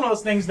bad. It's just one of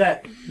those things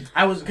that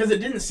because it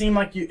didn't seem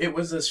like it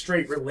was a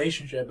straight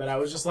relationship, but I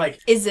was just like,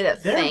 Is it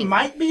a there thing?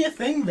 might be a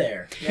thing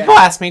there. Yeah. People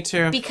ask me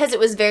too. Because it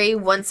was very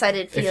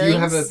one-sided feelings. If you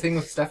have a thing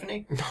with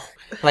Stephanie?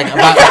 Like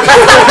about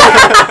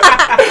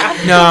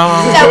no.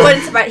 That what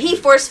it's about. He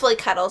forcefully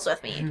cuddles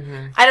with me.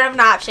 I don't have an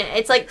option.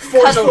 It's like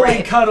cuddle Forcefully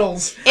rape.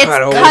 cuddles. It's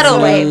Cuddle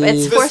cuddle with rape. me.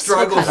 It's The forceful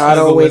struggle cuddle.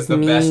 snuggle with was the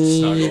best me.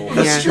 snuggle.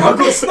 The Yeah.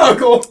 struggle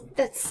snuggle.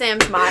 That's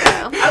Sam's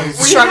motto.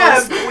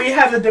 We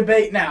have a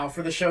debate now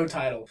for the show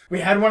title. We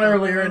had one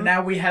earlier, and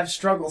now we have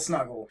struggle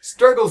snuggle.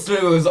 Struggle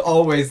snuggle is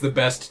always the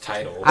best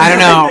title. I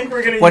don't I think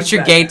we're gonna know. What's use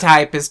your that gay now.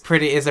 type is a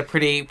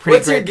pretty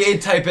What's your great. gay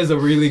type is a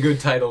really good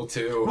title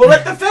too. Well,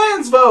 let the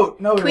fans vote.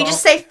 No, Can we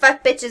just say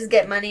fuck bitches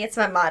get money? It's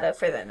my motto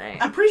for the night.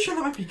 I'm pretty sure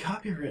that might be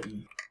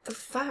copywritten. The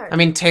fuck? I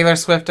mean, Taylor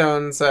Swift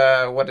owns,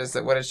 what is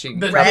it? What is she?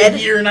 The Red?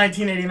 year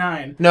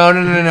 1989.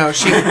 No.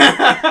 She.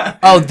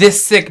 Oh,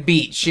 This Sick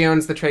Beat. She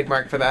owns the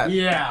trademark for that.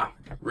 Yeah.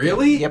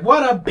 Really? Yep.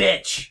 What a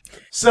bitch.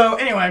 So,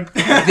 anyway.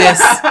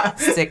 This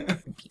Sick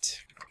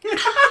Beat.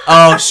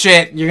 Oh,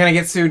 shit. You're gonna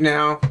get sued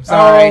now.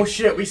 Sorry. Oh,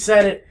 shit. We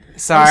said it.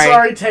 Sorry. I'm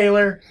sorry,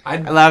 Taylor. I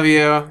love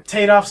you.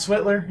 Tadoff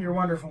Switler, you're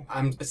wonderful.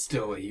 I'm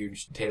still a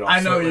huge Tadoff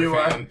I know Switler you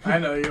fan. are. I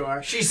know you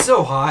are. She's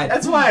so hot.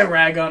 That's why I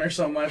rag on her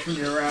so much when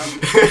you're around.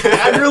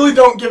 I really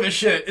don't give a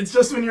shit. It's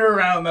just when you're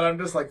around that I'm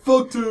just like,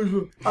 fuck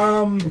Taylor.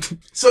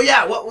 So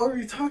yeah, what were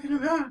we talking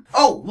about?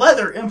 Oh,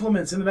 leather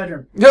implements in the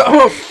bedroom.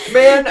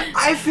 Man,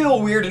 I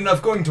feel weird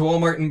enough going to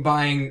Walmart and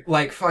buying,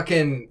 like,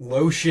 fucking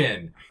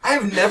lotion.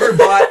 I've never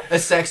bought a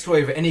sex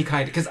toy of any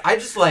kind, because I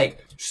just,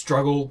 like,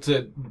 struggle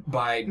to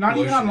buy Not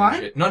even lotion and online?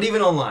 shit. Not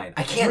even online.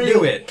 I can't Really?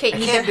 do it. Okay, I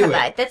neither can't do have it.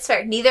 I. That's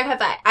fair. Neither have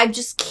I. I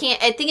just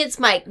can't. I think it's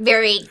my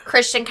very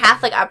Christian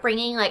Catholic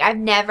upbringing. Like, I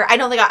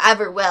don't think I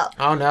ever will.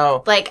 Oh,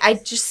 no. Like, I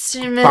just...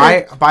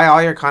 Buy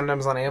all your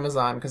condoms on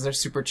Amazon because they're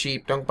super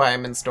cheap. Don't buy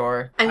them in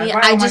store. I mean, buy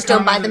all I my just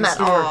don't buy condoms them in the at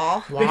store. all.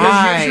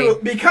 Why?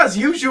 Because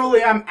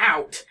usually I'm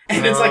out.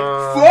 And it's like,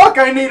 fuck,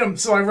 I need them.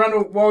 So I run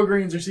to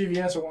Walgreens or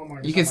CVS or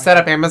Walmart. You can set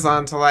up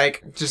Amazon to,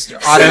 like, just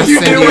auto You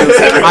send do you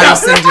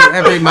it.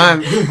 every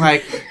month.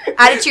 Like,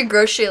 Add it to your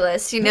grocery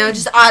list, you know?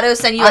 Just auto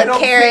send you, I like, don't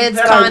carrots, think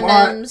that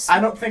condoms. I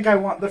don't think I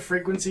want the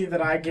frequency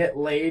that I get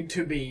laid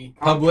to be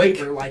on Public?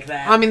 paper like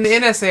that. I mean, the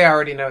NSA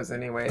already knows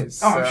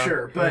anyways. Oh, I'm so.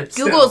 sure, but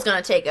Google's still.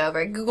 gonna take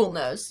over. Google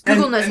knows. And-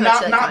 Google knows and how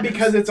to not sell condoms.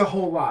 because it's a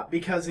whole lot,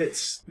 because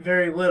it's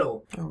very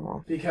little.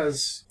 Oh.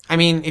 Because I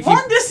mean, if you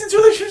long distance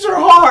relationships are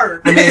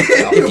hard.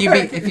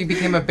 if you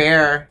became a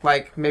bear,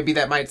 like maybe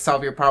that might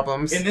solve your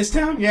problems. In this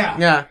town, yeah.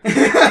 Yeah.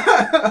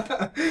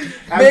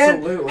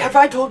 Absolutely. Man, have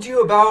I told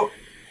you about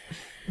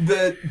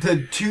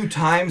the 2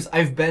 times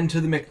I've been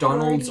to the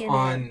McDonald's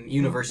on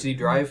University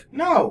Drive?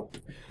 No.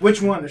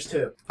 Which one? There's 2.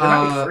 There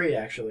might be 3,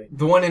 actually.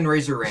 The one in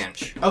Razor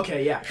Ranch.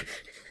 Okay, yeah.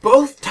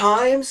 Both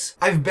times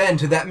I've been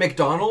to that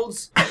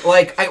McDonald's,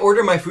 like, I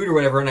order my food or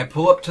whatever, and I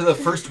pull up to the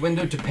first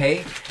window to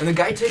pay, and the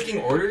guy taking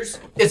orders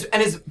is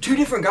 2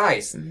 different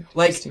guys.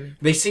 Like,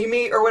 they see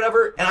me or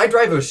whatever, and I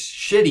drive a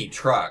shitty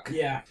truck.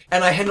 Yeah.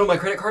 And I handle my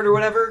credit card or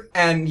whatever,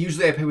 and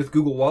usually I pay with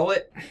Google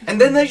Wallet,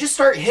 and then they just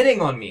start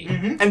hitting on me.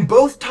 And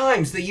both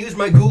times they use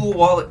my Google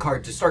Wallet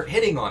card to start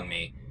hitting on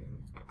me.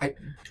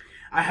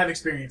 I have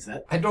experienced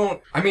that.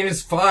 I mean,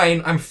 it's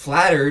fine. I'm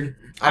flattered.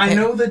 I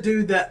know the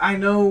dude that I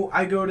go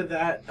to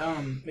that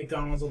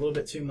McDonald's a little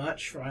bit too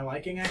much for my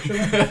liking, actually.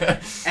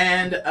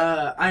 And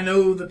I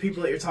know the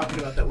people that you're talking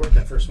about that work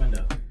that first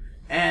window.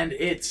 And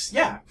it's,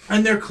 yeah.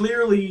 And they're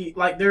clearly,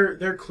 like,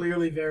 they're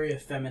clearly very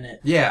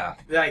effeminate. Yeah.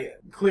 Like,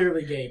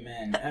 clearly gay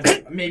men.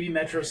 And maybe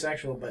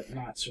metrosexual, but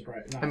not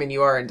surprised. I mean,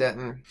 you are in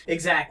Denton.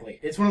 Exactly.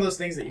 It's one of those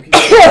things that you can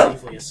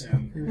safely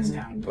assume in this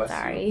town.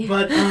 Sorry.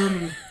 But,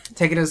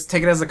 Take it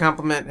as a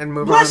compliment and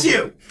move bless on.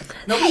 you!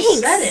 Nobody Thanks.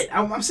 said it.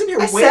 I'm sitting here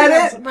I waiting.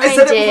 said it. I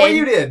said it before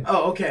you did.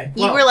 Oh, okay.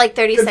 You Well, were like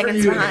 30 good for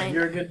seconds you. behind.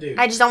 You're a good dude.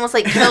 I just almost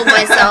like killed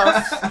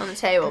myself on the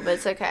table, but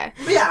it's okay.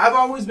 But yeah, I've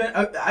always been.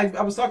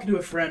 I was talking to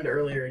a friend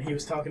earlier, and he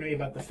was talking to me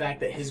about the fact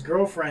that his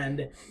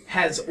girlfriend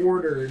has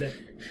ordered,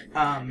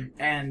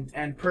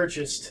 and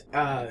purchased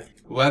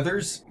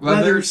Leathers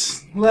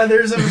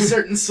leathers of a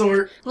certain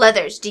sort.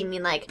 Leathers, do you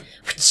mean like,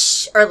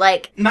 or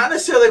like Not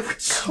necessarily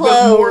but more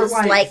Clothes,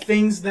 like, like,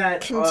 things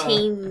that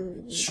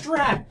contain...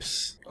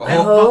 straps.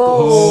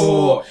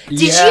 Oh,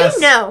 Did yes.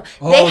 you know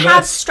Oh, they have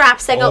that's-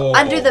 straps that go oh.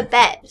 under the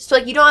bed? So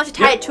like you don't have to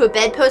tie it to a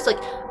bedpost.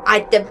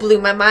 Like that blew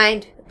my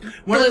mind.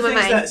 One of Blew the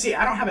my things mind. that see,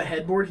 I don't have a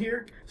headboard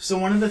here, so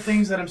one of the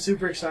things that I'm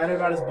super excited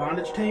about is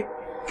bondage tape.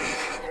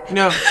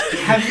 No.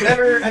 Have you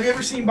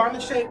ever seen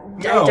bondage tape?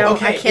 I don't.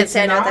 Okay, I can't it's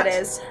say I know what not-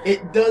 that is.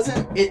 It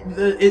doesn't.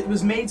 It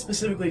was made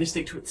specifically to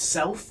stick to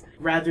itself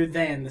rather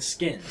than the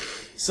skin.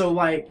 So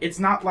like, it's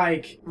not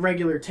like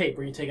regular tape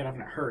where you take it off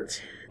and it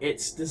hurts.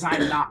 It's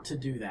designed not to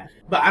do that.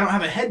 But I don't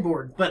have a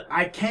headboard, but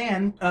I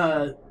can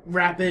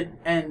wrap it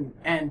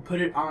and put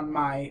it on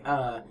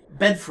my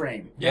bed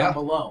frame down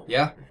below.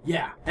 Yeah.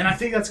 Yeah, and I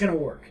think that's gonna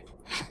work.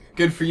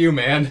 Good for you,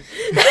 man.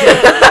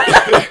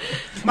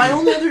 My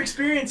only other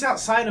experience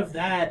outside of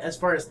that, as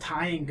far as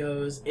tying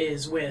goes,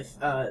 is with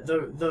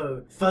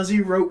the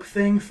fuzzy rope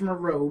thing from a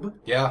robe.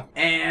 Yeah.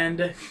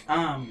 And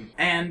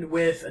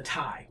with a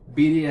tie.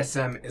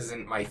 BDSM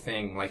isn't my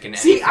thing, like in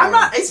See, any I'm form.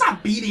 not. It's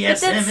not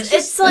BDSM. It's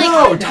just like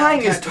No,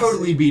 tying is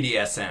totally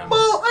BDSM.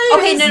 Well, it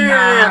Okay, is no.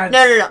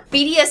 not.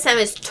 BDSM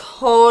is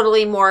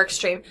totally more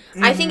extreme.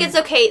 I think Mm-hmm. it's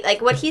okay.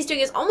 Like what he's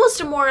doing is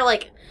almost a more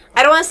like,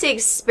 I don't want to say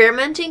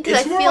experimenting because I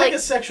It's feel more like like a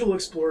sexual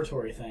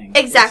exploratory thing.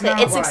 exactly. not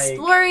It's like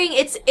exploring.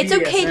 It's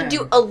okay to BDSM.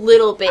 do a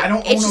little bit. I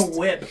don't it's own just a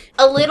whip.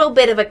 a little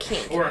bit of a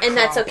kink, Or a and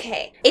that's cock.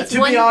 okay. It's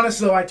To one. be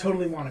honest, though, I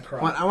totally want a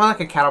crop. I want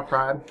like a cattle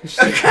prod.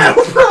 A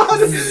cattle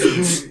prod.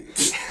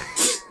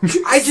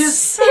 I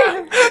just...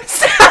 What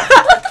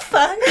the fuck?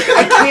 tongue?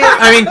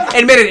 I mean,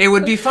 admit it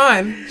would be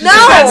fun. No!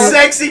 That's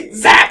sexy.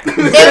 Zap! It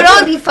would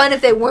only be fun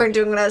if they weren't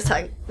doing what I was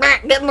talking.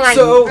 Get mine.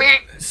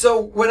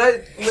 So when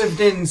I lived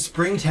in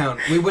Springtown,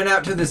 we went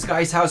out to this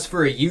guy's house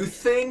for a youth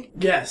thing.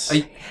 Yes.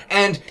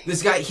 And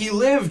this guy, he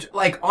lived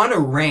like on a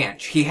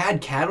ranch. He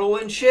had cattle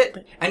and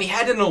shit, and he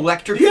had an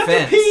electric You have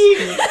fence. to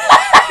pee.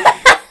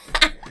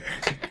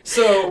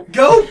 So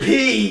Go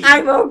pee.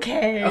 I'm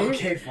okay.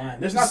 Okay,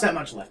 fine. There's not that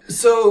much left.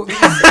 So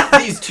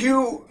these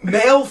two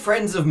male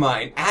friends of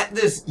mine at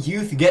this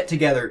youth get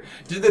together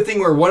did the thing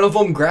where one of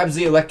them grabs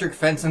the electric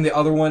fence and the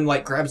other one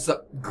like grabs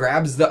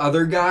the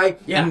other guy,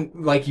 Yeah. and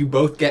like you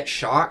both get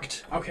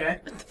shocked. Okay.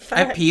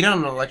 I peed on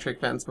an electric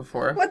fence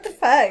before. What the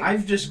fuck?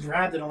 I've just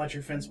grabbed an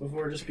electric fence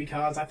before just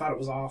because I thought it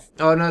was off.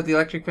 Oh no, the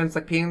electric fence,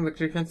 like peeing on the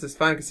electric fence is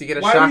fun because you get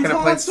a Why shock are you and a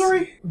telling that place.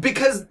 story?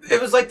 Because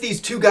it was like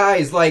these two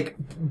guys like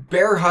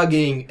bear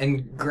hugging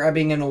and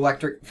grabbing an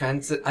electric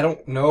fence. I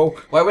don't know.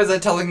 Why was I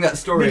telling that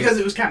story? Because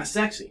it was kind of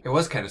sexy. it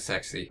was kind of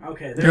sexy.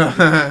 Okay,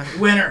 there's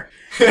winner.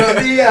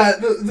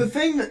 The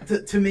thing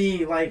that to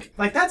me like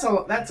that's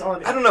all.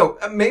 I don't know.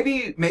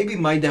 Maybe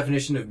my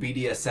definition of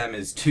BDSM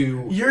is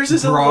too Yours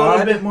is broad, a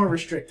little bit more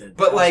restricted.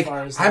 But as like,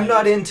 far as, I'm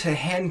not into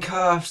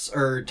handcuffs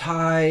or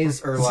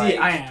ties or like. See,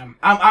 I am.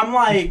 I'm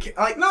like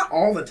not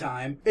all the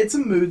time. It's a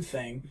mood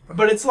thing,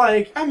 but it's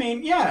like I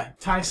mean, yeah,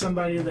 tie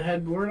somebody to the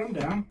headboard. I'm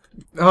down.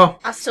 Oh,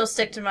 I'll still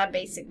stick to my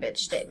basic bitch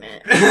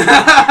statement.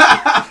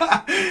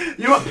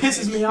 You know what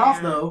pisses me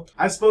off though?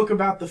 I spoke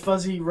about the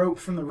fuzzy rope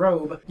from the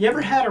robe. You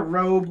ever had a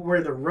robe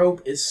where the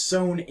rope is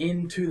sewn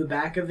into the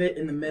back of it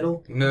in the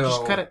middle? No.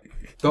 just cut it.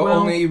 The Well-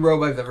 only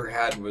robe I've ever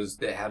had was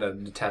it had a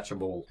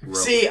detachable rope.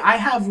 See, I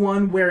have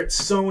one where it's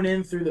sewn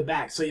in through the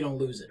back so you don't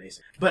lose it,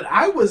 basically. But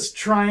I was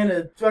trying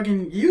to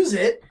fucking use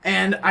it,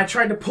 and I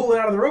tried to pull it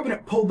out of the robe, and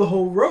it pulled the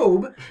whole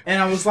robe,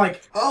 and I was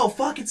like, oh,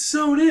 fuck, it's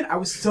sewn in. I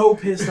was so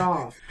pissed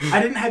off.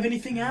 I didn't have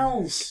anything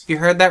else. If you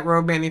heard that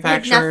robe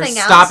manufacturers, nothing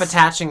stop else?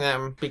 attaching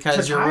them because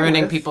To you're tie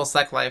ruining with. people's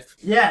sex life.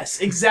 Yes,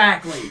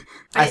 exactly.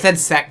 I said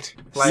sect.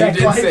 You Sec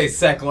did life. say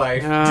sec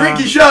life.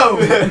 Drinky show!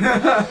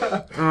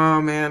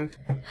 Oh man.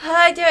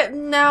 I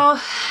don't know.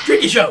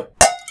 Drinky show!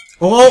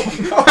 Oh.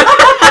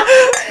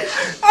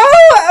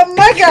 Oh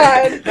my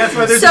god. That's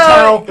why there's So, a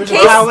towel. There's a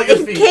towel at your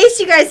in feet. case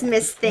you guys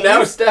missed things.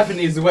 Now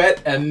Stephanie's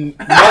wet and.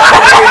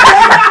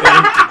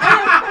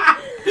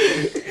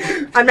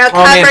 I'm now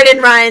Oh, man. covered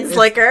in Ryan's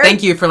liquor.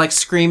 Thank you for like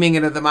screaming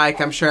into the mic.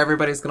 I'm sure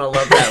everybody's gonna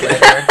love that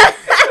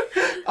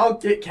later. I'll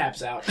get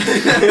caps out.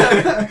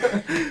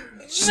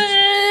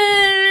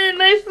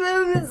 My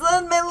phone is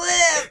on my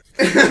lip.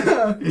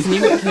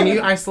 Can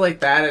you isolate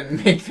that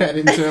and make that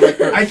into like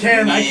a... I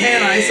can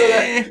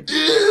isolate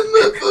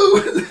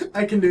that.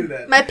 I can do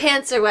that. My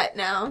pants are wet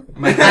now.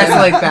 My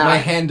Isolate that. My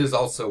hand is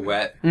also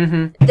wet.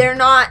 They're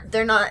not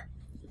Not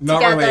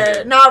together.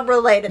 related. Not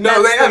related.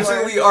 No, That's they the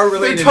absolutely word. are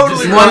related. They're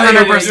totally just not 100%.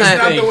 the way you It's not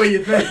think. the way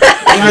you think.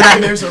 You hear that?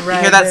 There's a You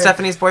rag hear that, there.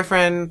 Stephanie's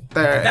boyfriend?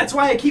 There. That's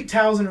why I keep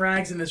towels and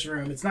rags in this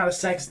room. It's not a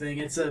sex thing.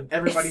 It's a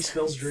everybody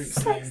spills drinks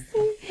thing.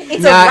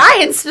 It's Not- a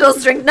Ryan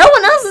spills drink. No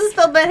one else has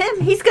spilled but him.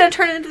 He's gonna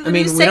turn it into the I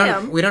mean, new we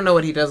Sam. don't know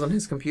what he does on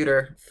his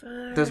computer.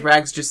 Those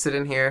rags just sit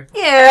in here.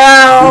 Ew. Ew.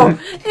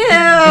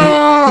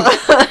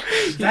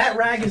 That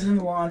rag is in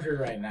the laundry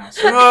right now.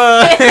 So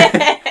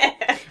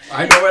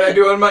I know what I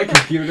do on my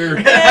computer.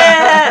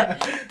 Yeah.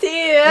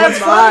 Dude. what's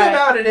funny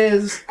about it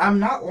is I'm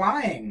not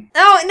lying.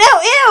 Oh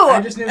no! Ew.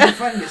 I just knew it was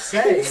funny to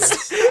say.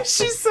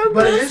 She's so.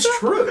 But it is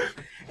true.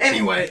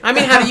 Anyway. I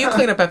mean, how do you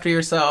clean up after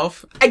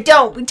yourself? I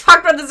don't. We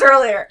talked about this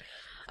earlier.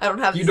 I don't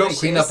have. You these don't issues.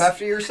 clean up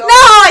after yourself? No,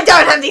 I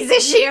don't have these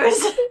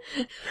issues.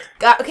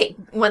 Okay,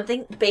 one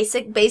thing,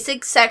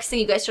 basic sex thing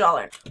you guys should all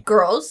learn.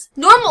 Girls,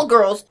 normal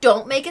girls,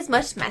 don't make as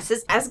much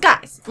messes as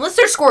guys. Unless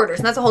they're squirters,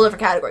 and that's a whole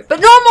different category. But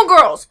normal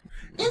girls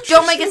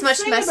don't make as much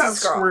Interesting mess about as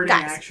girls. squirting,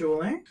 Guys.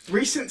 actually.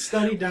 Recent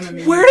study done in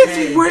the Where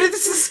UK. did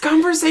this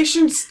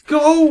conversation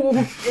go?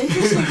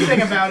 Interesting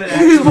thing about it,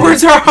 These actually.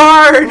 words are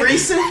hard.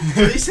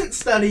 Recent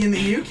study in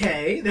the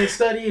UK. They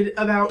studied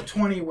about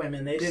 20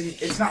 women. They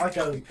didn't. It's not like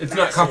a. It's not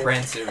massive-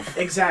 comprehensive.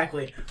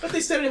 Exactly. But they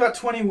studied about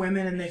 20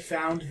 women and they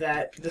found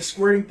that the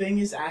squirting thing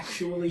is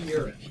actually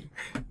urine.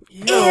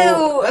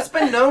 Ew. That's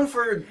been known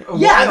for a while.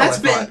 Yeah, that's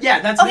I been thought.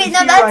 that's Okay, been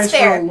now that's theorized for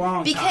fair a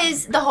long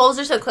because time. the holes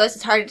are so close;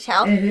 it's hard to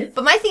tell. Mhm.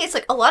 But my thing is,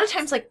 like, a lot of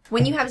times, like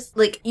when you have,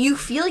 like, you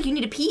feel like you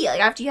need to pee, like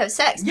after you have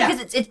sex, Yeah.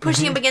 because it's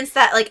pushing up against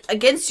that, like,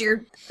 against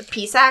your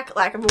pee sac,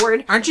 lack of a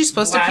word. Aren't you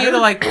supposed to pee Bladder? to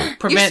like You're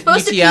prevent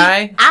supposed to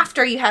UTI? pee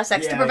after you have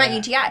sex to Yeah, prevent yeah.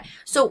 UTI.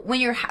 So when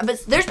you're,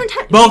 but there's been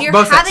times Both- when you're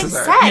both having sexes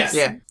are. sex. Yes.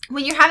 Yeah.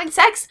 When you're having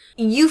sex,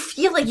 you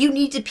feel like you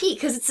need to pee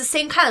because it's the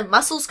same kind of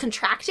muscles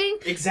contracting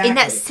Exactly. in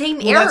that same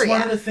Well, area. That's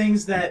one of the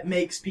things that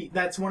makes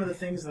that's one of the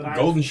things that I.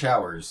 Golden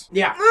showers.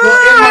 Yeah.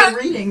 Well, in my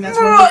reading, that's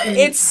one of the things.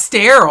 It's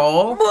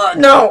sterile.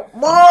 No.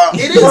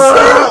 It is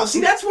sterile.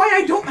 See, that's why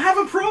I don't have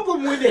a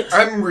problem with it.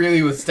 I'm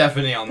really with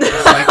Stephanie on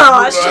this. Like,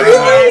 Oh,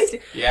 she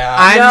is.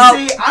 yeah.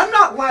 See, I'm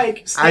not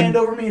like stand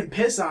over me and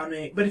piss on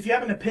me, but if you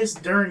happen to piss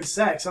during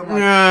sex, I'm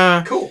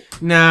like, cool.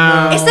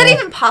 No. Is that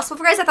even possible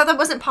for guys? I thought that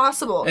wasn't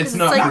possible. 'Cause It's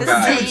not like for the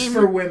guys. same.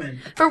 For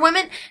women. For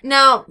women,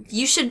 no,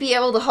 you should be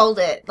able to hold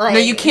it. Like, No,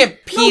 you can't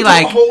pee No,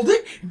 like. don't hold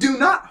it. Do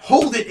not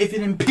hold it if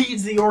it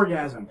impedes the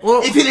orgasm.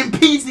 Well- if it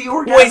impedes the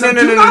orgasm, Wait,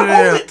 no, do not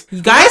hold it.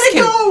 Guys Let it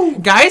go.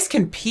 Guys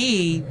can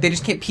pee. They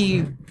just can't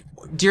pee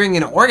during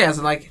an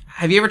orgasm. Like,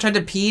 have you ever tried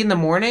to pee in the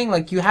morning?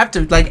 Like, you have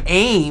to like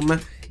aim.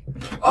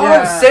 Oh,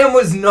 Yeah. Sam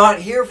was not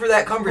here for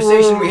that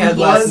conversation we had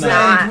last Was night.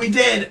 not. We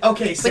did.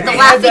 Okay, with Sam. the We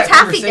had Laffy that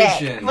Taffy dick.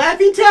 conversation.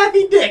 Laffy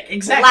Taffy Dick.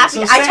 Exactly.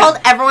 Laffy. So I Sam, told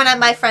everyone at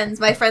my friend's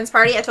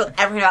party. I told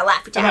everyone about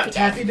Laffy Taffy about dick.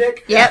 Taffy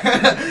Dick. Yep.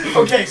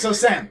 Okay, so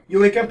Sam, you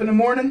wake up in the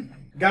morning,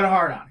 got a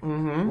hard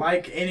on,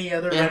 like any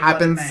other. It red-blooded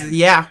happens. man.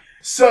 Yeah.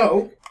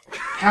 So,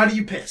 how do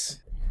you piss?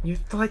 You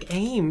have to like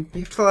aim.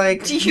 You have to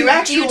like. Do you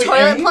actually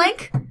toilet aim?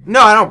 plank? No,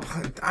 I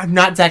don't. I'm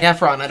not Zac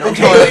Efron. I don't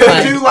Okay, toilet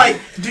do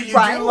plank. you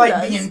Ryan do like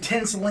does. the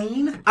intense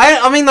lean?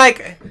 I mean,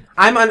 like,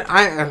 I'm on.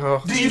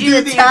 Oh. Do you do do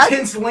the the tuck?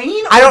 intense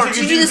lean? I or don't-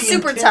 Do you do the the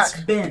super intense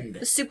tuck? Bend.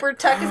 The super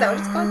tuck, is that what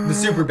it's called? The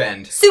super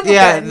bend. Super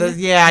Yeah, bend. I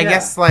Yeah.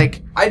 guess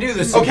like I do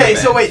the super Okay, bend.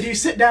 so wait, do you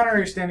sit down or are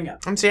you standing up?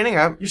 I'm standing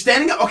up. You're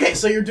standing up? Okay,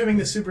 so you're doing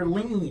the super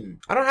lean.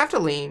 I don't have to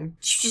lean. You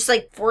just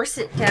like force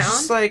it down.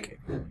 Just like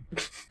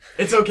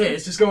It's okay,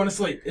 it's just going to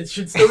sleep. It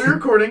should still be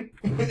recording.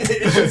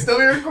 It should still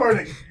be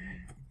recording.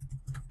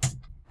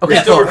 okay,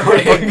 Yeah, cool. still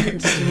recording.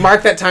 Just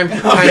mark that time.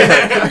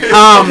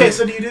 Okay,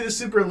 so do you do the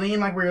super lean,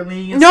 like where you're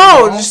leaning? against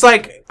No, the wall? just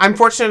like I'm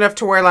fortunate enough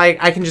to where like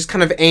I can just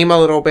kind of aim a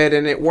little bit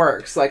and it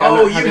works. Like I'm Oh,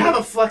 not you having- have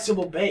a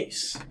flexible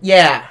base.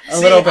 yeah, a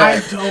See, little bit. I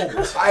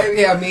don't.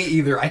 Yeah, me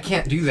either. I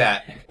can't do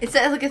that. Is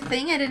that like a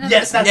thing? I didn't know.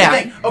 Yes, that's Yeah. the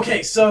thing.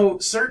 Okay, so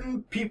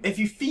certain people, if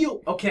you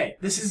feel, okay,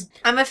 this is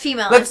I'm a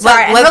female. Let's- I'm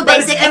sorry. I'm let's- real but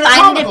it's basic. If I need to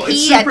anatomical.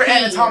 It's pee, I super pee.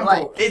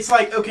 anatomical. Like, It's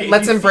like, okay.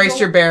 Let's you embrace feel-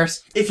 your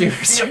bears. If you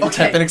feel,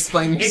 okay, and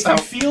explain if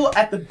yourself. you feel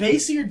at the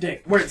base of your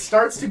dick where it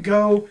starts to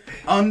go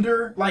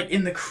under, like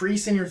in the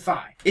crease in your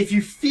thigh, if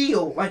you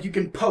feel like you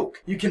can poke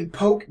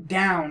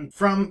down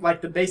from like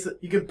the base.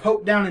 You can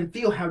poke down and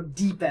feel how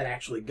deep that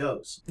actually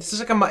goes. It's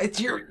just like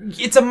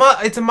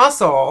it's a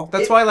muscle.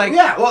 That's why like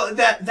yeah. Well,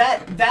 that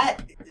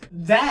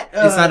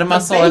it's not a the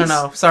muscle. I don't base-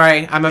 know.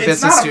 Sorry, I'm a It's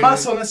business not student. a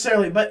muscle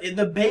necessarily, but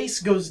the base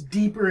goes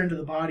deeper into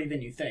the body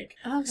than you think.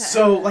 Okay.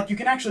 So, like, you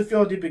can actually feel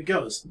how deep it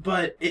goes,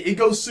 but it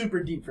goes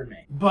super deep for me.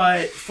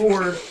 But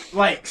for,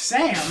 like,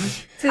 Sam,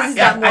 I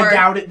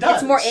doubt it does.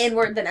 It's more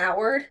inward than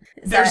outward.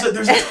 There's a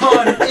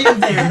ton in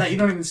there that you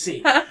don't even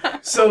see.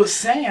 So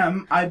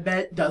Sam, I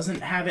bet,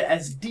 doesn't have it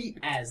as deep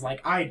as,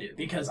 like, I do,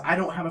 because I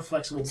don't have a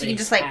flexible So you base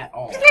just like, at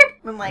all.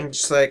 I'm like, I'm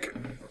just like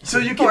So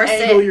you can force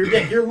angle it. your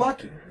dick. You're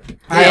lucky.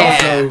 I Yeah.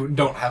 also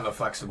don't have a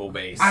flexible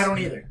base. I don't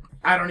either.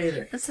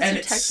 that's such and a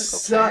it technical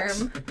sucks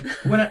term.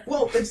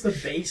 well, it's the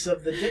base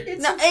of the dick.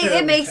 It's No, fairly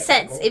it makes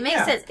technical. sense. It makes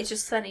Yeah. sense. It's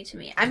just funny to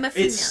me. I'm a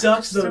female. It sucks I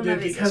just though, don't have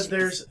dude, these because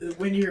issues.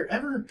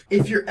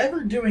 if you're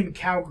ever doing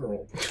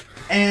cowgirl,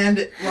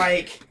 and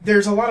like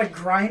there's a lot of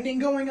grinding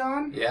going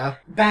on, Yeah.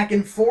 back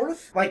and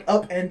forth, like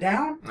up and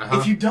down. Uh-huh.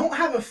 If you don't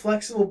have a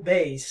flexible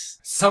base,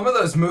 Some of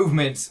those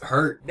movements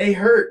hurt. they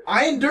hurt.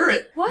 I endure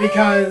it What?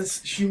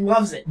 because she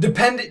loves it.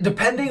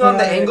 Depending on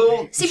the But-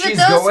 angle See, but she's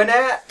those- going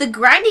at. The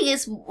grinding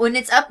is when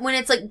it's up, when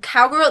it's like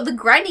cowgirl, the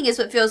grinding is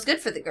what feels good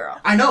for the girl.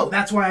 I know.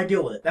 That's why I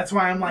deal with it. That's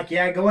why I'm like,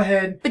 yeah, go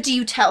ahead. But do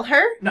you tell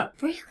her? No.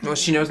 Really? well,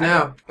 she knows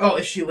now. Oh,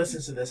 if she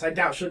listens to this, I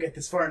doubt she'll get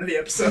this far into the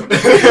episode.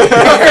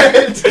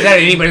 That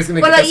anybody's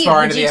gonna What get about this you? far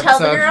Would into you the tell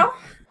episode. the girl?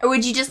 Or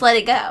would you just let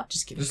it go?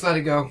 Just let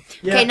it go.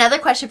 Yeah. Okay, another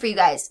question for you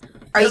guys.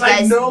 Are you Because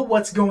guys... I know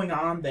what's going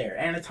on there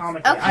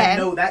anatomically. Okay. I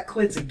know that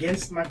clit's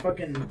against my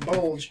fucking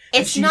bulge.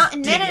 and It's she's not...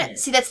 No, digging no, no. it.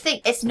 See, that's the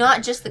thing. It's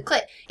not just the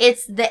clit.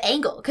 It's the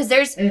angle. Because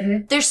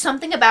there's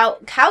something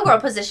about cowgirl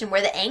position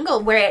where the angle,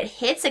 where it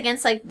hits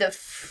against, like, the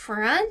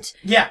front.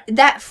 Yeah.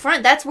 That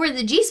front, that's where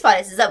the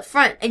G-spot is up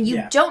front. And you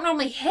Yeah. don't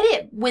normally hit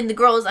it when the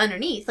girl is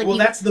underneath. Like, Well,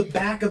 you, that's the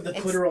back of the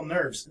clitoral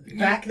nerves.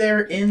 Back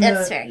there in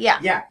That's the fair, yeah.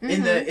 Yeah,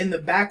 in Mhm. the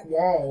back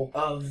wall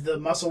of the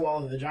muscle wall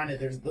of the vagina,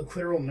 there's the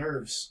clitoral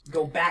nerves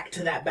go back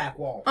to that back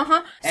wall.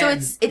 Uh-huh. So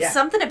And, it's yeah.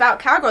 something about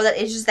cowgirl that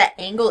is just that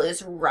angle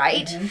is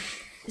right.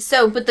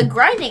 So, but the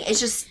grinding is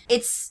just,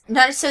 it's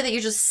not so that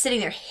you're just sitting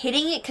there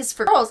hitting it, because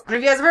for girls, I don't know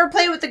if you guys have ever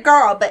played with a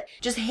girl, but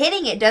just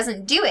hitting it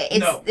doesn't do it.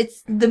 It's No.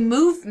 it's the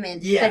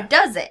movement Yeah. that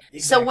does it. So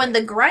Exactly. when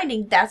the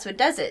grinding, that's what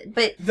does it.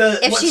 But What's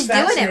if she's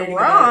doing fascinating it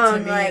about to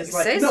wrong, me like, is,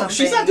 say no, something.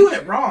 she's not doing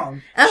it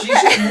wrong. She's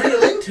Okay. just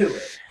real into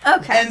it.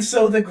 Okay. And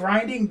so the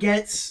grinding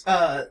gets,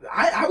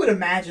 I would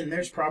imagine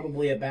there's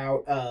probably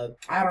about,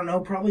 I don't know,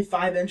 probably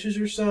 5 inches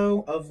or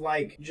so of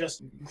like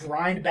just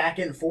grind back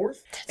and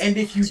forth. And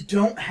if you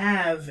don't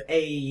have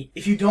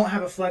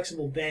a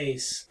flexible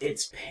base,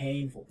 it's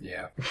painful.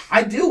 Yeah.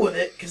 I deal with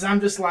it because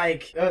I'm just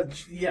like,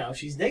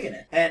 she's digging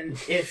it. And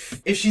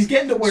if she's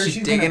getting to where She's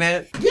she's digging gonna,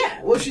 it?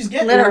 Yeah, well, if she's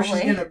getting to where she's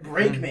Literally. gonna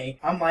break me,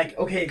 I'm like,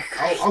 okay,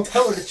 I'll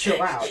tell her to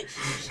chill out.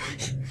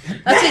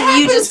 That's when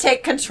you just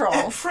take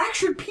control.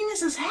 Fractured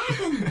penises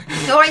happen.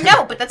 No, I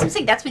know, but that's what I'm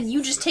saying. That's when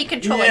you just take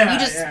control. Yeah, like, you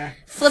just yeah.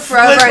 flip her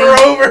Flip over. her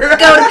and over.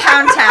 Go to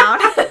Pound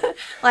Town.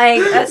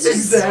 Like, that's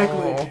just...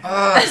 Exactly.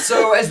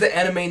 So as the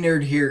anime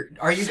nerd here,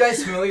 are you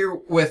guys familiar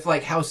with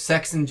like how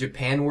sex in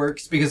Japan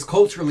works? Because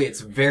culturally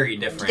it's very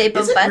different. They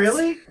bump Is it butts.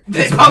 really?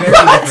 It's very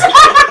different.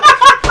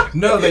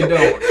 No, they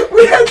don't.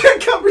 We had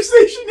that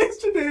conversation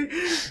yesterday.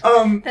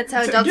 That's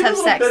how to adults give have a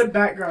little sex. bit of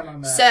background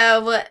on that.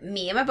 So,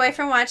 me and my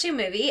boyfriend watched a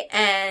movie,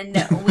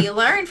 and we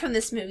learned from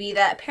this movie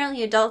that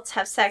apparently adults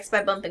have sex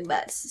by bumping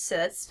butts. So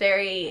it's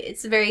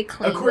a very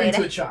clean according way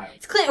to a child.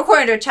 It's clean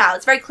according to a child.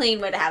 It's a very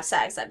clean way to have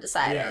sex. I've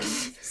decided. Yeah.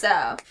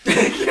 So,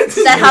 is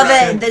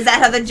that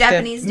how the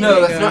Japanese do No,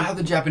 it? that's not how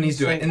the Japanese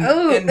do it. In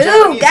Ooh,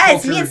 Japanese guys,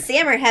 culture, me and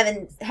Sam are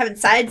having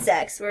side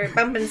sex. We're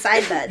bumping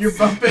side butts. You're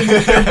bumping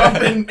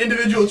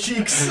individual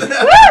cheeks.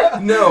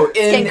 No, in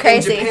getting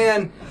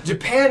crazy.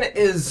 Japan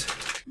is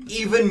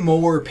even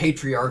more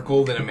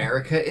patriarchal than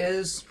America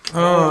is.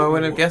 Oh, I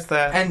wouldn't have guessed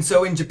that. And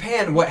so in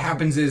Japan, what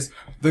happens is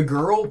the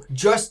girl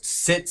just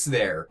sits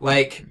there,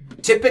 like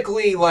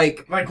typically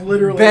like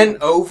literally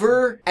bent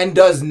over and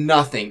does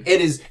nothing.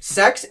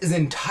 Sex is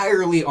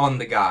entirely on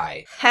the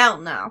guy. Hell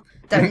no.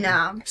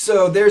 No.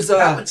 So there's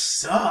that would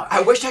suck.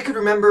 I wish I could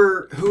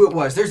remember who it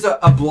was. There's a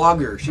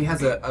blogger. She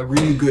has a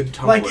really good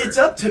Tumblr. Like, it's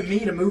up to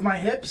me to move my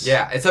hips?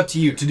 Yeah, it's up to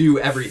you to do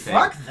everything.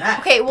 Fuck that.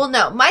 Okay, well,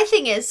 no. My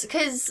thing is,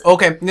 because...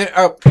 Okay.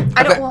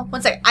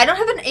 One second. I don't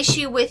have an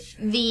issue with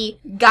the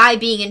guy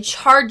being in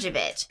charge of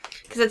it,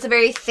 because that's a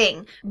very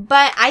thing.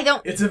 But I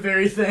don't... It's a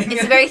very thing.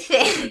 It's a very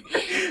thing.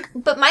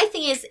 But my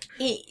thing is,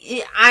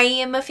 I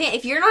am a fan.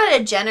 If you're not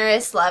a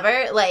generous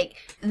lover, like,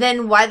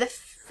 then why the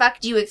fuck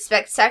do you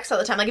expect sex all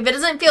the time? Like, if it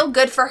doesn't feel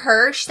good for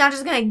her, she's not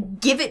just gonna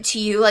give it to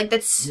you. Like,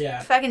 that's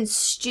fucking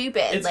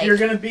stupid. You're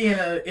gonna be in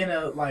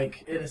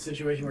a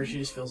situation where she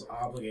just feels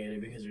obligated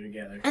because you're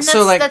together. And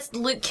that's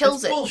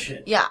kills it.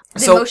 Bullshit. Yeah, the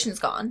So, emotion's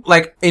gone.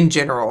 Like, in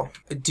general,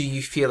 do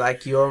you feel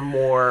like you're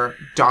more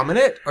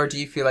dominant or do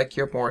you feel like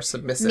you're more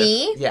submissive?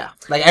 Me? Yeah.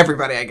 Like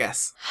everybody, I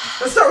guess.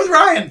 Let's start with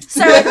Ryan.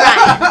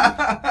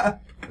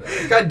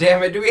 God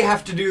damn it, do we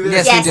have to do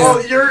this? Yes.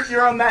 Well,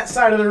 you're on that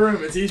side of the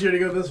room. It's easier to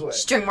go this way.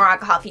 Just drink more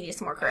alcohol if you need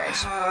some more courage.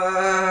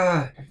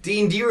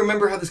 Dean, do you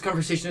remember how this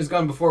conversation has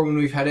gone before when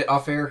we've had it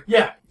off air?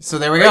 Yeah. So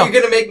there we go. Are you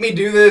gonna make me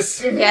do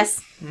this?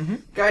 Yes. Mm-hmm.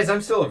 Guys,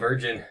 I'm still a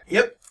virgin.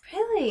 Yep.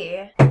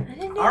 Really? I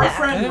didn't know Our that.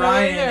 friend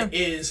Ryan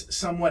is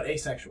somewhat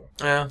asexual.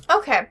 Yeah.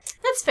 Okay,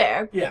 that's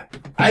fair. Yeah.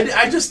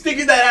 I just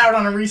figured that out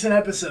on a recent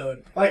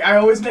episode. Like, I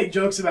always make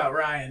jokes about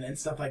Ryan and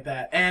stuff like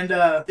that. And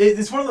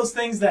it's one of those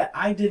things that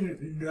I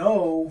didn't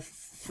know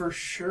for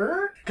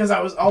sure, because I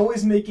was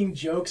always making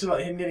jokes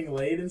about him getting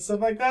laid and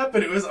stuff like that,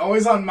 but it was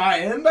always on my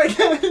end, I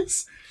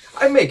guess.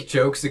 I make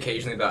jokes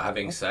occasionally about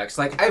having sex.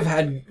 Like, I've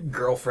had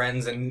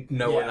girlfriends and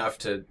know enough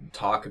to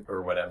talk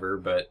or whatever,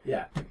 but...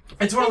 Yeah.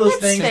 It's one of those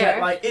things fair.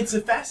 that, like, it's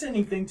a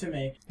fascinating thing to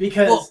me,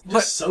 because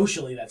just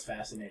socially that's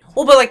fascinating.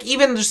 Well, but like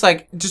even just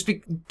like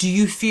do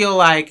you feel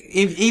like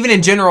even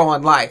in general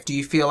in life, do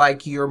you feel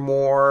like you're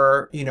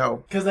more,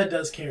 Because that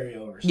does carry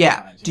over.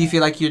 Yeah. Do you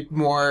feel like you're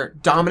more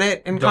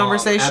dominant in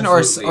conversation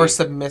or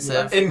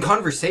submissive? In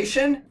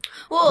conversation?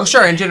 Well,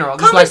 sure, in general.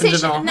 Just life in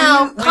general.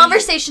 No,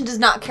 conversation does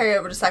not carry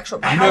over to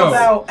sexual How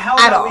partners.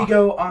 about we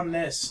go on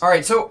this? All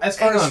right, so as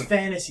far hang as on.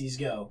 fantasies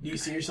go, do you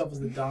see yourself as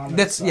the dom?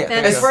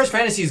 As far as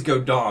fantasies go,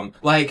 dom.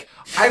 Like,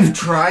 I've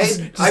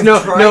tried.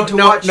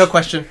 No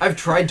question. I've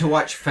tried to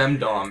watch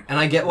femdom, and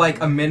I get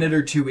like a minute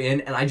or two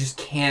in, and I just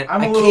can't.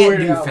 I'm a I little can't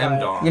weirded do out by it.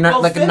 femdom. You're not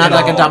not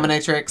like a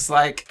dominatrix.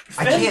 Like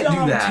I can't do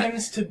Femdom that.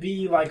 tends to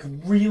be like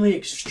really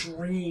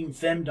extreme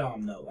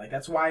femdom though. Like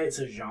that's why it's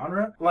a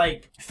genre.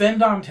 Like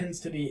femdom tends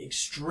to be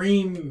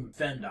extreme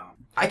femdom.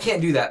 I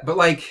can't do that, but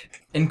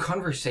like in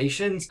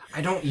conversations,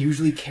 I don't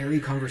usually carry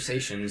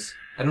conversations.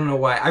 I don't know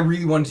why. I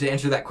really wanted to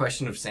answer that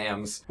question of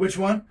Sam's. Which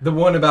one? The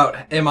one about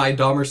am I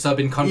dom or sub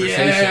in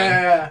conversation?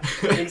 Yeah,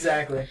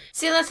 exactly.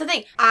 See, that's the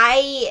thing.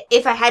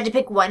 If I had to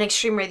pick one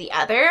extreme or the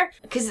other,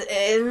 because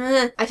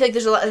I feel like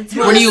there's a lot.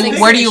 Where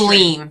do you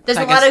lean? There's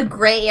a lot of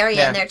gray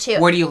area in there too.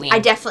 Where do you lean? I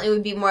definitely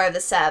would be more of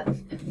the sub.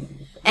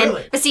 And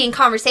Really? but see, in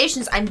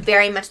conversations, I'm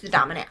very much the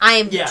dominant. I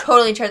am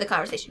totally in charge of the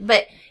conversation.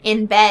 But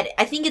in bed,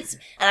 I think it's,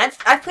 and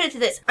I've put it to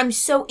this: I'm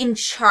so in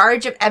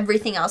charge of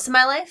everything else in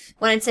my life.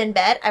 When it's in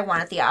bed, I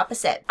want it the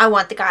opposite. I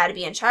want the guy to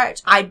be in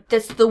charge.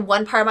 That's the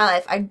one part of my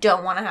life I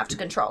don't want to have to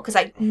control because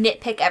I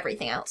nitpick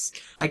everything else.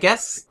 I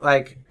guess,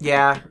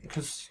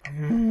 because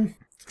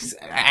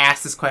I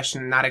asked this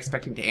question not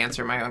expecting to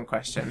answer my own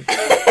question.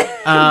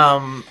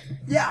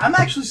 Yeah, I'm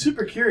actually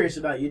super curious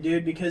about you,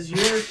 dude, because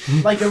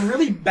you're like a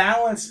really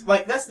balanced.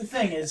 Like that's the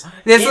thing is. Are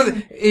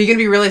you gonna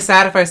be really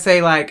sad if I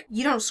say like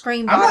you don't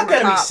scream? I'm not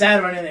gonna top. be sad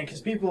about anything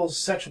because people's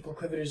sexual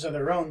proclivities are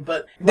their own.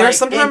 But There's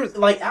sometimes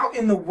out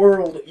in the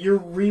world, you're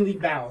really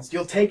balanced.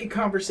 You'll take a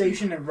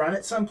conversation and run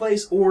it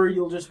someplace, or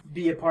you'll just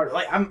be a part.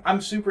 Like I'm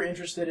super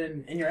interested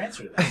in your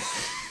answer to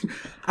that.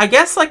 I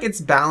guess like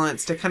it's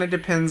balanced. It kind of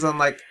depends on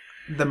like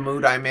the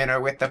mood I'm in or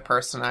with the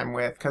person I'm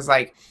with, because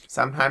like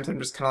sometimes I'm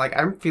just kind of like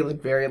I'm feeling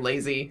very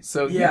lazy,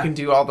 so you can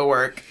do all the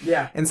work.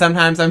 Yeah. And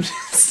sometimes I'm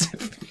just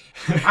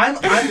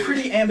I'm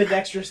pretty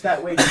ambidextrous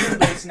that way too,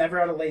 but it's never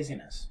out of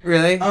laziness.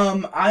 Really?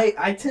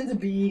 I tend to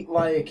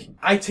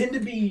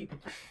be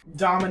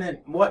dominant.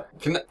 What?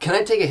 Can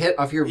I take a hit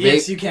off your vape?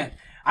 Yes, you can.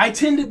 I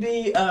tend to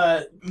be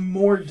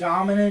more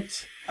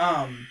dominant.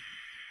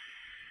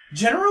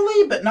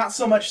 Generally, but not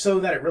so much so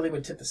that it really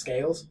would tip the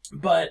scales.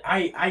 But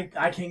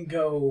I can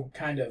go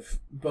kind of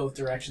both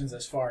directions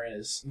as far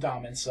as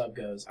dom and sub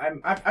goes.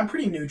 I'm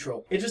pretty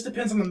neutral. It just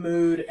depends on the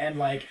mood and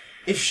like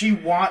if she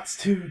wants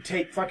to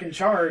take fucking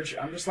charge,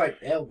 I'm just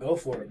like, hell, go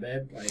for it,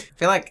 babe. Like,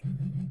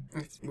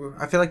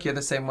 I feel like you're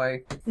the same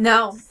way.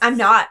 No, I'm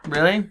not.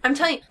 Really? I'm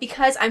telling you,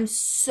 because I'm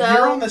so...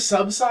 You're on the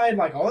sub side,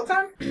 like, all the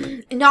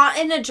time? Not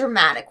in a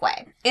dramatic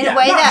way. In a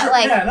way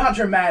that, not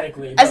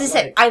dramatically. As I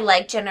said, I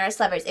like generous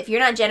lovers. If you're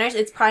not generous,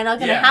 it's probably not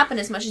going to happen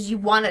as much as you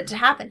want it to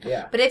happen.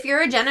 Yeah. But if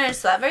you're a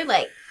generous lover,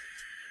 like...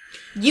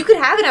 You could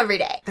have it every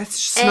day. That's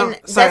Sorry,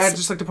 I'd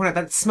just like to point out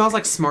that smells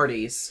like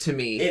Smarties to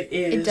me.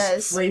 It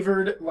does.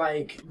 Flavored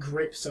like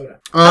grape soda.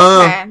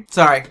 Okay.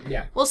 Sorry.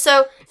 Yeah. Well,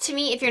 so to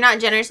me, if you're not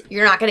generous,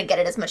 you're not going to get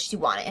it as much as you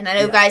want it. And I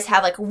know guys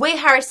have like way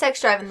higher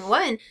sex drive than the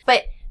women,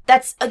 but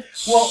that's a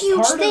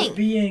huge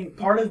thing.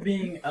 Part of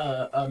being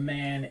a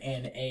man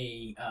in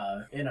a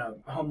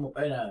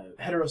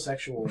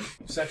heterosexual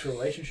sexual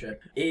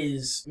relationship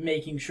is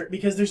making sure,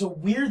 because there's a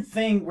weird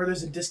thing where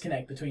there's a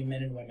disconnect between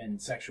men and women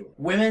sexually.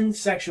 Women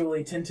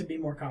sexually tend to be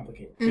more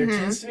complicated. There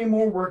tends to be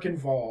more work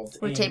involved.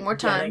 Would take more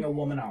time. Getting a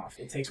woman off.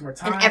 It takes more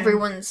time. And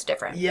everyone's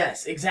different.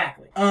 Yes,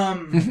 exactly.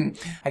 I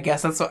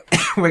guess that's what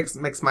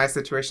makes my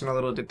situation a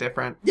little bit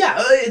different.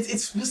 Yeah,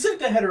 it's specific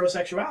to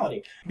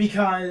heterosexuality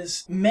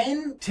because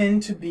men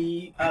tend to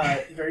be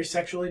very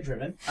sexually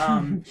driven.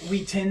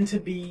 We tend to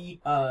be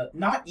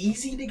not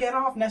easy to get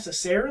off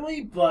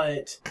necessarily,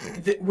 but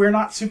we're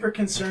not super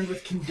concerned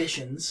with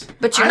conditions.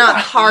 But you're not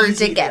hard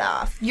to get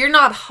off. You're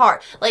not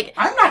hard. Like,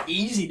 I'm not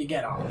easy to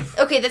get off.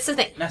 Okay, that's the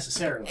thing.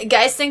 Necessarily.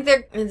 Guys think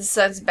this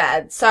sounds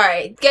bad.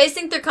 Sorry. Guys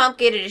think they're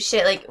complicated as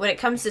shit, like, when it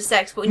comes to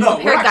sex, but when you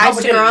compare guys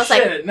to girls,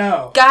 like,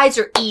 guys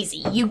are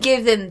easy. You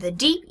give them the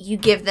deep, you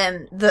give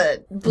them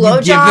the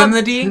blowjob. You give them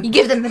the deep? You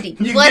give them the deep.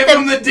 You give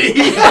them the deep.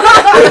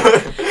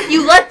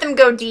 You let them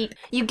go deep.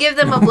 You give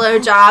them a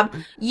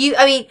blowjob.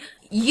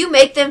 You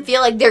make them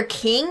feel like they're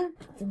king.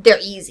 They're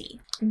easy.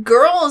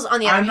 Girls, on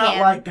the other hand... I'm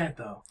not like that,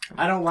 though.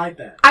 I don't like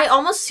that. I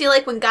almost feel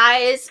like when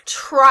guys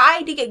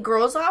try to get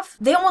girls off,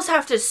 they almost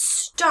have to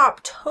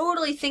stop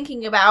totally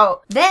thinking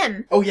about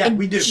them. Oh, yeah,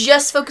 we do.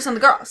 Just focus on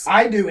the girls.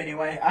 I do,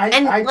 anyway. I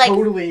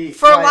totally...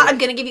 For a lot... I'm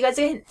gonna give you guys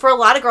a hint. For a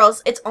lot of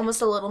girls, it's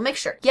almost a little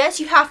mixture.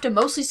 Yes, you have to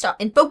mostly stop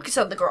and focus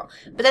on the girl.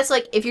 But that's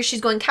like, if she's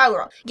going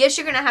cowgirl. Yes,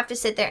 you're gonna have to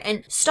sit there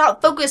and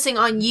stop focusing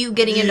on you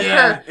getting into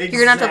her. Exactly.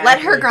 You're gonna have to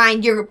let her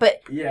grind.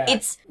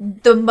 It's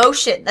the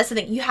motion. That's the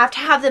thing. You have to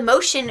have the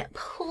motion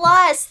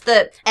plus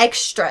the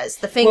extras.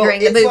 The fingering,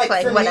 the boob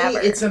play,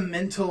 whatever. Me, it's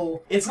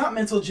not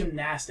mental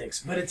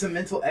gymnastics, but it's a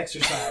mental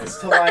exercise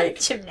to like...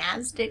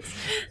 Gymnastics.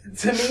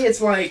 To me,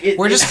 it's like...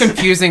 We're just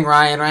confusing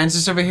Ryan. Ryan's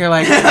just over here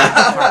like, what the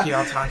fuck are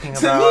y'all talking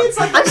about? To me, it's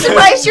like... I'm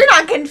surprised you're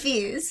not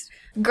confused.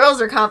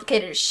 Girls are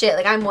complicated as shit.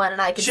 Like, I'm one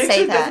and I can Chicks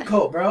say are that.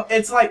 difficult, bro.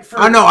 It's like...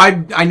 Oh, no,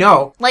 I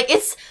know. Like,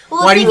 it's...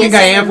 Well, why do you think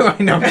I am who I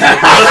know?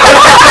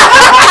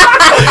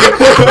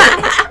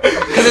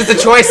 Because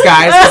it's a choice,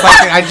 guys. It's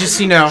like, I just,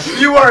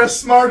 You are a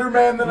smarter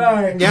man than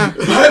I. Yeah.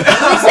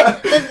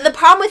 The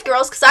problem with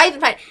girls, because I even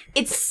find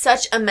it's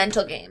such a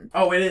mental game.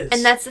 Oh, it is.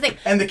 And that's the thing.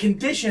 And the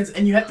conditions,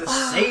 and you have to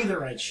say the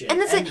right shit. And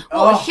that's it.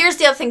 Well, here's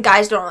the other thing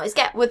guys don't always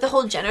get with the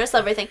whole generous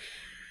lover thing.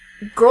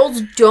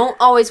 Girls don't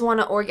always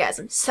want to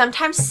orgasm.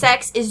 Sometimes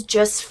sex is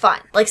just fun.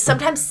 Like,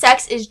 sometimes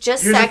sex is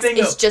just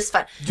just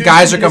fun.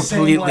 Guys are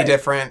completely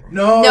different.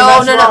 No.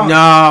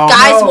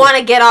 Guys want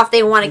to get off.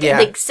 They want to get...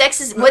 Like,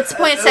 sex is... What's the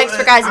point of sex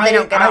for guys if they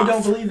don't get off? I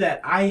don't believe that.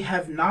 I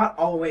have not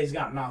always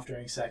gotten off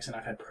during sex, and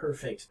I've had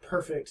perfect,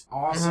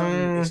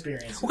 awesome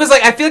experiences. Because,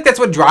 like, I feel like that's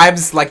what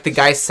drives, like, the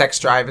guy's sex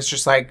drive. Is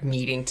just, like,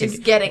 needing to... It's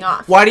getting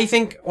off. Why do you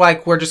think,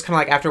 like, we're just kind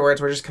of, like,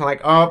 afterwards, we're just kind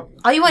of like, oh...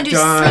 All you want to do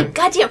is sleep.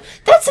 Goddamn.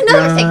 That's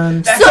another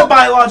thing. That's a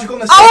biological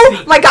necessity.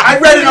 Oh my god. I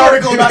read an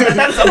article about that.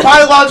 That's a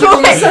biological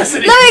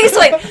necessity. Let me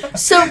explain.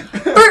 So,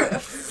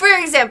 for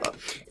example,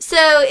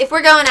 so if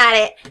we're going at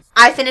it,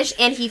 I finish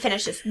and he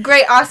finishes.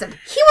 Great, awesome.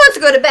 He wants to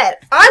go to bed.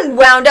 I'm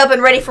wound up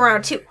and ready for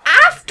round 2.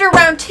 After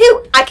round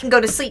 2, I can go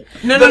to sleep.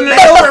 No. Wait.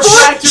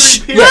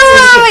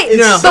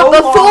 But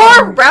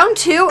before round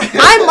 2,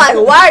 I'm like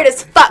wired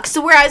as fuck.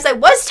 So whereas I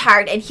was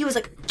tired and he was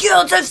like, yeah,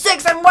 let's have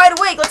sex. I'm wide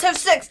awake. Let's have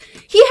sex.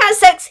 He has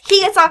sex. He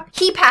gets off.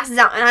 He passes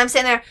out. And I'm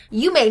sitting there,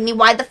 you made me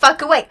wide the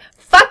fuck awake.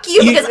 Fuck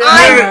you, because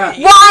I'm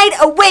wide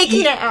awake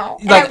now.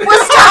 And I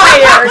was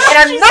tired, and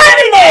I'm not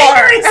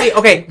anymore. See,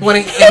 okay,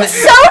 it's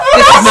so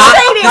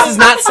frustrating. This is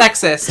not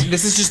sexist.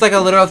 This is just like a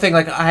literal thing.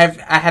 Like I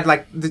had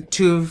like the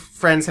two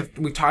friends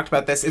we talked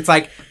about this. It's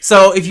like,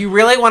 so if you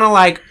really want to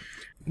like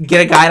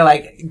get a guy to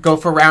like go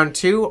for round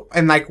 2,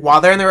 and like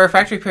while they're in the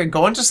refractory period,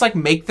 go and just like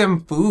make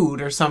them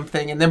food or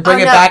something, and then bring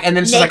it back, and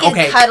then it's just like,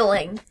 okay,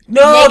 cuddling.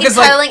 No, naked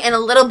like, cuddling and a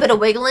little bit of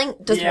wiggling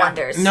does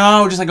wonders.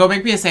 No, just like go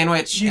make me a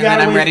sandwich, and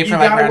then I'm ready for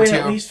like round 2.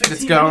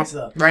 Let's go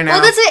right now.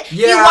 Well, that's it.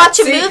 Yeah, you watch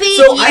a see, movie,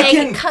 so you I make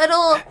can- a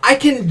cuddle. I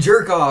can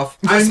jerk off.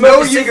 I know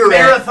smoke a you cigarette.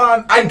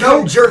 marathon. I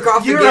don't jerk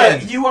off You're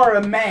again. you are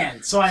a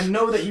man, so I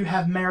know that you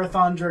have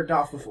marathon jerked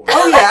off before.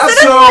 Oh yeah, Is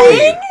it a absolutely.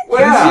 thing?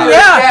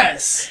 Yeah.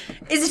 Yes.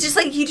 Is it just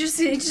like you just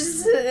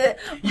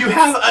You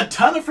have a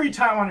ton of free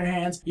time on your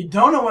hands. You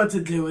don't know what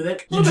to do with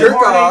it. You A little bit jerk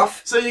horny,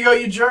 off. So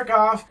you jerk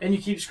off, and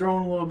you keep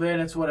scrolling a little bit,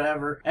 and it's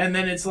whatever. And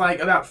then it's like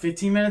about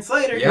 15 minutes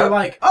later, Yep. you're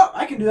like, oh,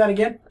 I can do that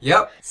again.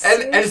 Yep.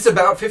 And it's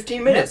about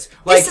 15 minutes.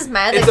 Like, This is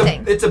my other it's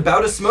thing. It's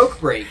about a smoke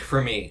break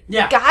for me.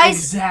 Yeah, guys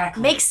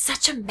exactly. make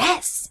such a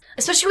mess.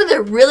 Especially when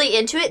they're really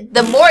into it.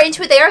 The more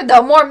into it they are,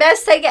 the more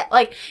mess they get.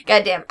 Like,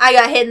 goddamn, I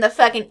got hit in the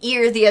fucking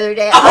ear the other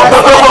day.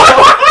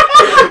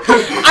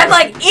 I'm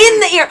like in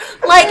the ear.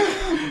 Like,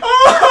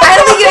 I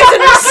don't think you guys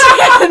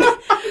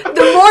understand.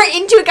 The more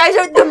into it guys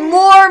are, the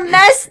more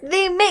mess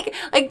they make.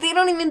 Like, they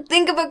don't even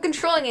think about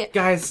controlling it.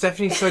 Guys,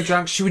 Stephanie's so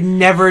drunk, she would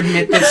never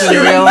admit this in She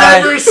would real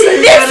never life.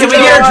 say that Can we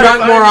in get her real drunk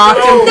life. more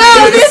often?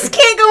 No, this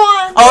can't go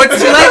on. Oh,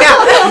 it's too late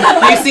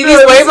now. You see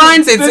these wave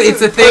lines?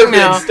 It's a thing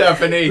now.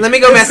 Stephanie. Let me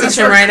go message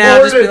him right now.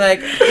 Just be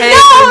like, hey,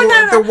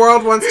 No. the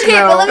world wants to Okay,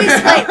 know. but let me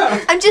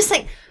explain. I'm just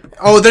saying,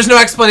 Oh, there's no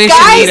explanation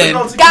needed.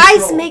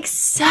 guys make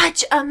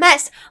such a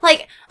mess.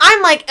 Like,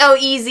 I'm like, oh,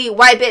 easy,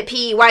 wipe it,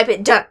 pee, wipe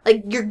it, done.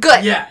 Like, you're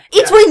good. Yeah,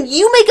 It's yeah. when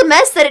you make a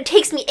mess that it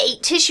takes me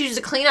 8 tissues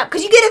to clean up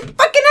because you get it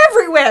fucking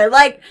everywhere.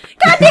 Like,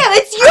 goddamn,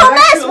 it's your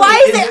mess.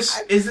 Why is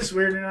it? Is this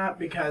weird or not?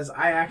 Because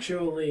I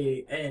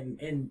actually,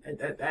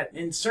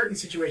 in certain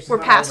situations, We're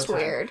not all past the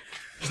time, weird.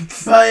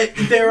 But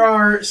there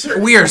are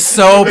certain. We are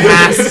so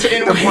past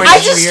In the which- point I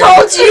of just weird.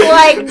 told you,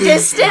 like,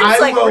 distance. I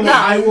Like, we're will.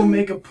 not. I will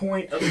make a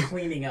point of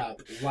cleaning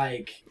up.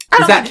 Like. I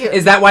don't think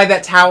Is that why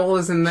that towel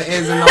is in the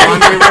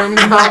laundry room?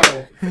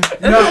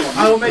 No,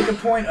 I will make a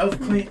point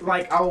of clean.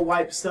 Like, I will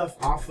wipe stuff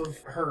off of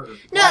her.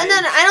 No, like,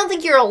 I don't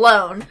think you're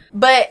alone.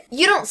 But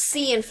you don't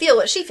see and feel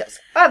what she feels,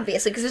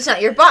 obviously, because it's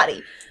not your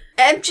body.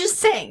 I'm just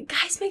saying,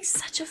 guys make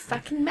such a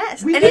fucking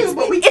mess. We and do,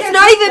 but we it's can't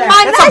not help even that.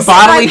 my That's a mess.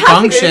 bodily I'm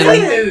happy to function. do It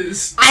it.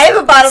 is. I have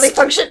a bodily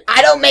function.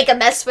 I don't make a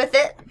mess with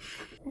it.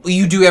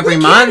 You do every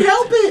We month. can't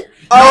help it.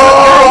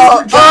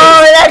 Oh,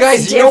 that's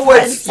Guys, you know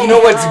what's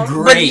different.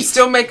 great? But you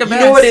still make a mess.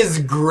 You know what is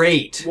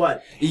great?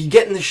 What? You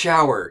get in the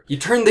shower. You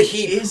turn the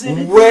heat Is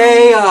it?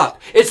 way up.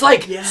 It's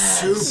like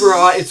Yes. super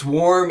hot. It's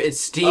warm. It's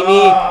steamy.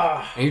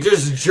 Ah. And you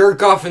just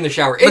jerk off in the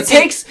shower. But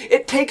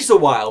It takes a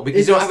while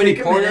because It you don't does have any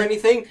take a porn or minute.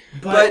 anything.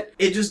 But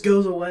it just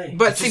goes away.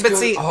 But It see, just but goes-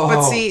 see, oh.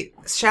 but see,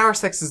 shower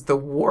sex is the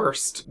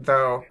worst,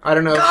 though. I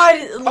don't know. God,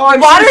 I'm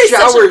water sure is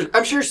such shower. a,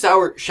 I'm sure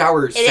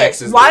shower it sex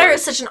is. is Water the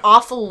is worst. such an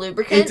awful It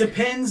lubricant.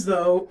 depends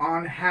though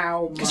on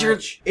how 'Cause you're-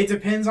 much. It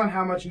depends on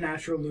how much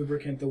natural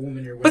lubricant the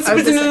woman you're with. But see,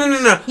 but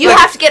no. You Like,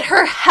 have to get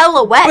her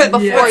hella wet But-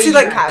 before yeah, you see,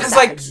 like, have because sex.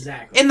 like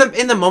Exactly.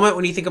 in the moment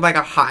when you think of like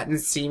a hot and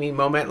steamy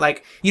moment,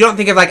 like you don't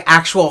think of like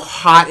actual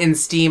hot and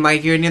steam.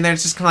 Like you're in there,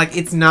 it's just kind of like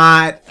it's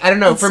not. I don't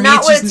know. It's For me, not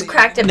it's what just it's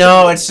cracked up to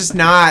No, be. it's just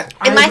not.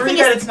 I And my agree thing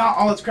that is- it's not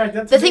all it's cracked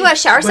up to The thing be, about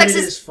shower but sex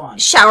it is fun.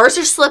 showers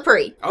are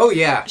slippery. Oh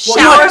yeah.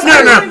 Showers No.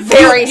 are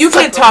very You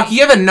can't slippery. talk.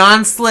 You have a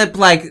non-slip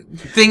like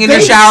thing in They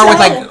your shower with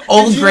sell- like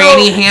old did you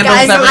granny know- handles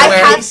Guys,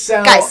 everywhere. I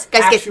Sell guys,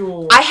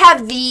 actual- I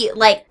have the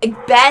like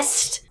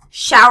best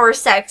shower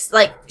sex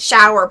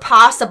shower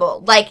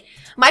possible. Like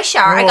my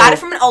shower, I got Whoa. it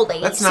from an old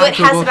lady, Let's so not it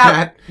has Google about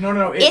that.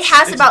 No. it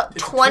has it's about a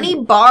 20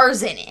 tool.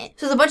 bars in it.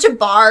 So there's a bunch of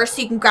bars,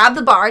 so you can grab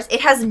the bars.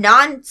 It has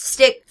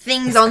non-stick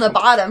things on the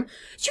bottom.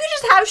 So you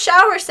can just have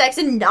shower sex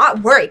and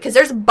not worry, because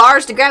there's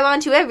bars to grab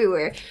onto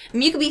everywhere.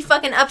 And you could be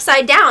fucking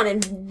upside down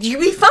and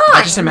you'd be fine.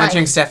 I'm just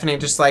imagining Like, Stephanie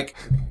just like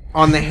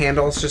on the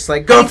handles, just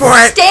like go for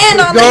it. stand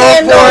on Go the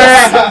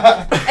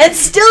handles for it. and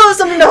still have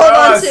something to hold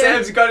on to.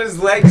 Sam's got his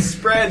legs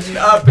spread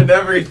up and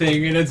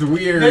everything, and it's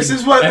weird. This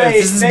is what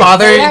they. Does this they-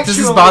 bother? they Does this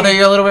actually- bother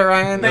you a little bit,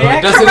 Ryan? They It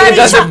actually, doesn't. It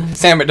doesn't.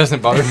 Sam, it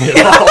doesn't bother me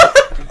at all.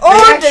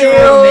 they actually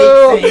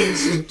Oh, make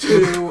things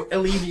to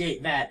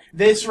alleviate that.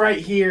 This right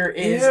here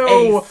is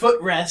Ew. a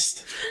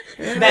footrest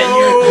that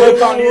you hook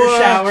onto your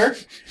shower.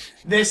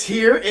 This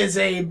here is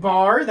a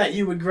bar that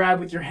you would grab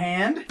with your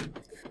hand.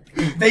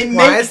 They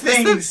Why make is this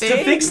a things to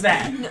thing? fix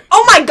that.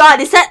 Oh my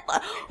god, is that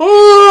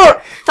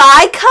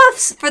thigh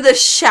cuffs for the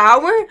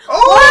shower?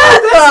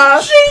 Oh,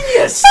 that's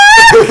genius!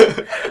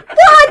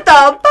 What the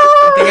I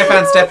fuck? think I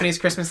found Stephanie's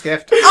Christmas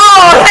gift.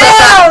 Oh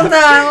hell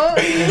no!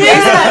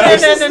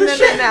 This is the No.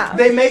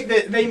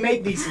 shit. They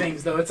make these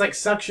things though. It's like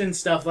suction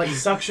stuff, like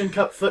suction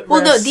cup footrests.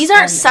 Well, no, these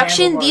aren't and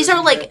suction. These are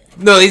handlebars like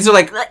No, these are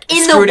like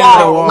in the screwed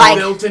wall, like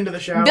built into the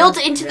shower. built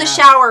into the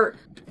shower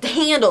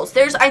handles.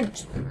 There's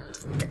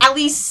at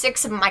least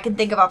 6 of them I can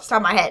think of off the top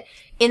of my head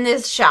in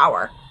this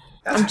shower.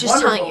 That's I'm just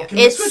wonderful. telling you, Can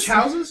we switch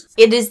houses?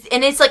 It is,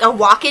 and it's like a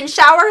walk-in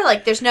shower.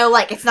 Like there's no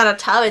like, it's not a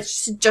tub.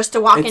 It's just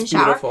a walk-in It's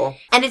shower. beautiful.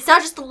 And it's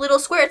not just a little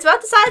square. It's about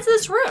the size of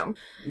this room.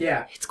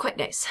 Yeah. It's quite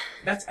nice.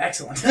 That's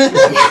excellent.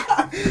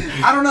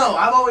 I don't know.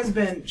 I've always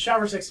been,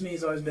 shower sex to me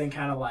has always been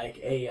kind of like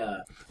a,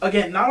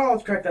 again, not all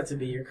correct that to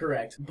be, you're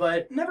correct,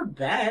 but never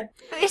bad.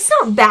 It's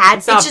not bad.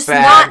 It's, not just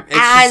bad. not It's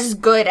as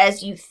good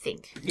as you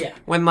think. Yeah.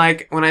 When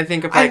I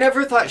think of I like,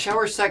 never thought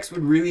shower sex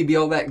would really be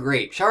all that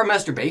great. Shower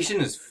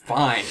masturbation is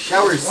fine.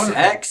 Shower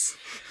sex?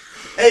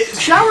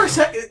 Shower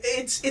sex,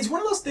 it's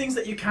one of those things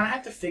that you kind of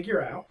have to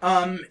figure out.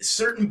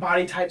 Certain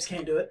body types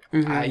can't do it.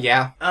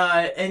 Yeah.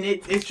 And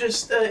it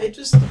just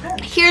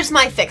depends. Here's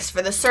my fix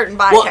for the certain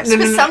body types.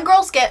 Because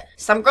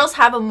some girls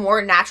have a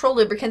more natural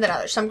lubricant than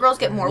others. Some girls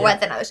get more wet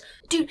than others.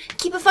 Dude,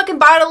 keep a fucking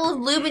bottle of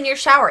lube in your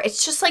shower.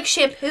 It's just like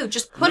shampoo.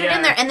 Just put it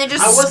in there and then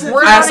just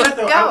squirt on it and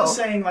go. I was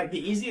saying like the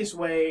easiest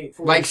way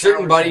for Like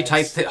certain body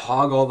types that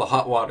hog all the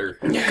hot water.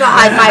 God,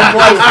 my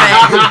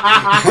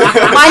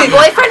boyfriend. My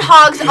boyfriend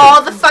hogs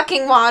all the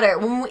fucking water.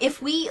 If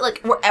we,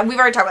 like, we've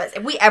already talked about this.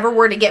 If we ever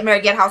were to get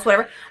married, get a house,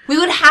 whatever, we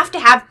would have to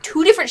have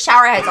 2 different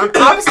shower heads on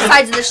opposite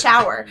sides of the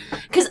shower.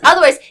 Because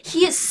otherwise,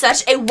 he is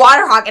such a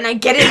water hog, and I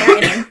get in there,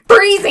 and I'm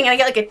freezing, and I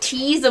get, like, a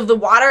tease of the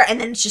water,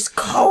 and then it's just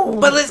cold.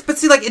 But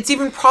see, like, it's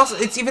even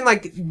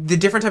like the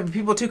different type of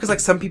people too, because like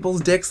some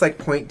people's dicks like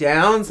point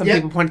down, some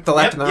people point to the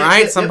left and the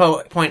right, some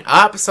people point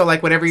up. So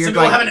like whatever you're some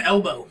like, people have an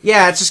elbow.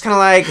 Yeah, it's just kind of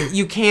like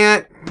you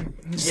can't.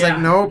 Just like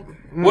nope.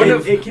 One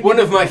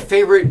of my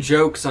favorite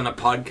jokes on a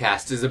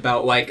podcast is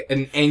about like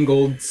an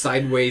angled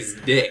sideways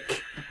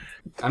dick.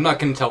 I'm not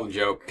gonna tell the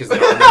joke because I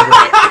don't remember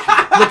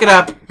it. Look it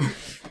up.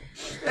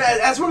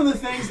 That's one of the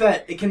things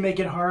that it can make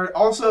it hard.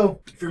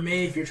 Also, for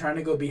me, if you're trying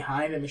to go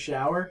behind in the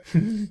shower,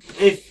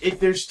 if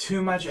there's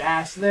too much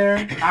ass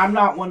there, I'm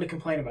not one to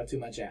complain about too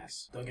much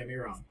ass. Don't get me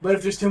wrong. But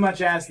if there's too much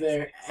ass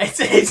there,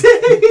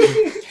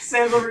 it's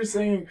Sam's over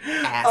singing.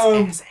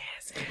 Ass.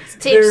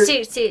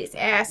 Titties,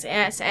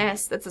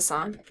 ass. That's a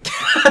song.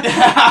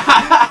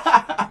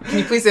 Can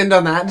you please end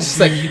on that? Just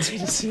like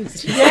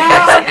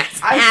yeah,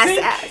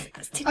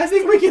 I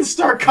think we can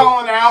start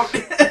calling out.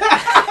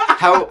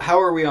 How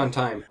are we on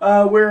time?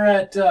 We're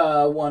at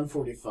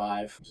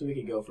 1:45, so we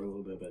could go for a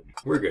little bit, but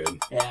we're good.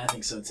 Yeah, I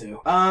think so too.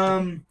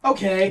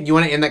 Okay. You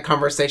want to end that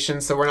conversation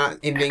so we're not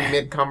ending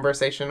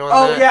mid-conversation on that?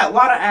 Oh yeah, a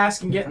lot of ass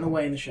can get in the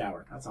way in the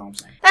shower. That's all I'm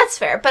saying. That's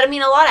fair, but I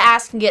mean, a lot of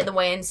ass can get in the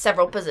way in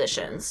several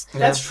positions.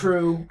 That's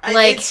true.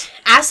 Like,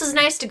 ass is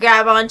nice to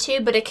grab onto,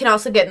 but it can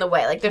also get in the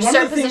way. Like, there's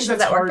certain positions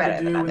that work better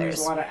than when others.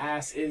 There's a lot of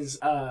ass is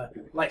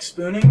like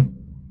spooning.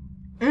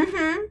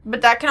 Mm-hmm.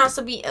 But that can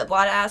also be, a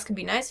lot of ass can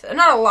be nice.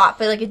 Not a lot,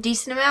 but like a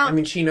decent amount. I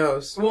mean, she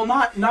knows. Well,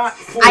 not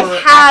for I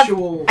have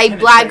actual a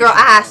black girl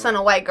ass on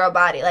a white girl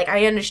body. Like,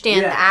 I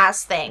understand Yeah. the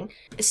ass thing.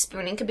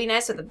 Spooning could be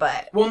nice with the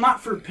butt. Well,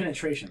 not for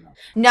penetration though.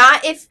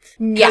 Not if,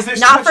 yeah, there's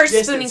not too for much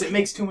distance. spooning. It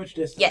makes too much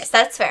distance. Yes,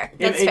 that's fair.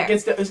 That's fair. It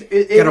gets to,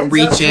 it Gotta ends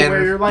reach up to in.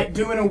 where you're like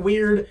doing a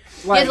weird.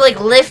 You have to like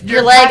lift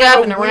your leg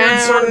up and around.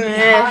 Sort of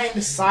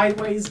behind,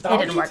 sideways. It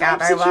didn't work out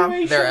very well.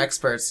 They're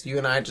experts. You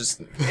and I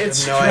just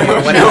It's have no true.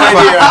 idea what No the fuck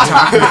idea. I'm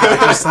talking about.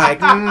 Just like,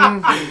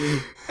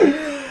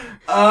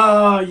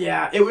 Oh,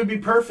 yeah. It would be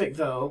perfect,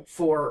 though,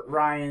 for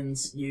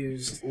Ryan's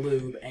used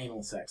lube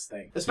anal sex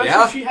thing. Especially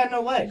Yeah. if she had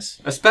no legs.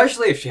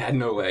 Especially if she had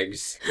no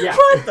legs. Yeah.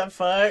 What the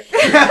fuck?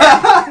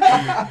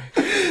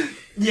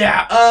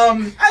 Yeah,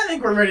 I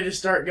think we're ready to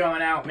start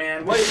going out,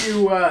 man. What do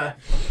you,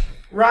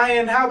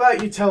 Ryan, how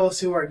about you tell us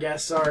who our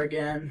guests are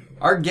again?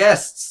 Our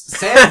guests,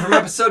 Sam from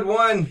episode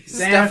 1,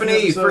 Sam from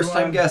Stephanie, episode first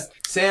time 1. guest.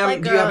 Sam,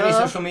 Like, do you have any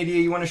social media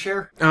you want to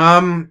share?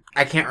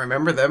 I can't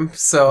remember them,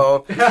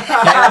 so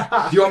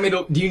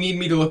Do you need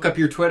me to look up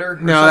your Twitter? Or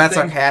no, that's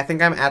something? okay. I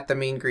think I'm at the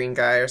Mean Green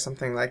Guy or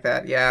something like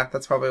that. Yeah,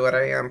 that's probably what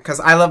I am, because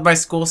I love my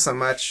school so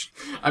much.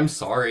 I'm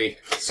sorry.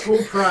 School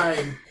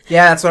pride.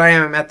 Yeah, that's what I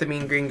am. I'm at the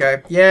Mean Green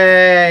Guy.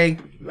 Yay!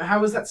 How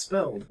was that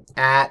spelled?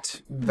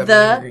 At the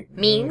The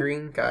mean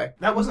Green Guy.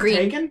 That wasn't Green.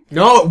 taken?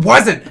 No, it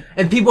wasn't.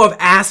 And people have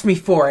asked me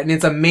for it, and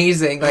it's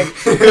amazing. Like,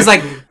 it was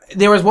like,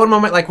 there was one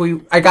moment, like,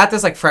 I got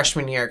this, like,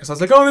 freshman year, because I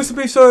was like, oh, this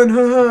will be fun,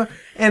 haha.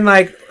 And,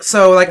 like,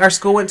 so, like, our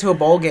school went to a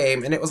bowl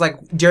game, and it was, like,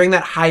 during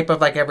that hype of,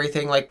 like,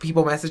 everything, like,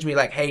 people messaged me,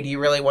 like, hey, do you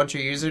really want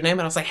your username?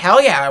 And I was like,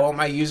 hell yeah, I want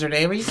my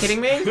username. Are you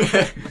kidding me?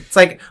 It's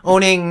like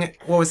owning,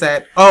 what was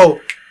that? Oh,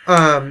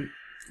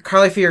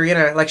 Carly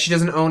Fiorina, like, she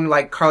doesn't own,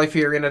 like,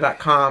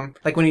 carlyfiorina.com.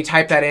 Like, when you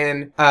type that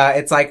in,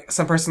 it's like,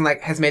 some person, like,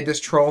 has made this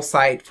troll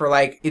site for,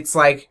 like, it's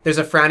like, there's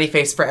a frowny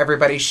face for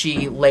everybody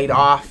she laid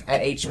off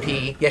at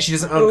HP. Yeah, she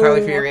doesn't own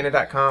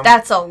carlyfiorina.com.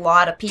 That's a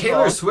lot of people.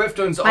 Taylor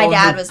Swift owns My all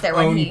dad her was there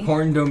when own he-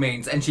 porn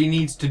domains, and she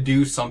needs to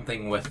do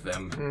something with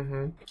them.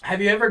 Mm-hmm.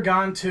 Have you ever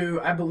gone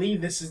to, I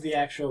believe this is the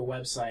actual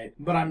website,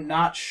 but I'm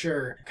not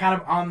sure, kind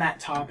of on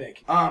that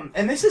topic.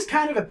 And this is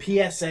kind of a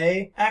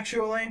PSA,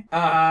 actually.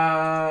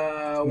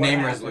 What Name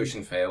happened?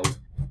 resolution failed.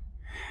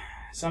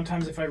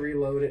 Sometimes if I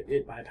reload it,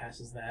 it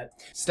bypasses that.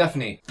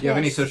 Stephanie, do you have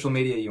any Yes. social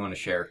media you want to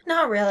share?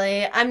 Not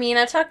really. I mean,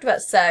 I talked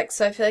about sex,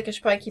 so I feel like I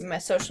should probably keep my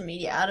social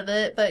media out of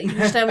it. But you can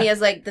just know me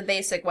as like the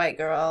basic white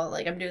girl.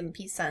 Like I'm doing the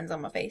peace signs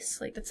on my face.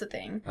 Like that's the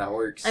thing. That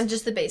works. I'm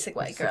just the basic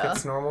white Like girl.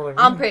 it's normal to me.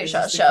 I'm pretty sure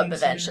I'll Is this show the up King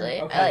Center?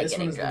 eventually. Okay, I like this one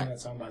getting is the one drunk.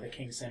 that's owned by the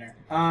King Center.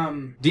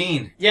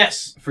 Dean,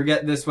 Yes.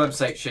 forget this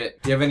website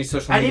shit. Do you have any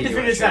social I media need to you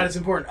figure wanna this out. share? It's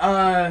important.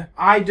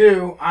 I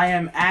do. I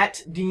am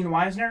at Dean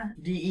Weisner.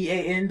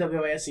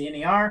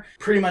 DeanWisner.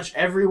 Pretty much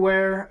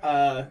everywhere.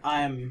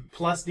 I'm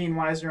plus Dean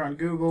Weisner on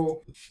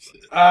Google.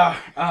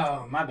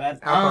 Oh, my bad.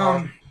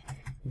 Alcohol.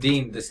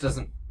 Dean, this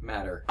doesn't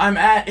matter. I'm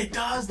at. It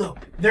does though.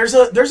 There's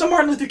a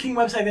Martin Luther King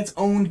website that's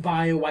owned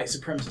by a white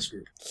supremacist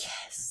group.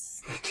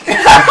 Yes.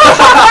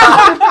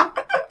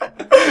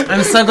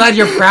 I'm so glad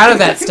you're proud of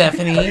that,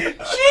 Stephanie.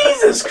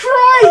 Jesus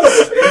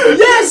Christ!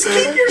 Yes,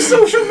 keep your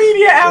social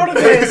media out of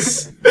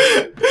this.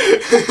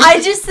 I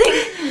just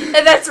think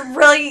that that's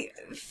really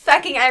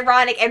fucking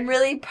ironic and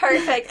really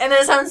perfect. And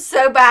that sounds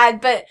so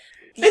bad, but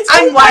I'm owned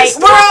by white.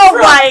 We're all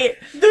Stormfront. white.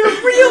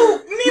 They're real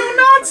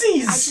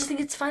neo-Nazis. I just think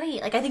it's funny.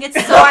 Like, I think it's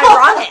so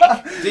ironic.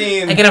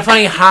 Dean, Like in a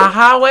funny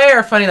ha-ha way or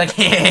a funny like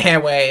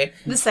way?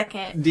 The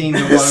second. Dean, the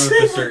one with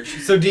the search.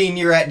 So Dean,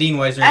 you're at Dean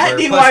Weisner. At or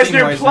Dean plus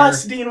Weisner,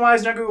 plus Dean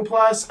Weisner, Google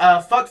Plus.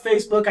 Fuck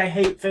Facebook. I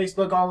hate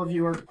Facebook. All of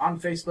you are on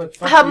Facebook.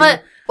 Fuck How you.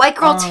 much white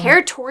girl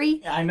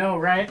territory? I know,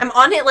 right? I'm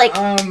on it like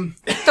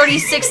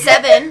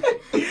 36/7.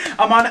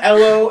 I'm on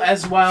Elo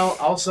as well.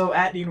 Also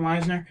at Dean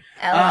Weisner.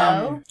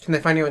 Hello. Can they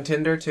find you on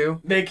Tinder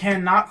too? They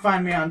cannot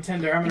find me on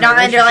Tinder. I'm in a Not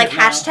under like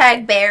relationship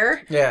now.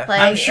 #bear. Yeah.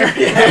 Like, I'm sure.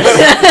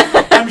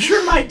 Yes. I'm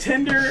sure my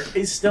Tinder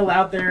is still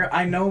out there.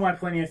 I know my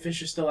Plenty of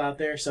Fish is still out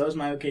there. So is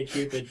my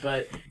OkCupid.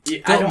 But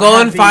I don't Go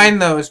have and the-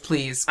 find those,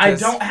 please. I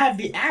 'cause- don't have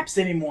the apps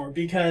anymore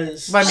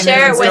because. But I mean, share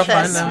you it can with still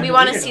find us. them. We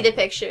want to Weird. see the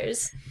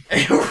pictures.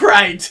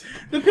 Right.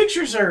 The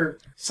pictures are.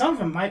 Some of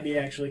them might be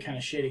actually kind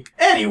of shitty.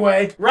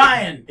 Anyway,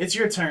 Ryan, it's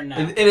your turn now.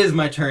 It is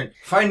my turn.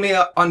 Find me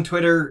on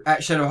Twitter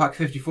at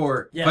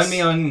Shadowhawk54. Yes. Find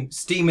me on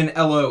Steam and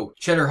Elo,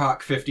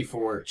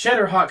 Cheddarhawk54.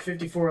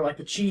 Cheddarhawk54, like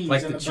the cheese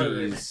Like and the the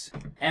bird. cheese.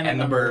 And And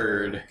the number.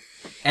 bird.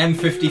 And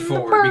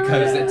 54,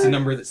 because it's a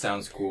number that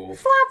sounds cool.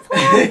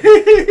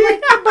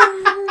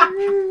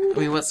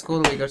 Wait, what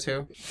school do we go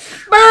to?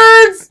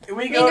 Birds!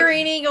 We go.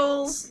 Fingering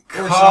eagles.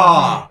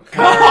 Caw.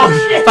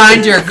 Oh, shit.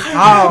 Find your I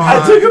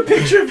car. took a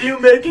picture of you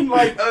making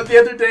like the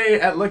other day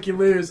at Lucky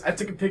Lou's. I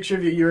took a picture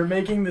of you. You were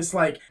making this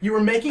like you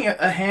were making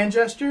a hand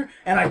gesture,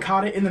 and I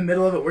caught it in the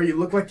middle of it where you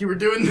looked like you were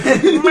doing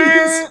this,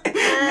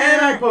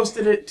 and I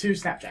posted it to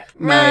Snapchat.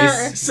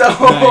 Nice. So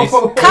Nice.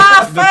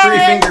 The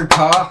three-finger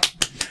paw.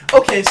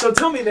 okay, so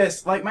tell me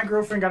this: like my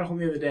girlfriend got a hold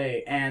of me the other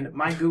day, and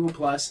my Google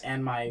Plus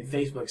and my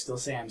Facebook still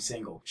say I'm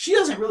single. She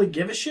doesn't really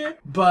give a shit,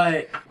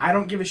 but I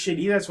don't give a shit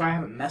either. That's why I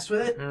haven't messed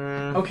with it.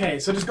 Okay,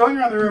 so just going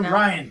around the room,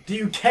 Ryan, do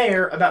you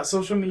care about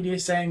social media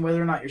saying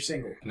whether or not you're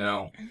single?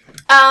 No.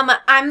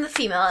 I'm the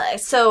female,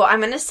 so I'm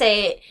gonna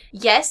say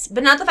yes,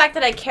 but not the fact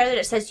that I care that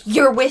it says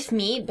you're with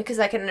me, because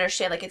I can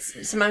understand, like,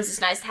 sometimes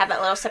it's nice to have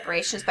that little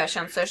separation,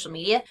 especially on social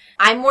media.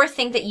 I more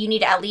think that you need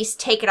to at least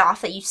take it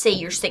off that you say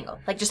you're single.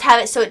 Like, just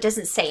have it so it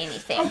doesn't say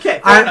anything. Okay,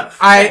 fair enough.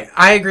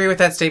 I agree with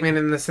that statement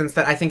in the sense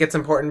that I think it's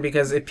important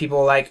because if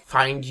people like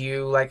find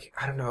you, like,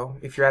 I don't know,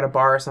 if you're at a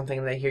bar or something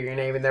and they hear your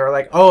name and they're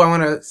like, oh, I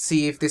want to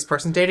see if this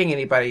person's dating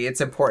anybody,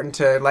 it's important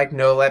to like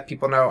let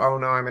people know, oh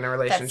no, I'm in a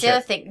relationship. That's the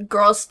other thing.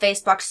 Girls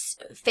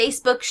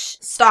Facebook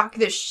stalk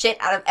the shit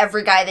out of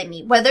every guy they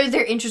meet, whether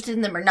they're interested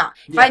in them or not.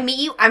 If I meet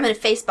you, I'm gonna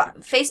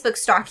Facebook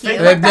stalk you.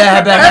 Blah,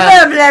 blah, blah, blah.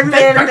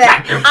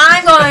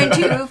 I'm going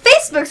to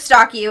Facebook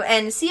stalk you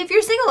and see if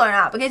you're single or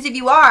not. Because if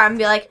you are, I'm gonna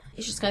be like,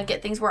 it's just gonna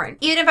get things worrying.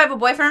 Even if I have a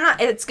boyfriend or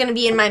not, it's gonna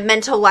be in my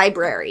mental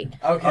library.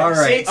 Okay. All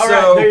right, See, all so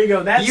right, there you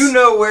go. That's you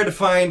know where to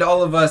find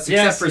all of us,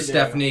 Yes, except for you do.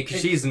 Stephanie,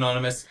 because she's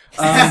anonymous.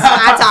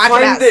 I talk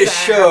Find about this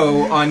sex.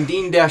 show on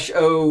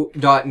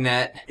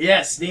dean-o.net.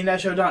 Yes,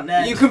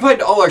 dean-o.net. You can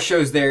find all our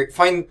shows there.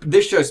 Find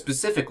this show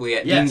specifically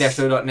at Yes.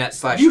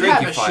 dean-o.net/Drinky You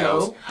have a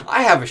Files. show.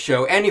 I have a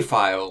show,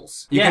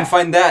 Anyfiles. You Yeah. can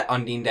find that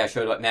on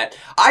dean-o.net.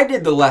 I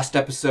did the last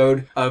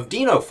episode of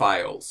Dino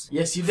Files.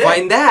 Yes, you did.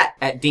 Find that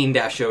at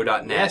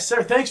dean-o.net. Yes,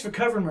 sir. Thanks for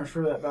covering me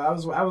for that. But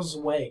I was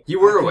away. You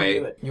were I couldn't away.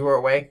 do it. You were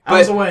away. I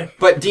was away.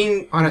 But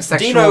Dean On a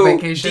sexual Dino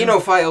vacation? Dino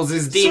Files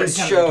is Dean's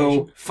Certain kind of show.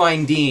 vacation.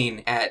 Find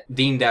Dean at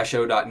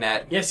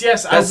dean-o.net. Yes,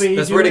 I'll That's- be.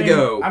 that's where to doing-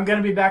 go. I'm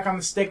gonna be back on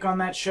the stick on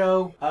that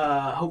show.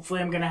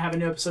 Hopefully, I'm gonna have a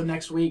new episode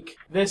next week.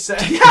 This.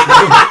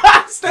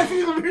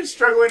 Stephanie's over here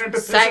struggling to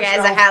defend Sorry guys,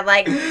 I herself. had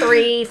like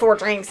 3-4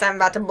 drinks I'm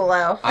about to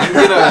blow.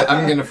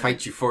 I'm gonna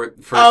fight you for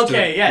it first.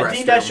 Okay, yeah,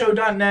 restroom.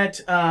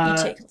 dean-o.net.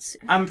 You take it.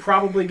 I'm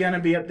probably gonna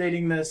be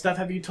updating the stuff.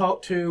 Have you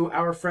talked to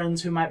our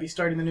friends who might be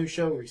starting the new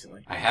show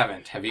recently? I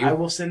haven't. Have you? I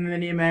will send them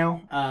an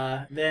email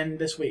then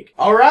this week.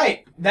 All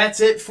right, that's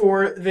it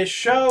for this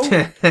show.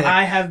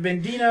 I have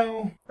been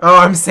Dino, Oh,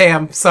 I'm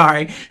Sam.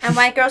 Sorry. And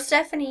white girl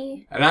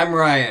Stephanie. And I'm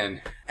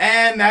Ryan.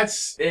 and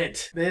that's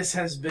it. This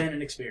has been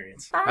an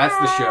experience. That's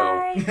the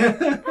show.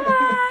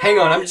 Hang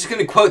on, I'm just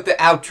gonna quote the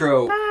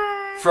outro.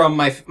 from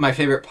my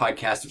favorite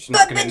podcast, which I'm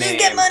not But going to bitches name.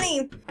 get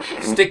money.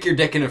 Stick your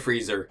dick in a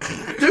freezer.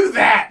 Do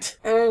that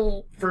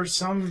Oh. for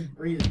some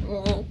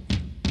reason.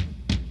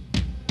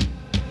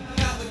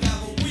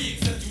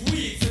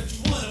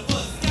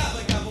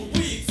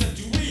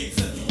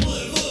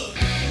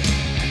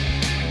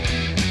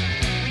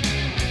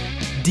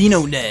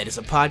 Dino Ned is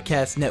a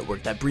podcast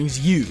network that brings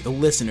you, the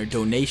listener,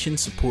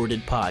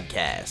 donation-supported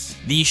podcasts.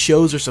 These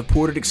shows are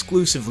supported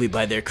exclusively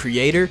by their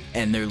creator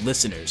and their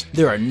listeners.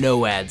 There are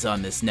no ads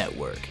on this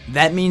network.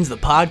 That means the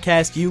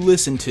podcast you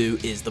listen to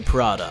is the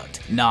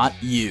product, not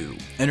you.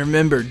 And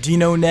remember,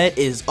 Dino Net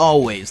is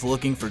always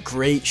looking for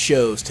great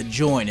shows to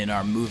join in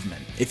our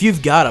movement. If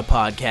you've got a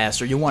podcast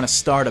or you want to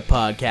start a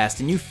podcast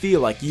and you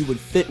feel like you would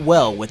fit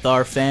well with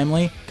our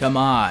family, come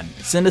on,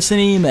 send us an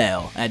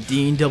email at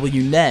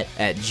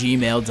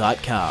deanwnet@gmail.com.